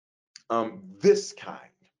 This kind.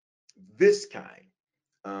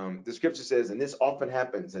 The scripture says, and this often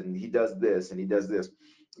happens, and he does this, and he does this.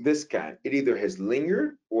 This kind, it either has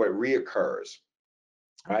lingered or it reoccurs,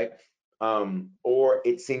 right? Or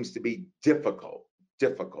it seems to be difficult,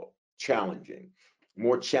 challenging,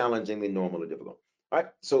 more challenging than normal or difficult. All right,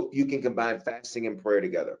 so you can combine fasting and prayer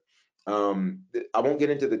together. I won't get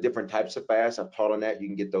into the different types of fast. I've taught on that. You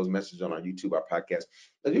can get those messages on our YouTube, our podcast.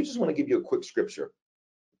 I do just want to give you a quick scripture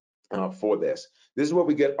for this. This is where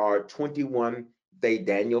we get our 21-day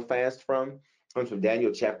Daniel fast from. It comes from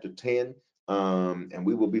Daniel chapter 10. And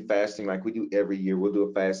we will be fasting like we do every year. We'll do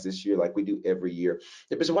a fast this year like we do every year.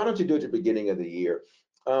 So why don't you do it at the beginning of the year?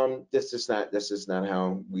 That's just not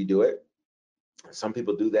how we do it. Some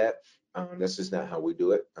people do that. That's just not how we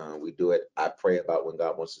do it. We do it. I pray about when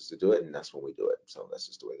God wants us to do it, and that's when we do it. So that's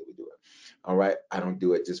just the way that we do it. All right. I don't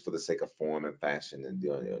do it just for the sake of form and fashion and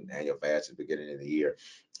doing an annual fast at the beginning of the year.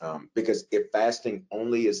 Because if fasting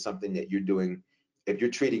only is something that you're doing, if you're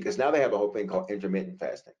treating, because now they have a whole thing called intermittent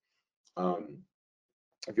fasting.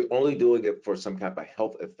 If you're only doing it for some kind of a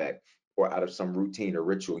health effect or out of some routine or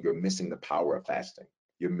ritual, you're missing the power of fasting.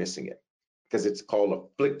 You're missing it because it's called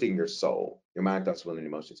afflicting your soul, your mind, thoughts, will, and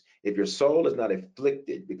emotions. If your soul is not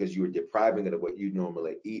afflicted because you are depriving it of what you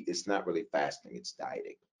normally eat, it's not really fasting, it's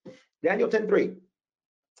dieting. Daniel 10:3.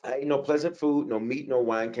 I ate no pleasant food, no meat, no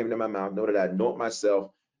wine came into my mouth. Know that I anoint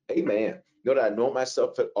myself. Amen. Know that I anoint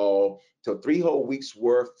myself at all till 3 whole weeks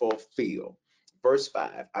were fulfilled. Verse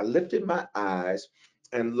 5. I lifted my eyes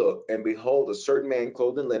and looked, and behold, a certain man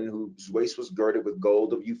clothed in linen, whose waist was girded with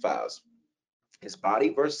gold of Uphiz. His body,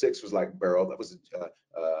 verse 6, was like beryl, that was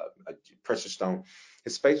a precious stone.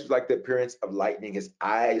 His face was like the appearance of lightning. His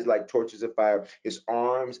eyes like torches of fire. His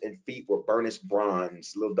arms and feet were burnished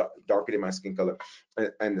bronze, a little darker than my skin color.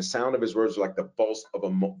 And the sound of his words was like the voice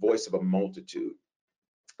of a multitude.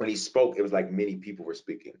 When he spoke, it was like many people were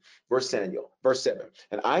speaking. Verse 7.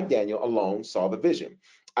 And I, Daniel, alone saw the vision.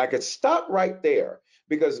 I could stop right there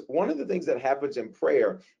because one of the things that happens in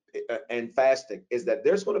prayer and fasting is that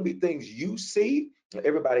there's going to be things you see that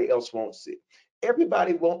everybody else won't see.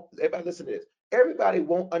 Everybody listen to this. Everybody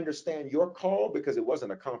won't understand your call because it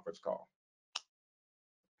wasn't a conference call.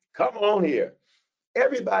 Come on here.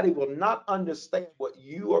 Everybody will not understand what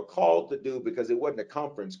you are called to do because it wasn't a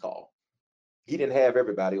conference call. He didn't have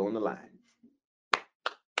everybody on the line.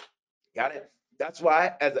 Got it? That's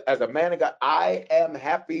why, as a man of God, I am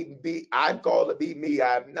happy to be. I'm called to be me.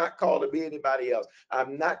 I'm not called to be anybody else.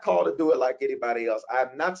 I'm not called to do it like anybody else.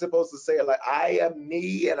 I'm not supposed to say it like I am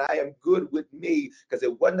me and I am good with me because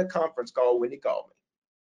it wasn't a conference call when he called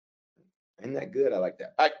me. Isn't that good? I like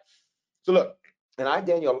that. All right. So look, and I,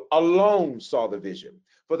 Daniel, alone saw the vision.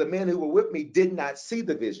 For the men who were with me did not see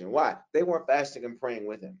the vision. Why? They weren't fasting and praying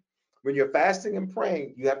with him. When you're fasting and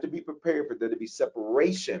praying, you have to be prepared for there to be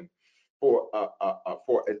separation for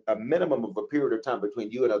a minimum of a period of time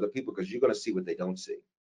between you and other people because you're going to see what they don't see.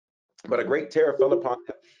 But a great terror fell upon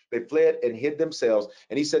them. They fled and hid themselves.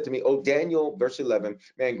 And he said to me, "O Daniel," verse 11,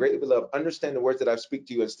 "man, greatly beloved, understand the words that I speak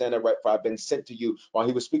to you and stand upright, for I've been sent to you." While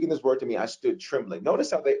he was speaking this word to me, I stood trembling.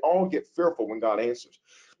 Notice how they all get fearful when God answers.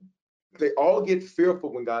 They all get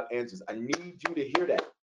fearful when God answers. I need you to hear that.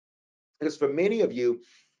 Because for many of you,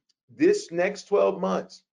 this next 12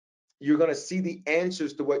 months, you're going to see the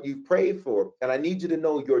answers to what you've prayed for. And I need you to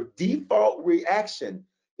know your default reaction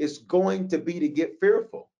is going to be to get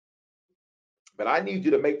fearful. But I need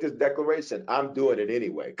you to make this declaration. I'm doing it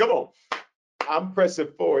anyway. Come on. I'm pressing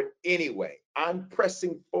forward anyway. I'm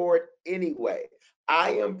pressing forward anyway.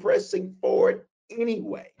 I am pressing forward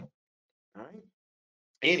anyway. All right.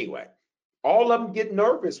 Anyway, all of them get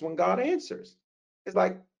nervous when God answers. It's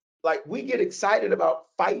like we get excited about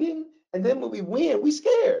fighting, and then when we win, we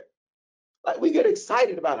scared. Like we get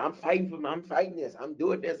excited about it. I'm fighting for I'm fighting this, I'm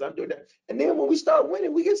doing this, I'm doing that. And then when we start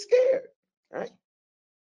winning, we get scared. All right.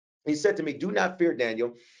 He said to me, "Do not fear,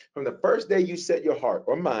 Daniel. From the first day you set your heart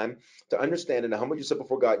or mind to understand and to humble yourself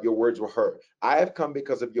before God, your words were heard. I have come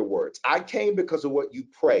because of your words. I came because of what you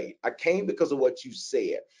prayed. I came because of what you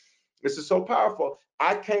said." This is so powerful.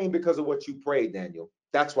 I came because of what you prayed, Daniel.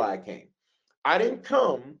 That's why I came. I didn't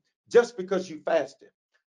come just because you fasted.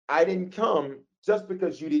 I didn't come just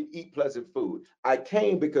because you didn't eat pleasant food. I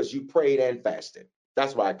came because you prayed and fasted.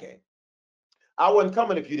 That's why I came. I wasn't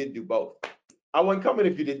coming if you didn't do both. I wasn't coming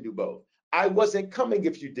if you didn't do both. I wasn't coming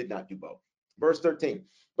if you did not do both. Verse 13.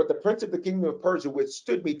 But the prince of the kingdom of Persia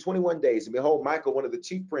withstood me 21 days. And behold, Michael, one of the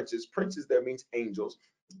chief princes, princes there means angels.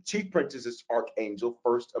 Chief princes is archangel,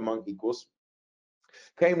 first among equals,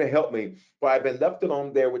 came to help me, for I've been left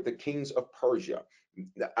alone there with the kings of Persia.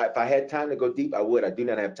 If I had time to go deep, I would. I do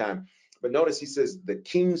not have time. But notice he says the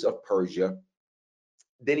kings of Persia.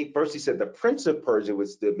 Then he said the prince of Persia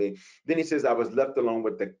withstood me. Then he says I was left alone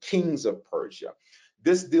with the kings of Persia.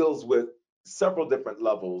 This deals with several different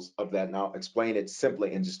levels of that, and I'll explain it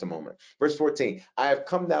simply in just a moment. Verse 14, I have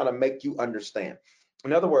come down to make you understand.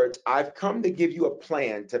 In other words, I've come to give you a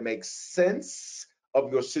plan to make sense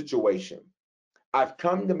of your situation. I've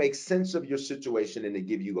come to make sense of your situation and to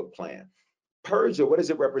give you a plan. Persia, what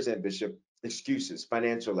does it represent, Bishop? Excuses,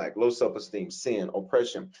 financial lack, low self-esteem, sin,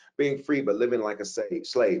 oppression, being free but living like a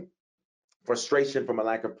slave, frustration from a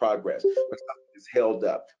lack of progress, when something is held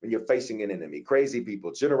up, when you're facing an enemy, crazy people,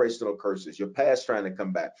 generational curses, your past trying to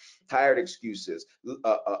come back, tired excuses,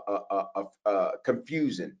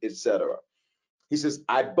 confusion, etc. He says,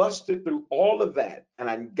 I busted through all of that and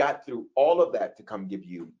I got through all of that to come give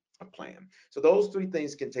you a plan. So those three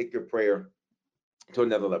things can take your prayer to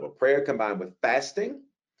another level. Prayer combined with fasting,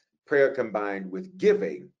 prayer combined with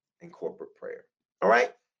giving, and corporate prayer. All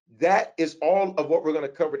right. That is all of what we're going to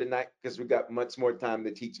cover tonight because we've got much more time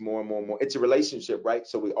to teach more and more and more. It's a relationship, right?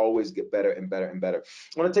 So we always get better and better and better.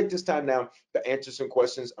 I want to take this time now to answer some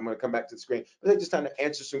questions. I'm going to come back to the screen. I'll take this time to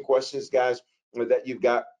answer some questions, guys, that you've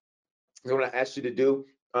got. I'm going to ask you to do.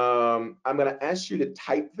 I'm going to ask you to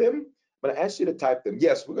type them. I'm going to ask you to type them.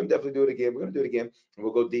 Yes, we're going to definitely do it again. We're going to do it again, and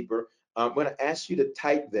we'll go deeper. I'm going to ask you to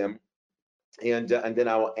type them, and then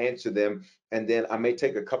I will answer them, and then I may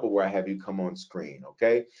take a couple where I have you come on screen.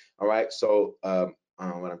 Okay. All right. So what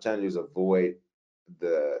I'm trying to do is avoid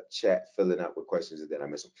the chat filling up with questions and then I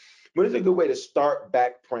miss them. What is a good way to start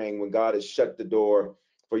back praying when God has shut the door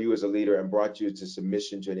for you as a leader and brought you to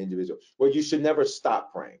submission to an individual? Well, you should never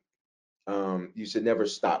stop praying. You should never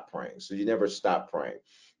stop praying. So you never stop praying.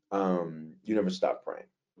 You never stop praying.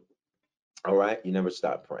 All right. You never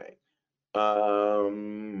stop praying.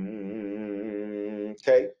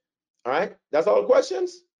 Okay. All right. That's all the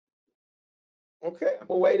questions. Okay. I'm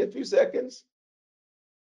gonna wait a few seconds.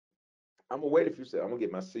 I'm gonna wait a few seconds. I'm gonna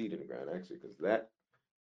get my seed in the ground actually, because that.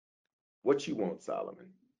 What you want,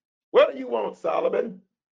 Solomon? What do you want, Solomon?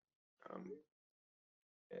 Um,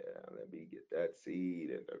 yeah. Let me get that seed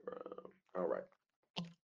in the ground. All right.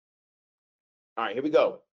 All right. Here we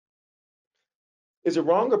go. Is it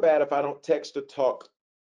wrong or bad if I don't text or talk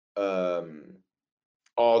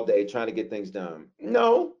all day trying to get things done?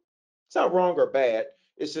 No, it's not wrong or bad.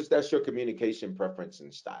 It's just that's your communication preference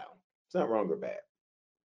and style. It's not wrong or bad.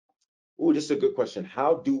 Oh, this is a good question.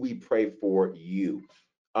 How do we pray for you?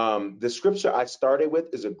 The scripture I started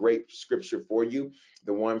with is a great scripture for you.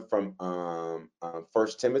 The one from 1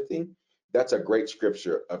 Timothy. That's a great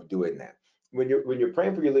scripture of doing that. When you're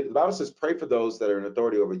praying for your leader, the Bible says, pray for those that are in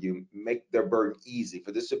authority over you, make their burden easy,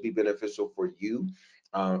 for this would be beneficial for you.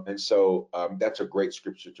 And so that's a great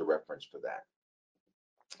scripture to reference for that.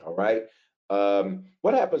 All right.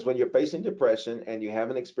 What happens when you're facing depression and you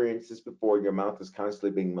haven't experienced this before? Your mouth is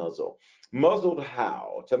constantly being muzzled. Muzzled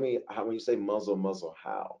how? Tell me how, when you say muzzle,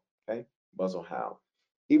 how? Okay. Muzzle how?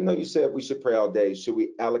 Even though you said we should pray all day, should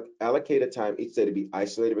we allocate a time each day to be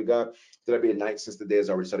isolated with God? Should that be a night since the day is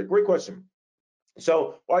already started? Great question.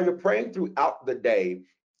 So while you're praying throughout the day,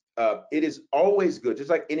 it is always good, just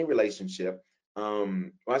like any relationship. Well,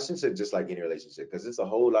 I shouldn't say just like any relationship, because it's a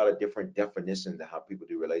whole lot of different definitions of how people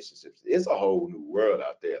do relationships. It's a whole new world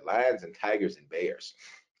out there, lions and tigers and bears.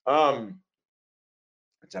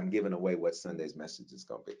 Which I'm giving away what Sunday's message is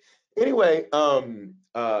going to be. Anyway,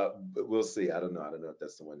 we'll see. I don't know if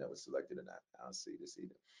that's the one that was selected or not. I'll see this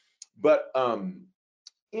evening. But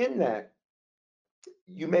in that,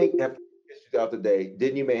 you may have throughout the day,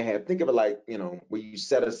 then you may have, think of it like, where you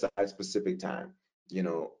set aside specific time,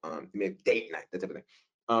 maybe date night, that type of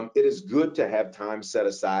thing. It is good to have time set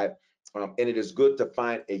aside, and it is good to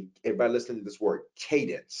find everybody listening to this word,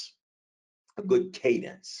 cadence, a good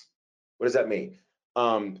cadence. What does that mean?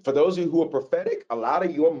 For those of you who are prophetic, a lot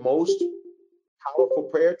of your most powerful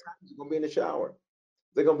prayer times are going to be in the shower.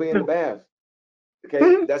 They're going to be in the bath.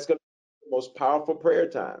 Okay, that's going to be the most powerful prayer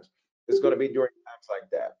times. It's going to be during times like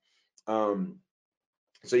that.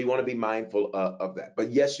 So you want to be mindful of that.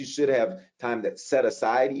 But yes, you should have time that's set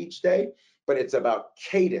aside each day, but it's about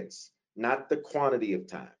cadence, not the quantity of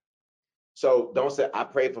time. So don't say, I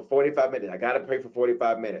prayed for 45 minutes. I got to pray for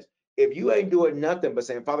 45 minutes. If you ain't doing nothing but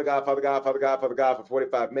saying, Father God, Father God, Father God, Father God for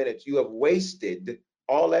 45 minutes, you have wasted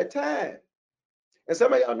all that time. And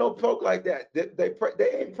some of y'all know folk like that.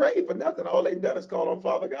 They ain't prayed for nothing. All they've done is call on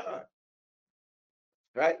Father God.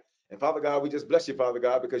 Right? And Father God, we just bless you, Father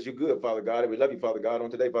God, because you're good, Father God, and we love you, Father God, on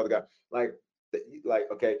today, Father God. Like,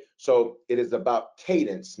 okay, so it is about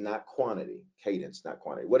cadence, not quantity. Cadence, not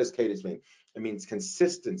quantity. What does cadence mean? It means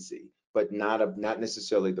consistency, but not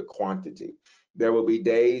necessarily the quantity. There will be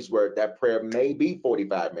days where that prayer may be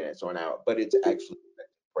 45 minutes or an hour, but it's actually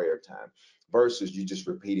prayer time versus you just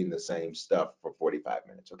repeating the same stuff for 45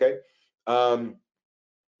 minutes. Okay.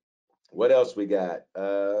 What else we got?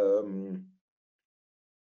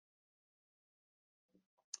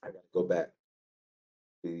 I gotta go back.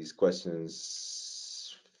 These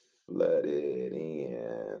questions flooded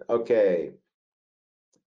in. Okay.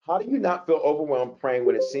 How do you not feel overwhelmed praying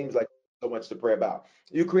when it seems like so much to pray about?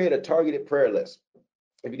 You create a targeted prayer list.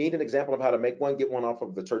 If you need an example of how to make one, get one off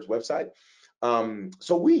of the church website.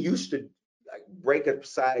 So we used to break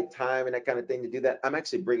aside time and that kind of thing to do that. I'm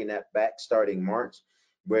actually bringing that back starting March,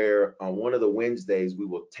 where on one of the Wednesdays we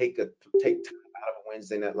will take time out of a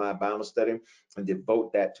Wednesday night live Bible study and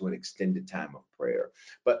devote that to an extended time of prayer.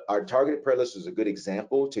 But our targeted prayer list is a good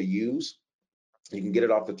example to use. You can get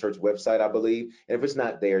it off the church website, I believe. And if it's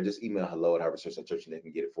not there, just email hello@harvestchurch and they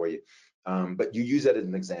can get it for you. But you use that as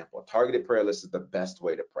an example. A targeted prayer list is the best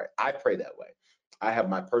way to pray. I pray that way. I have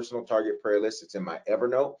my personal target prayer list. It's in my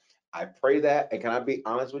Evernote. I pray that. And can I be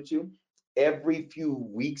honest with you? Every few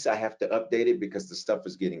weeks, I have to update it because the stuff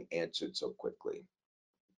is getting answered so quickly.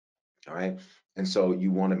 All right. And so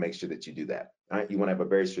you want to make sure that you do that. All right. You want to have a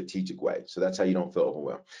very strategic way. So that's how you don't feel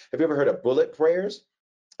overwhelmed. Have you ever heard of bullet prayers?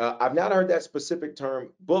 I've not heard that specific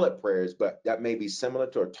term, bullet prayers, but that may be similar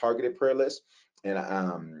to a targeted prayer list. And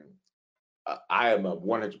I am a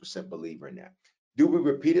 100% believer in that. Do we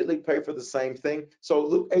repeatedly pray for the same thing? So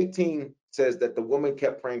Luke 18 says that the woman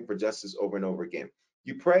kept praying for justice over and over again.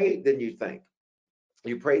 You pray, then you think.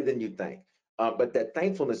 You pray, then you think. But that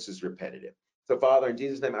thankfulness is repetitive. So Father, in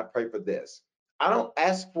Jesus' name, I pray for this. I don't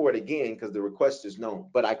ask for it again because the request is known,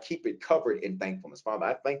 but I keep it covered in thankfulness. Father,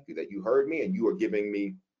 I thank you that you heard me and you are giving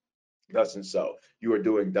me thus and so. You are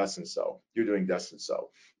doing thus and so. You're doing thus and so.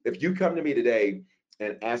 If you come to me today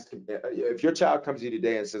and ask, if your child comes to you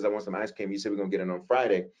today and says, I want some ice cream, you say we're going to get it on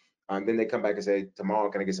Friday. Then they come back and say, tomorrow,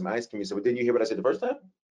 can I get some ice cream? You say, well, didn't you hear what I said the first time?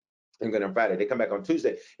 I'm going on Friday. They come back on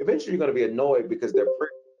Tuesday. Eventually, you're going to be annoyed because their prayer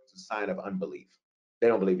is a sign of unbelief. They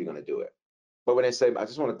don't believe you're going to do it. But when they say, I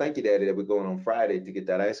just want to thank you, Daddy, that we're going on Friday to get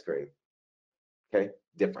that ice cream. Okay,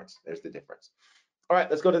 difference. There's the difference. All right,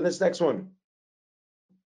 let's go to this next one.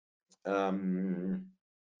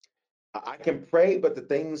 I can pray, but the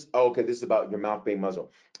things, okay, this is about your mouth being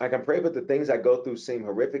muzzled. I can pray, but the things I go through seem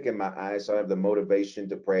horrific in my eyes, so I have the motivation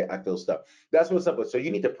to pray. I feel stuck. That's what's up. So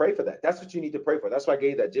you need to pray for that. That's what you need to pray for. That's why I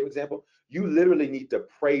gave that gym example. You literally need to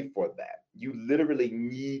pray for that. You literally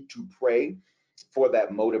need to pray for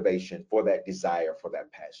that motivation, for that desire, for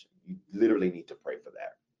that passion. You literally need to pray for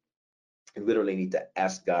that. You literally need to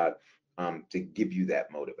ask God to give you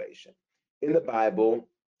that motivation. In the Bible,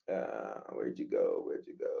 where'd you go? Where'd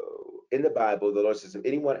you go? In the Bible, the Lord says, if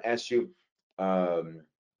anyone asks you to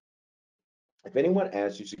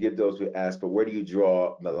give those who ask, but where do you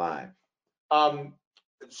draw the line?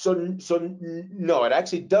 No, it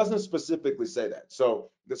actually doesn't specifically say that. So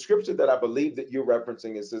the scripture that I believe that you're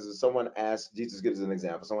referencing is says if someone asks, Jesus gives an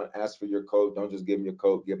example. Someone asks for your coat, don't just give them your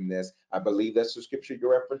coat, give them this. I believe that's the scripture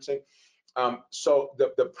you're referencing. So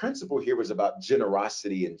the principle here is about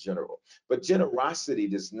generosity in general, but generosity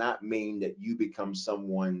does not mean that you become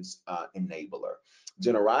someone's enabler.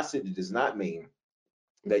 Generosity does not mean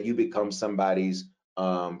that you become somebody's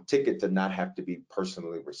ticket to not have to be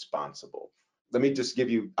personally responsible. Let me just give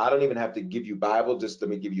you, I don't even have to give you Bible, just let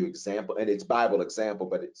me give you example. And it's Bible example,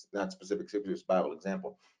 but it's not specific scripture, it's Bible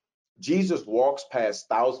example. Jesus walks past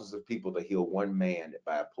thousands of people to heal one man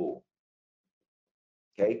by a pool.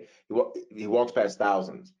 Okay, he walks past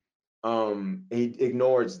thousands. He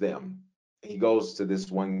ignores them. He goes to this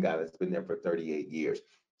one guy that's been there for 38 years.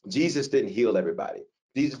 Jesus didn't heal everybody.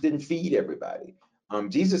 Jesus didn't feed everybody.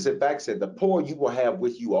 Jesus, in fact, said, "The poor you will have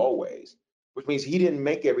with you always," which means he didn't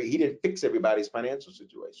fix everybody's financial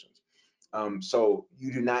situations. So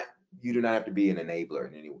you do not have to be an enabler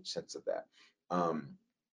in any sense of that. Um,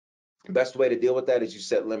 the best way to deal with that is you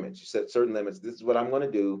set limits. You set certain limits. This is what I'm going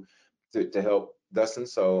to do to help thus and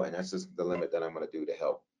so, and that's just the limit that I'm going to do to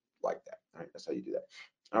help like that. All right, that's how you do that.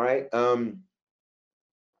 All right.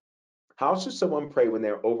 How should someone pray when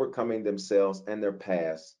they're overcoming themselves and their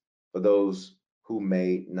past for those who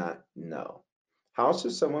may not know? How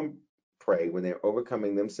should someone pray when they're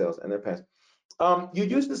overcoming themselves and their past? You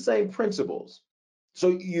use the same principles. So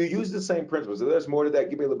you use the same principles. So there's more to that.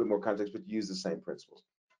 Give me a little bit more context, but you use the same principles.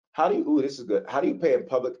 How do you, ooh, this is good. How do you pray in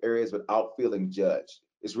public areas without feeling judged?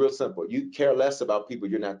 It's real simple. You care less about people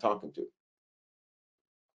you're not talking to.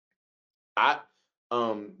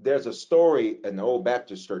 There's a story in the old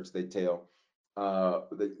Baptist church they tell.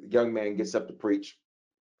 The young man gets up to preach.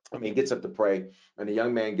 Gets up to pray, and the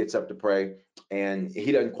young man gets up to pray, and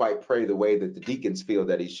he doesn't quite pray the way that the deacons feel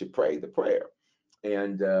that he should pray the prayer.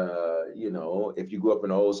 And if you grew up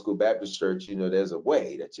in an old school Baptist church, there's a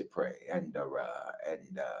way that you pray, and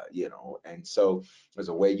so there's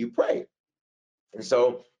a way you pray. And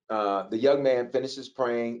so the young man finishes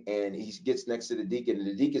praying, and he gets next to the deacon, and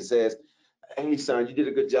the deacon says, "Hey, son, you did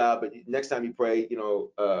a good job, but next time you pray,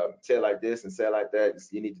 say it like this and say it like that.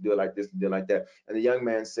 You need to do it like this and do it like that." And the young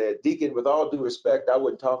man said, "Deacon, with all due respect, I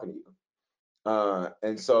wasn't talking to you."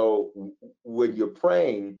 And so when you're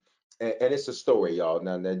praying, and it's a story, y'all.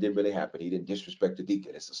 Now, that didn't really happen. He didn't disrespect the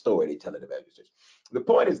deacon. It's a story they tell in the Baptist church. The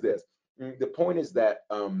point is this. The point is that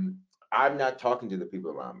I'm not talking to the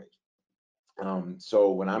people around me.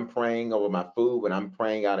 So when I'm praying over my food, when I'm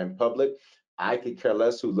praying out in public, I could care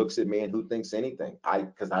less who looks at me and who thinks anything.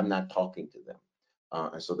 Because I'm not talking to them.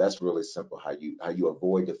 And so that's really simple. How you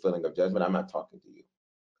avoid the feeling of judgment. I'm not talking to you.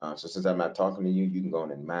 So since I'm not talking to you, you can go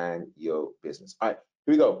on and mind your business. All right,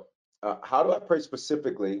 here we go. How do I pray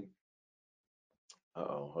specifically?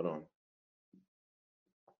 Uh-oh, hold on.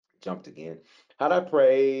 Jumped again. How do I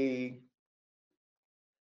pray?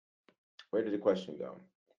 Where did the question go?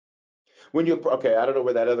 When you okay, I don't know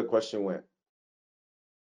where that other question went.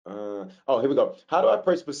 Here we go. How do I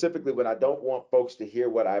pray specifically when I don't want folks to hear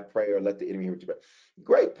what I pray or let the enemy hear what you pray?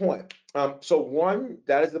 Great point. So one,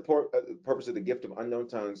 that is the purpose of the gift of unknown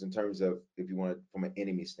tongues in terms of if you want it from an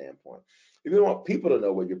enemy standpoint. If you don't want people to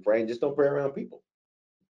know what you're praying, just don't pray around people.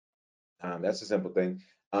 That's a simple thing.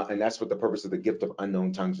 And that's what the purpose of the gift of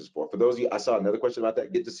unknown tongues is for. For those of you, I saw another question about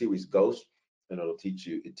that. Get the series Ghost, and it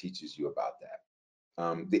teaches you about that.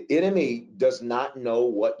 The enemy does not know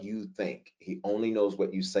what you think. He only knows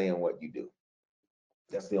what you say and what you do.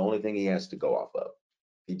 That's the only thing he has to go off of.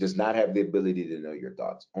 He does not have the ability to know your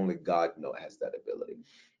thoughts. Only God has that ability.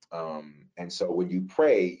 And so when you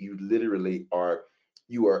pray, you literally are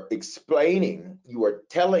explaining, you are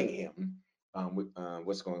telling him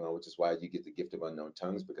what's going on, which is why you get the gift of unknown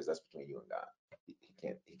tongues, because that's between you and God.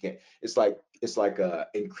 He can't. It's like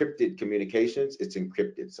encrypted communications. It's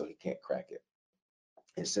encrypted, so he can't crack it.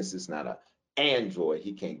 And since it's not an Android,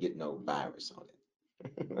 he can't get no virus on it.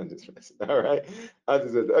 I'm just messing. All right.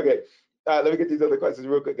 Okay. Let me get these other questions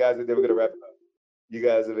real quick, guys, and then we're gonna wrap it up. You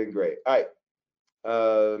guys have been great. All right.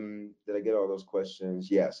 Did I get all those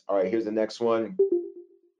questions? Yes. All right. Here's the next one.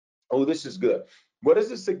 Oh, this is good. What is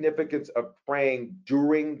the significance of praying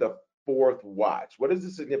during the fourth watch? What is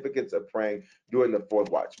the significance of praying during the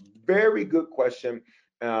fourth watch? Very good question.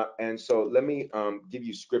 And so let me give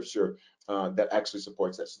you scripture that actually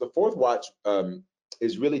supports that. So the fourth watch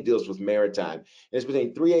really deals with maritime. It's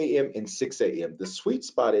between 3 a.m. and 6 a.m. The sweet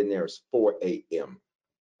spot in there is 4 a.m.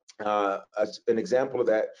 An example of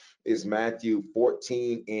that is Matthew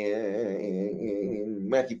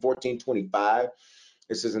 14:25.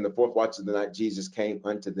 It says, "In the fourth watch of the night, Jesus came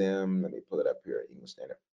unto them." Let me pull it up here. English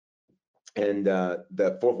Standard. And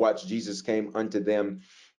the fourth watch, Jesus came unto them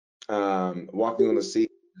walking on the sea.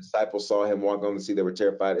 The disciples saw him walk on the sea. They were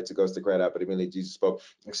terrified. It took us to cry out, but immediately Jesus spoke,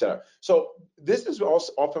 etc. So this is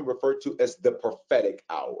also often referred to as the prophetic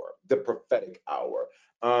hour. The prophetic hour.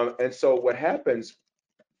 And so what happens?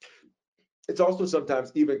 It's also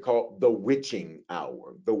sometimes even called the witching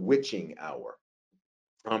hour. The witching hour.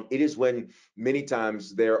 It is when many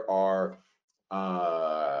times there are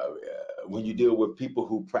when you deal with people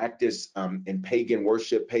who practice in pagan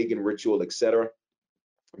worship, pagan ritual, etc.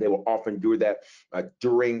 They will often do that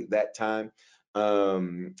during that time.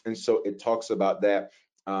 And so it talks about that.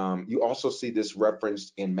 You also see this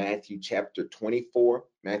referenced in Matthew chapter 24.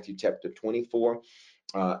 Matthew chapter 24.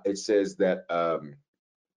 It says that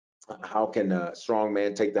how can a strong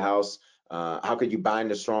man take the house? How can you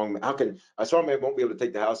bind a strong man? How can a strong man won't be able to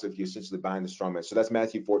take the house if you essentially bind the strong man? So that's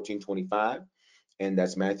Matthew 14:25. And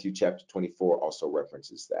that's Matthew chapter 24 also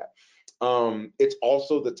references that. It's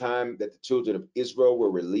also the time that the children of Israel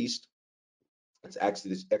were released. It's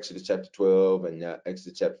Exodus chapter 12 and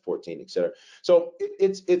Exodus chapter 14, etc. So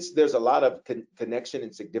there's a lot of connection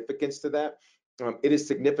and significance to that. It is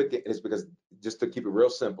significant is because, just to keep it real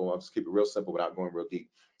simple, I'll just keep it real simple without going real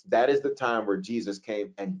deep. That is the time where Jesus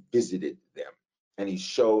came and visited them, and he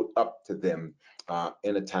showed up to them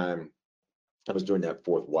in a time that was during that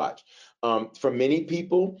fourth watch. For many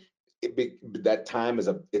people, that time is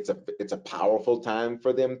it's a powerful time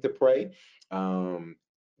for them to pray. Um,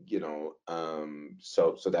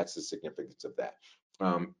 so that's the significance of that.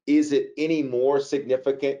 Is it any more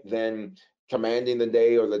significant than commanding the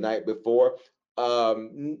day or the night before?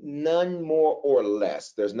 None more or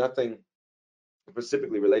less. There's nothing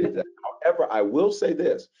specifically related to that. However, I will say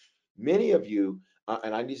this: many of you,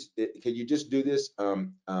 and can you just do this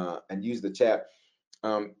and use the chat?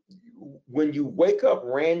 Um, when you wake up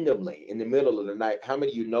randomly in the middle of the night, how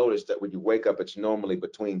many of you notice that when you wake up, it's normally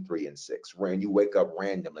between 3 and 6? When you wake up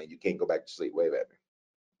randomly, you can't go back to sleep. Wait a minute.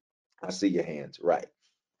 I see your hands, right?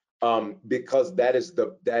 Because that is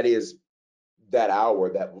that hour,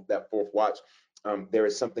 that fourth watch. There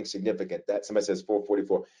is something significant. That somebody says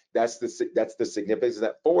 4:44. That's the significance.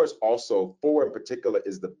 That four in particular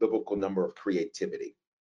is the biblical number of creativity.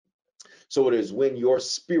 So it is when your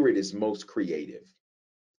spirit is most creative.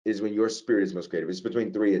 Is when your spirit is most creative. It's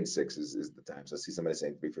between 3 and 6 is the time. So I see somebody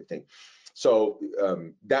saying 3:15. So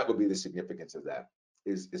that would be the significance of that.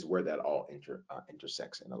 Is where that all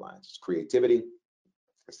intersects and aligns. It's creativity.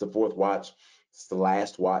 It's the fourth watch. It's the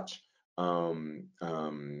last watch. And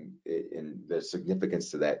there's significance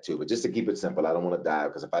to that too. But just to keep it simple, I don't want to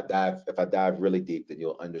dive, because if I dive really deep, then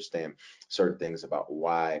you'll understand certain things about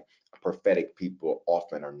why prophetic people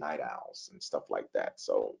often are night owls and stuff like that.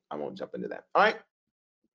 So I won't jump into that. All right.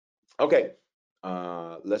 Okay.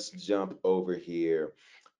 Let's jump over here.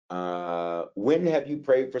 When have you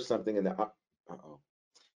prayed for something in the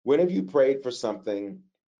when have you prayed for something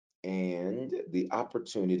and the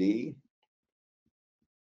opportunity?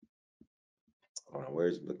 Hold on,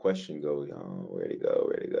 where's the question go? Where'd it go?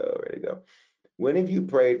 Where'd it go? Where'd it go? When have you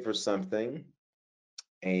prayed for something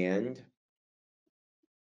and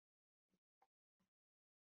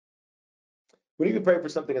when have you prayed for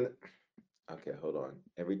something and okay, hold on.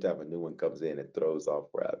 Every time a new one comes in, it throws off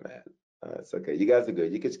where I'm at. It's okay. You guys are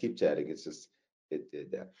good. You can keep chatting. It's just it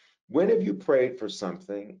did that. When have you prayed for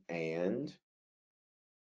something and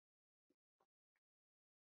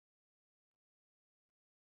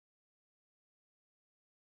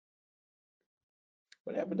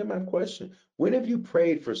what happened to my question? When have you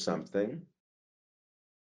prayed for something?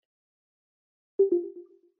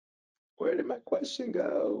 Where did my question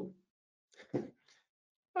go?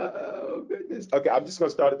 Oh, goodness. Okay, I'm just going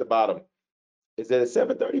to start at the bottom. Is it at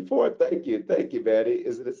 7:34? Thank you. Thank you, Betty.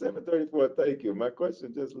 Is it at 7:34? Thank you. My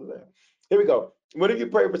question just left. Here we go. When you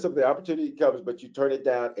pray for something, the opportunity comes, but you turn it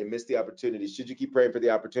down and miss the opportunity. Should you keep praying for the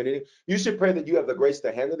opportunity? You should pray that you have the grace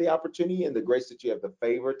to handle the opportunity and the grace that you have the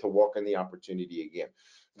favor to walk in the opportunity again.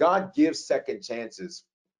 God gives second chances.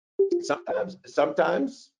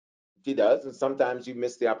 Sometimes he does, and sometimes you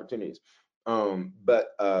miss the opportunities.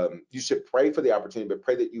 But you should pray for the opportunity, but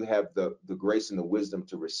pray that you have the grace and the wisdom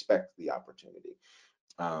to respect the opportunity.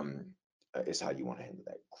 Is how you want to handle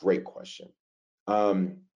that. Great question.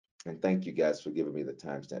 And thank you guys for giving me the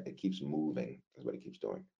timestamp. It keeps moving, is what it keeps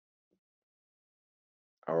doing.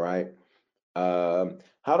 All right.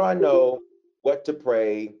 How do I know what to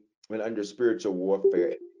pray when under spiritual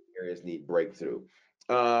warfare areas need breakthrough?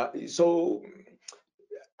 So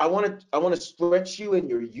I want to stretch you in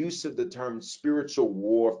your use of the term spiritual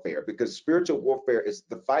warfare, because spiritual warfare is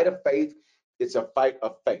the fight of faith. It's a fight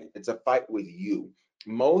of faith. It's a fight with you.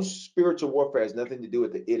 Most spiritual warfare has nothing to do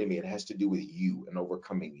with the enemy. It has to do with you and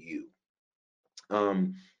overcoming you.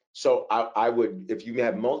 So I would, if you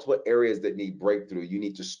have multiple areas that need breakthrough, you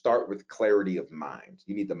need to start with clarity of mind.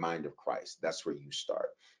 You need the mind of Christ. That's where you start,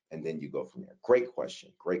 and then you go from there. Great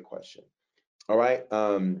question. Great question. All right.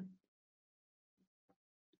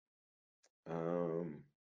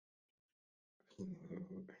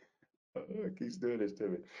 Keeps doing this to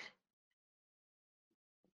me.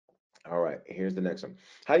 All right, here's the next one.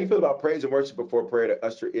 How do you feel about praise and worship before prayer to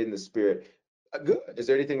usher in the spirit? Good. Is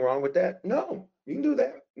there anything wrong with that? No, you can do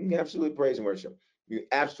that. You can absolutely praise and worship. You can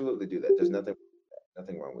absolutely do that. There's nothing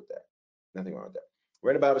wrong with that. Nothing wrong with that.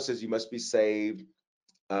 Where the Bible says you must be saved.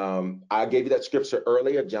 I gave you that scripture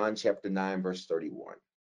earlier, John chapter 9, verse 31.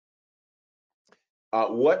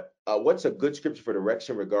 What's a good scripture for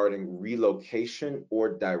direction regarding relocation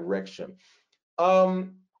or direction?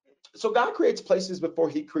 So God creates places before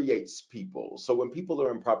he creates people. So when people are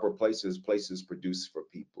in proper places, places produce for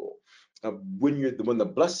people. When the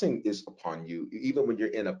blessing is upon you, even when you're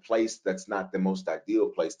in a place that's not the most ideal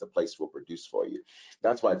place, the place will produce for you.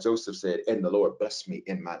 That's why Joseph said, "And the Lord blessed me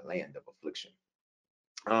in my land of affliction."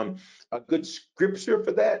 A good scripture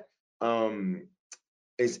for that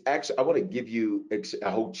is actually, I want to give you a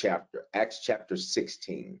whole chapter, Acts chapter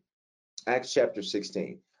 16. Acts chapter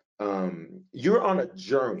 16. You're on a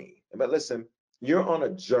journey, but listen, you're on a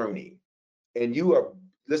journey, and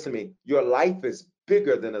listen to me, your life is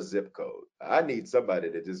bigger than a zip code. I need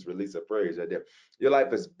somebody to just release a praise right there. Your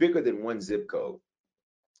life is bigger than one zip code.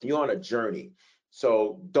 You're on a journey.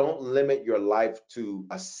 So don't limit your life to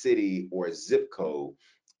a city or a zip code,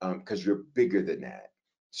 because you're bigger than that.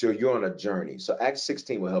 So you're on a journey. So Acts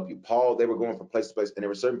 16 will help you. Paul, they were going from place to place, and there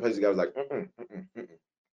were certain places God was like,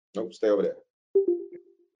 nope, stay over there.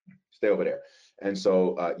 Stay over there. And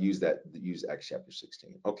so use Acts chapter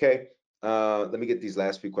 16. Okay. Let me get these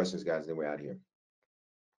last few questions, guys, then we're out of here.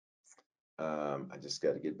 I just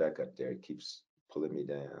got to get back up there. It keeps pulling me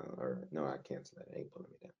down. Or no, I cancel it. It ain't pulling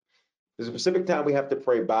me down. There's a specific time we have to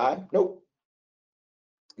pray by? Nope.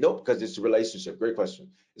 Nope, because it's a relationship. Great question.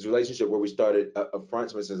 It's a relationship where we started up front.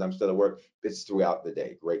 Someone says, I'm still at work. It's throughout the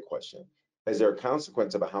day. Great question. Is there a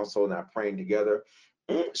consequence of a household not praying together?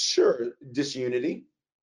 Sure. Disunity.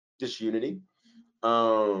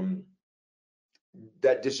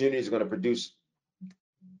 That disunity is going to produce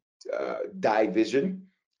division,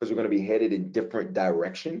 because we're going to be headed in different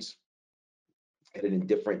directions. And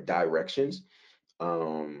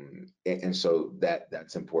so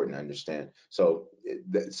that's important to understand. So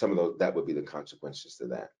some of those, that would be the consequences to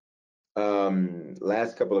that.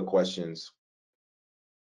 Last couple of questions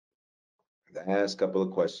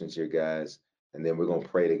here, guys, and then we're going to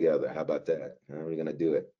pray together. How about that? How are we going to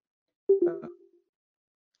do it?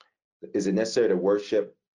 Is it necessary to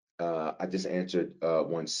worship? I just answered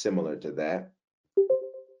one similar to that. It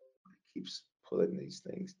keeps pulling these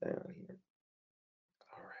things down here.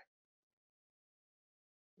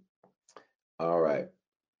 All right.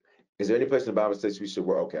 Is there any place in the Bible says we should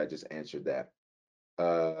work? Okay, I just answered that.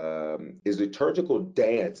 Is liturgical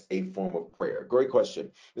dance a form of prayer? Great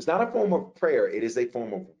question. It's not a form of prayer. It is a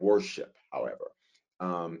form of worship, however.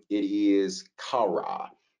 It is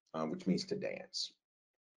kara, which means to dance.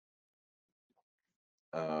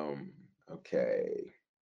 Okay.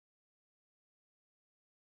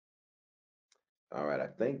 All right, I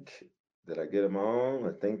think, did I get them all?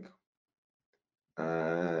 I think,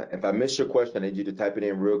 if I missed your question, I need you to type it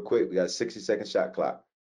in real quick. We got a 60-second shot clock.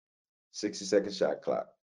 60-second shot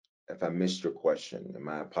clock. If I missed your question, and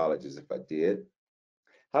my apologies if I did.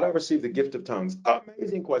 How do I receive the gift of tongues?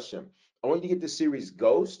 Amazing question. I want you to get the series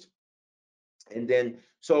Ghost. And then,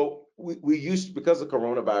 so we used, because of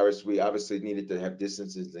coronavirus, we obviously needed to have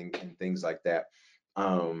distances and things like that,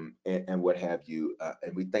 and what have you.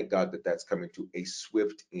 And we thank God that that's coming to a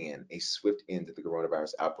swift end to the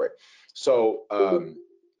coronavirus outbreak. So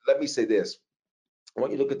let me say this. I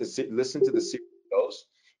want you to look at listen to the series Ghost.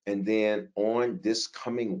 And then on this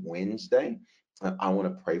coming Wednesday, I want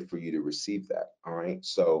to pray for you to receive that. All right.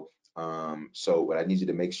 So what I need you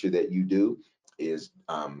to make sure that you do is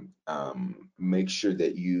make sure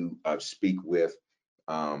that you speak with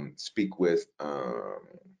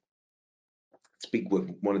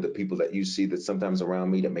one of the people that you see that sometimes around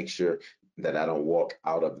me, to make sure that I don't walk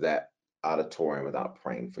out of that auditorium without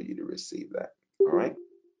praying for you to receive that. All right.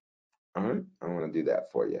 All right. I want to do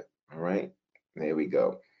that for you. All right. There we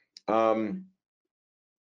go. I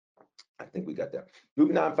think we got that.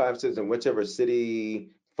 Luke 9:5 says, in whichever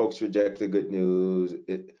city folks reject the good news,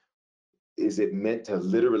 is it meant to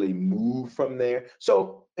literally move from there?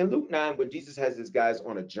 So in Luke 9, when Jesus has his guys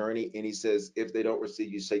on a journey and he says, if they don't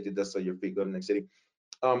receive you, shake the dust on your feet, go to the next city.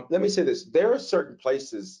 let me say this. There are certain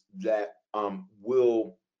places that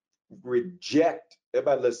will reject,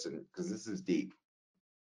 everybody listen, because this is deep.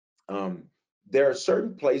 There are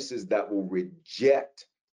certain places that will reject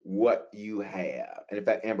what you have. And in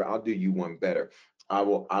fact, Amber, I'll do you one better. I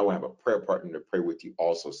will have a prayer partner to pray with you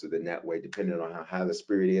also. So then that way, depending on how high the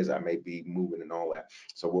spirit is, I may be moving and all that.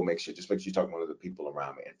 So we'll make sure, just make sure you talk to one of the people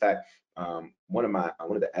around me. In fact, one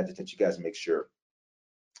of the adjutants, you guys make sure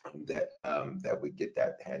that we get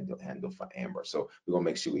that handle for Amber. So we're gonna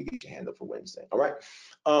make sure we get your handle for Wednesday. All right.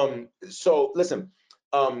 So listen,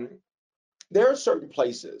 there are certain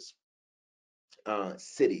places,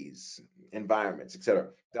 cities, environments, etc.,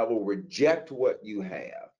 that will reject what you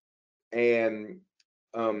have. And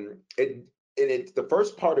the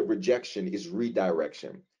first part of rejection is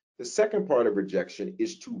redirection. The second part of rejection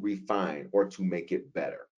is to refine or to make it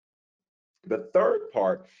better. The third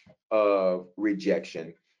part of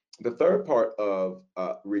rejection,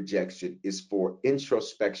 is for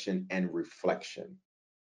introspection and reflection.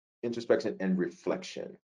 Introspection and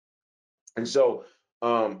reflection. And so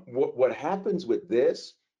what happens with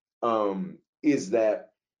this is that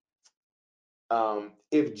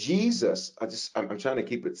if Jesus, I'm trying to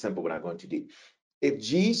keep it simple without going too deep. If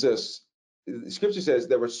Jesus, the scripture says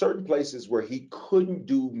there were certain places where he couldn't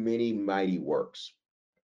do many mighty works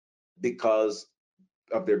because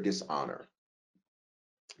of their dishonor,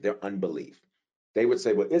 their unbelief. They would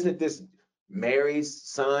say, well, isn't this Mary's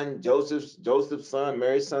son, Joseph's son,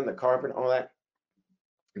 Mary's son, the carpenter, all that?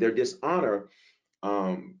 Their dishonor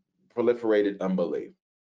proliferated unbelief.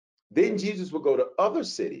 Then Jesus would go to other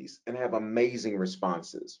cities and have amazing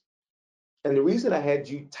responses. And the reason I had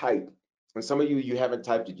you type, and some of you haven't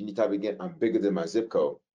typed it, you need to type again, I'm bigger than my zip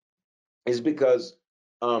code, is because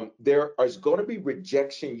there is going to be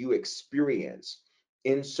rejection you experience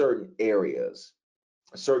in certain areas,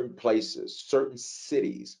 certain places, certain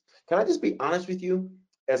cities. Can I just be honest with you?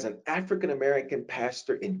 As an African-American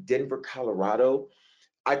pastor in Denver, Colorado,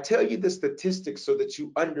 I tell you the statistics so that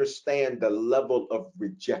you understand the level of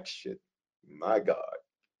rejection. My God.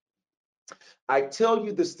 I tell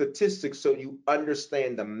you the statistics so you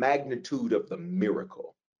understand the magnitude of the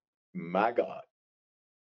miracle. My God.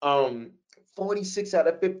 46 out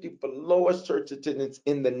of 50 for lowest church attendance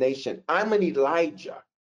in the nation. I'm an Elijah.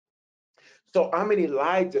 So I'm an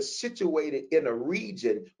Elijah situated in a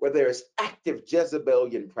region where there is active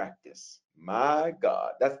Jezebelian practice. My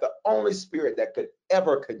God, that's the only spirit that could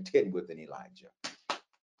ever contend with an Elijah.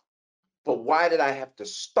 But why did I have to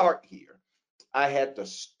start here? I had to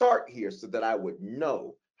start here so that I would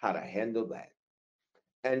know how to handle that.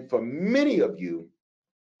 And for many of you,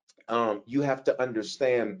 you have to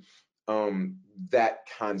understand that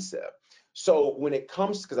concept. So when it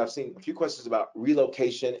comes, because I've seen a few questions about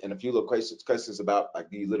relocation and a few questions about like,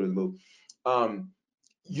 do you literally move?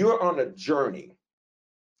 You're on a journey,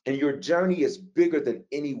 and your journey is bigger than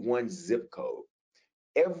any one zip code.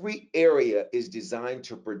 Every area is designed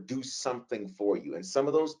to produce something for you. And some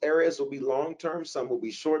of those areas will be long-term, some will be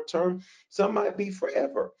short-term, some might be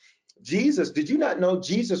forever. Jesus, did you not know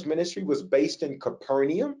Jesus' ministry was based in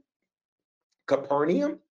Capernaum?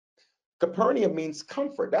 Capernaum means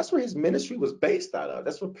comfort. That's where his ministry was based out of.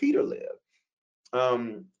 That's where Peter lived.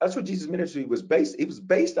 That's where Jesus' ministry was based. It was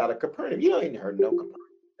based out of Capernaum. You don't even heard no Capernaum.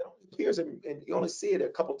 It appears and you only see it a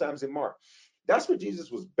couple times in Mark. That's where Jesus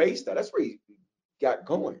was based at. That's where he got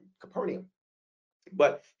going, Capernaum.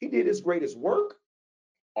 But he did his greatest work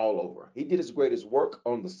all over. He did his greatest work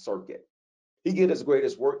on the circuit. He did his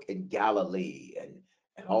greatest work in Galilee and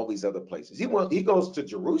all these other places. He goes to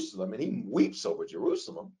Jerusalem and he weeps over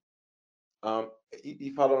Jerusalem.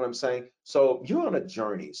 You follow what I'm saying? So you're on a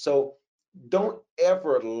journey. So don't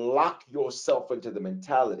ever lock yourself into the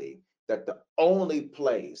mentality that the only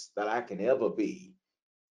place that I can ever be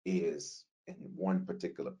is in one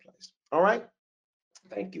particular place. All right?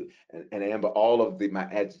 Thank you. And Amber, all of my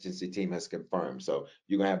adjutancy team has confirmed. So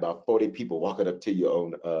you're gonna have about 40 people walking up to you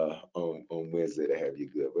on Wednesday to have you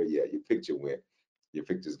good. But yeah, your picture went. Your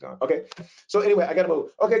picture's gone. Okay. So anyway, I gotta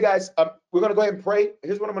move. Okay, guys, we're gonna go ahead and pray.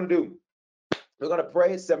 Here's what I'm gonna do. We're gonna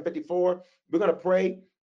pray at 7:54. We're gonna pray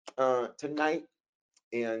tonight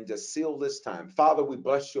and just seal this time. Father, we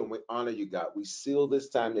bless you and we honor you, God. We seal this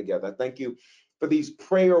time together. Thank you for these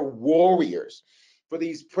prayer warriors, for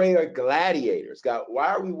these prayer gladiators. God, why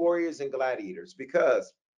are we warriors and gladiators?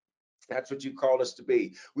 Because that's what you called us to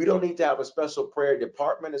be. We don't need to have a special prayer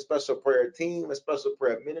department, a special prayer team, a special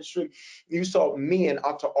prayer ministry. You saw men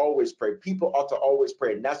ought to always pray. People ought to always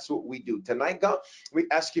pray. And that's what we do. Tonight, God, we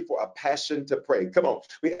ask you for a passion to pray. Come on.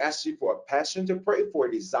 We ask you for a passion to pray, for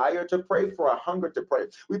a desire to pray, for a hunger to pray.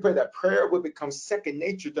 We pray that prayer will become second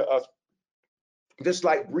nature to us. just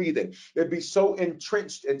like breathing. They'd be so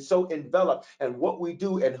entrenched and so enveloped in what we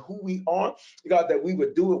do and who we are, God, that we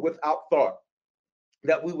would do it without thought.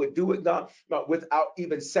 That we would do it, God, without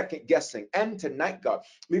even second guessing. And tonight, God,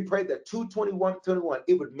 we pray that 2/21/21,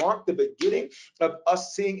 it would mark the beginning of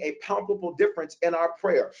us seeing a palpable difference in our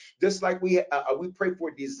prayer. Just like we pray for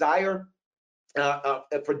desire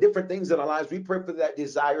for different things in our lives. We pray for that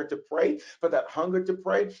desire to pray, for that hunger to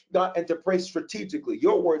pray, God, and to pray strategically.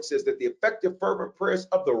 Your word says that the effective, fervent prayers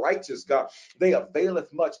of the righteous, God, they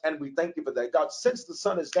availeth much. And we thank you for that. God, since the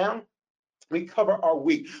sun is down, we cover our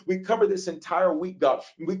week. We cover this entire week, God.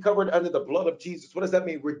 We cover it under the blood of Jesus. What does that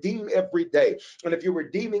mean? Redeem every day. And if you're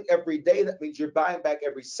redeeming every day, that means you're buying back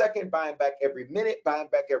every second, buying back every minute, buying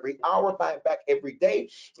back every hour, buying back every day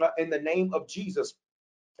in the name of Jesus.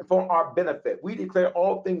 For our benefit. We declare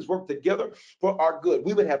all things work together for our good.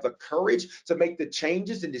 We would have the courage to make the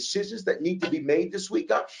changes and decisions that need to be made this week,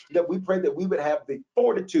 God, that we pray that we would have the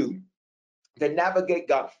fortitude to navigate,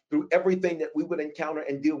 God, through everything that we would encounter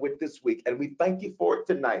and deal with this week. And we thank you for it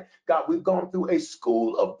tonight. God, we've gone through a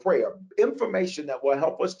school of prayer, information that will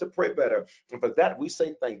help us to pray better. And for that, we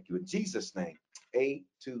say thank you. In Jesus' name, A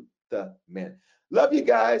to the men. Love you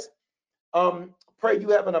guys. Pray you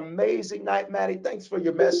have an amazing night, Maddie. Thanks for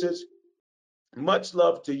your message. Much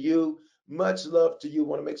love to you. Much love to you.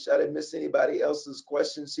 Want to make sure I didn't miss anybody else's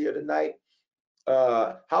questions here tonight.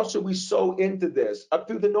 How should we sow into this? Up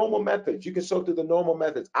through the normal methods. You can sow through the normal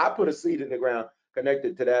methods. I put a seed in the ground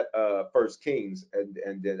connected to that First Kings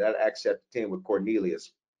and that Acts chapter 10 with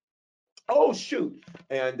Cornelius. Oh, shoot.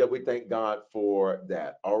 And we thank God for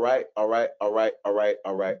that. All right. So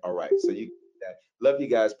you that. Love you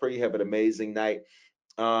guys. Pray you have an amazing night.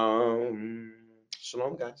 Shalom,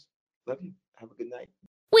 guys. Love you. Have a good night.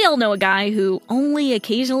 We all know a guy who only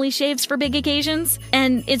occasionally shaves for big occasions,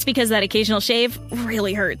 and it's because that occasional shave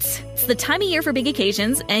really hurts. It's the time of year for big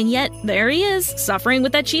occasions, and yet there he is, suffering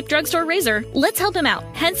with that cheap drugstore razor. Let's help him out.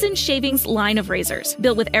 Henson Shaving's line of razors,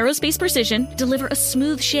 built with aerospace precision, deliver a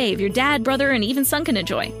smooth shave your dad, brother, and even son can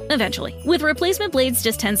enjoy, eventually. With replacement blades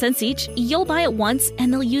just 10 cents each, you'll buy it once,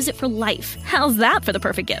 and they'll use it for life. How's that for the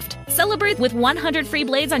perfect gift? Celebrate with 100 free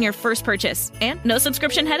blades on your first purchase, and no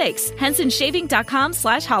subscription headaches.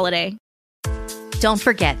 HensonShaving.com/holiday. Don't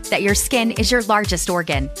forget that your skin is your largest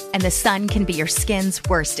organ, and the sun can be your skin's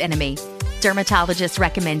worst enemy. Dermatologist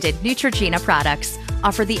recommended Neutrogena products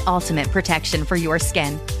offer the ultimate protection for your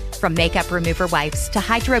skin. From makeup remover wipes to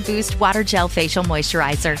Hydro Boost Water Gel Facial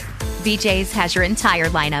Moisturizer, BJ's has your entire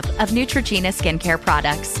lineup of Neutrogena skincare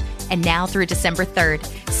products. And now through December 3rd,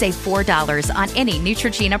 save $4 on any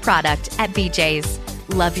Neutrogena product at BJ's.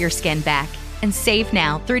 Love your skin back and save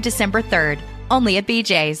now through December 3rd, only at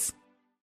BJ's.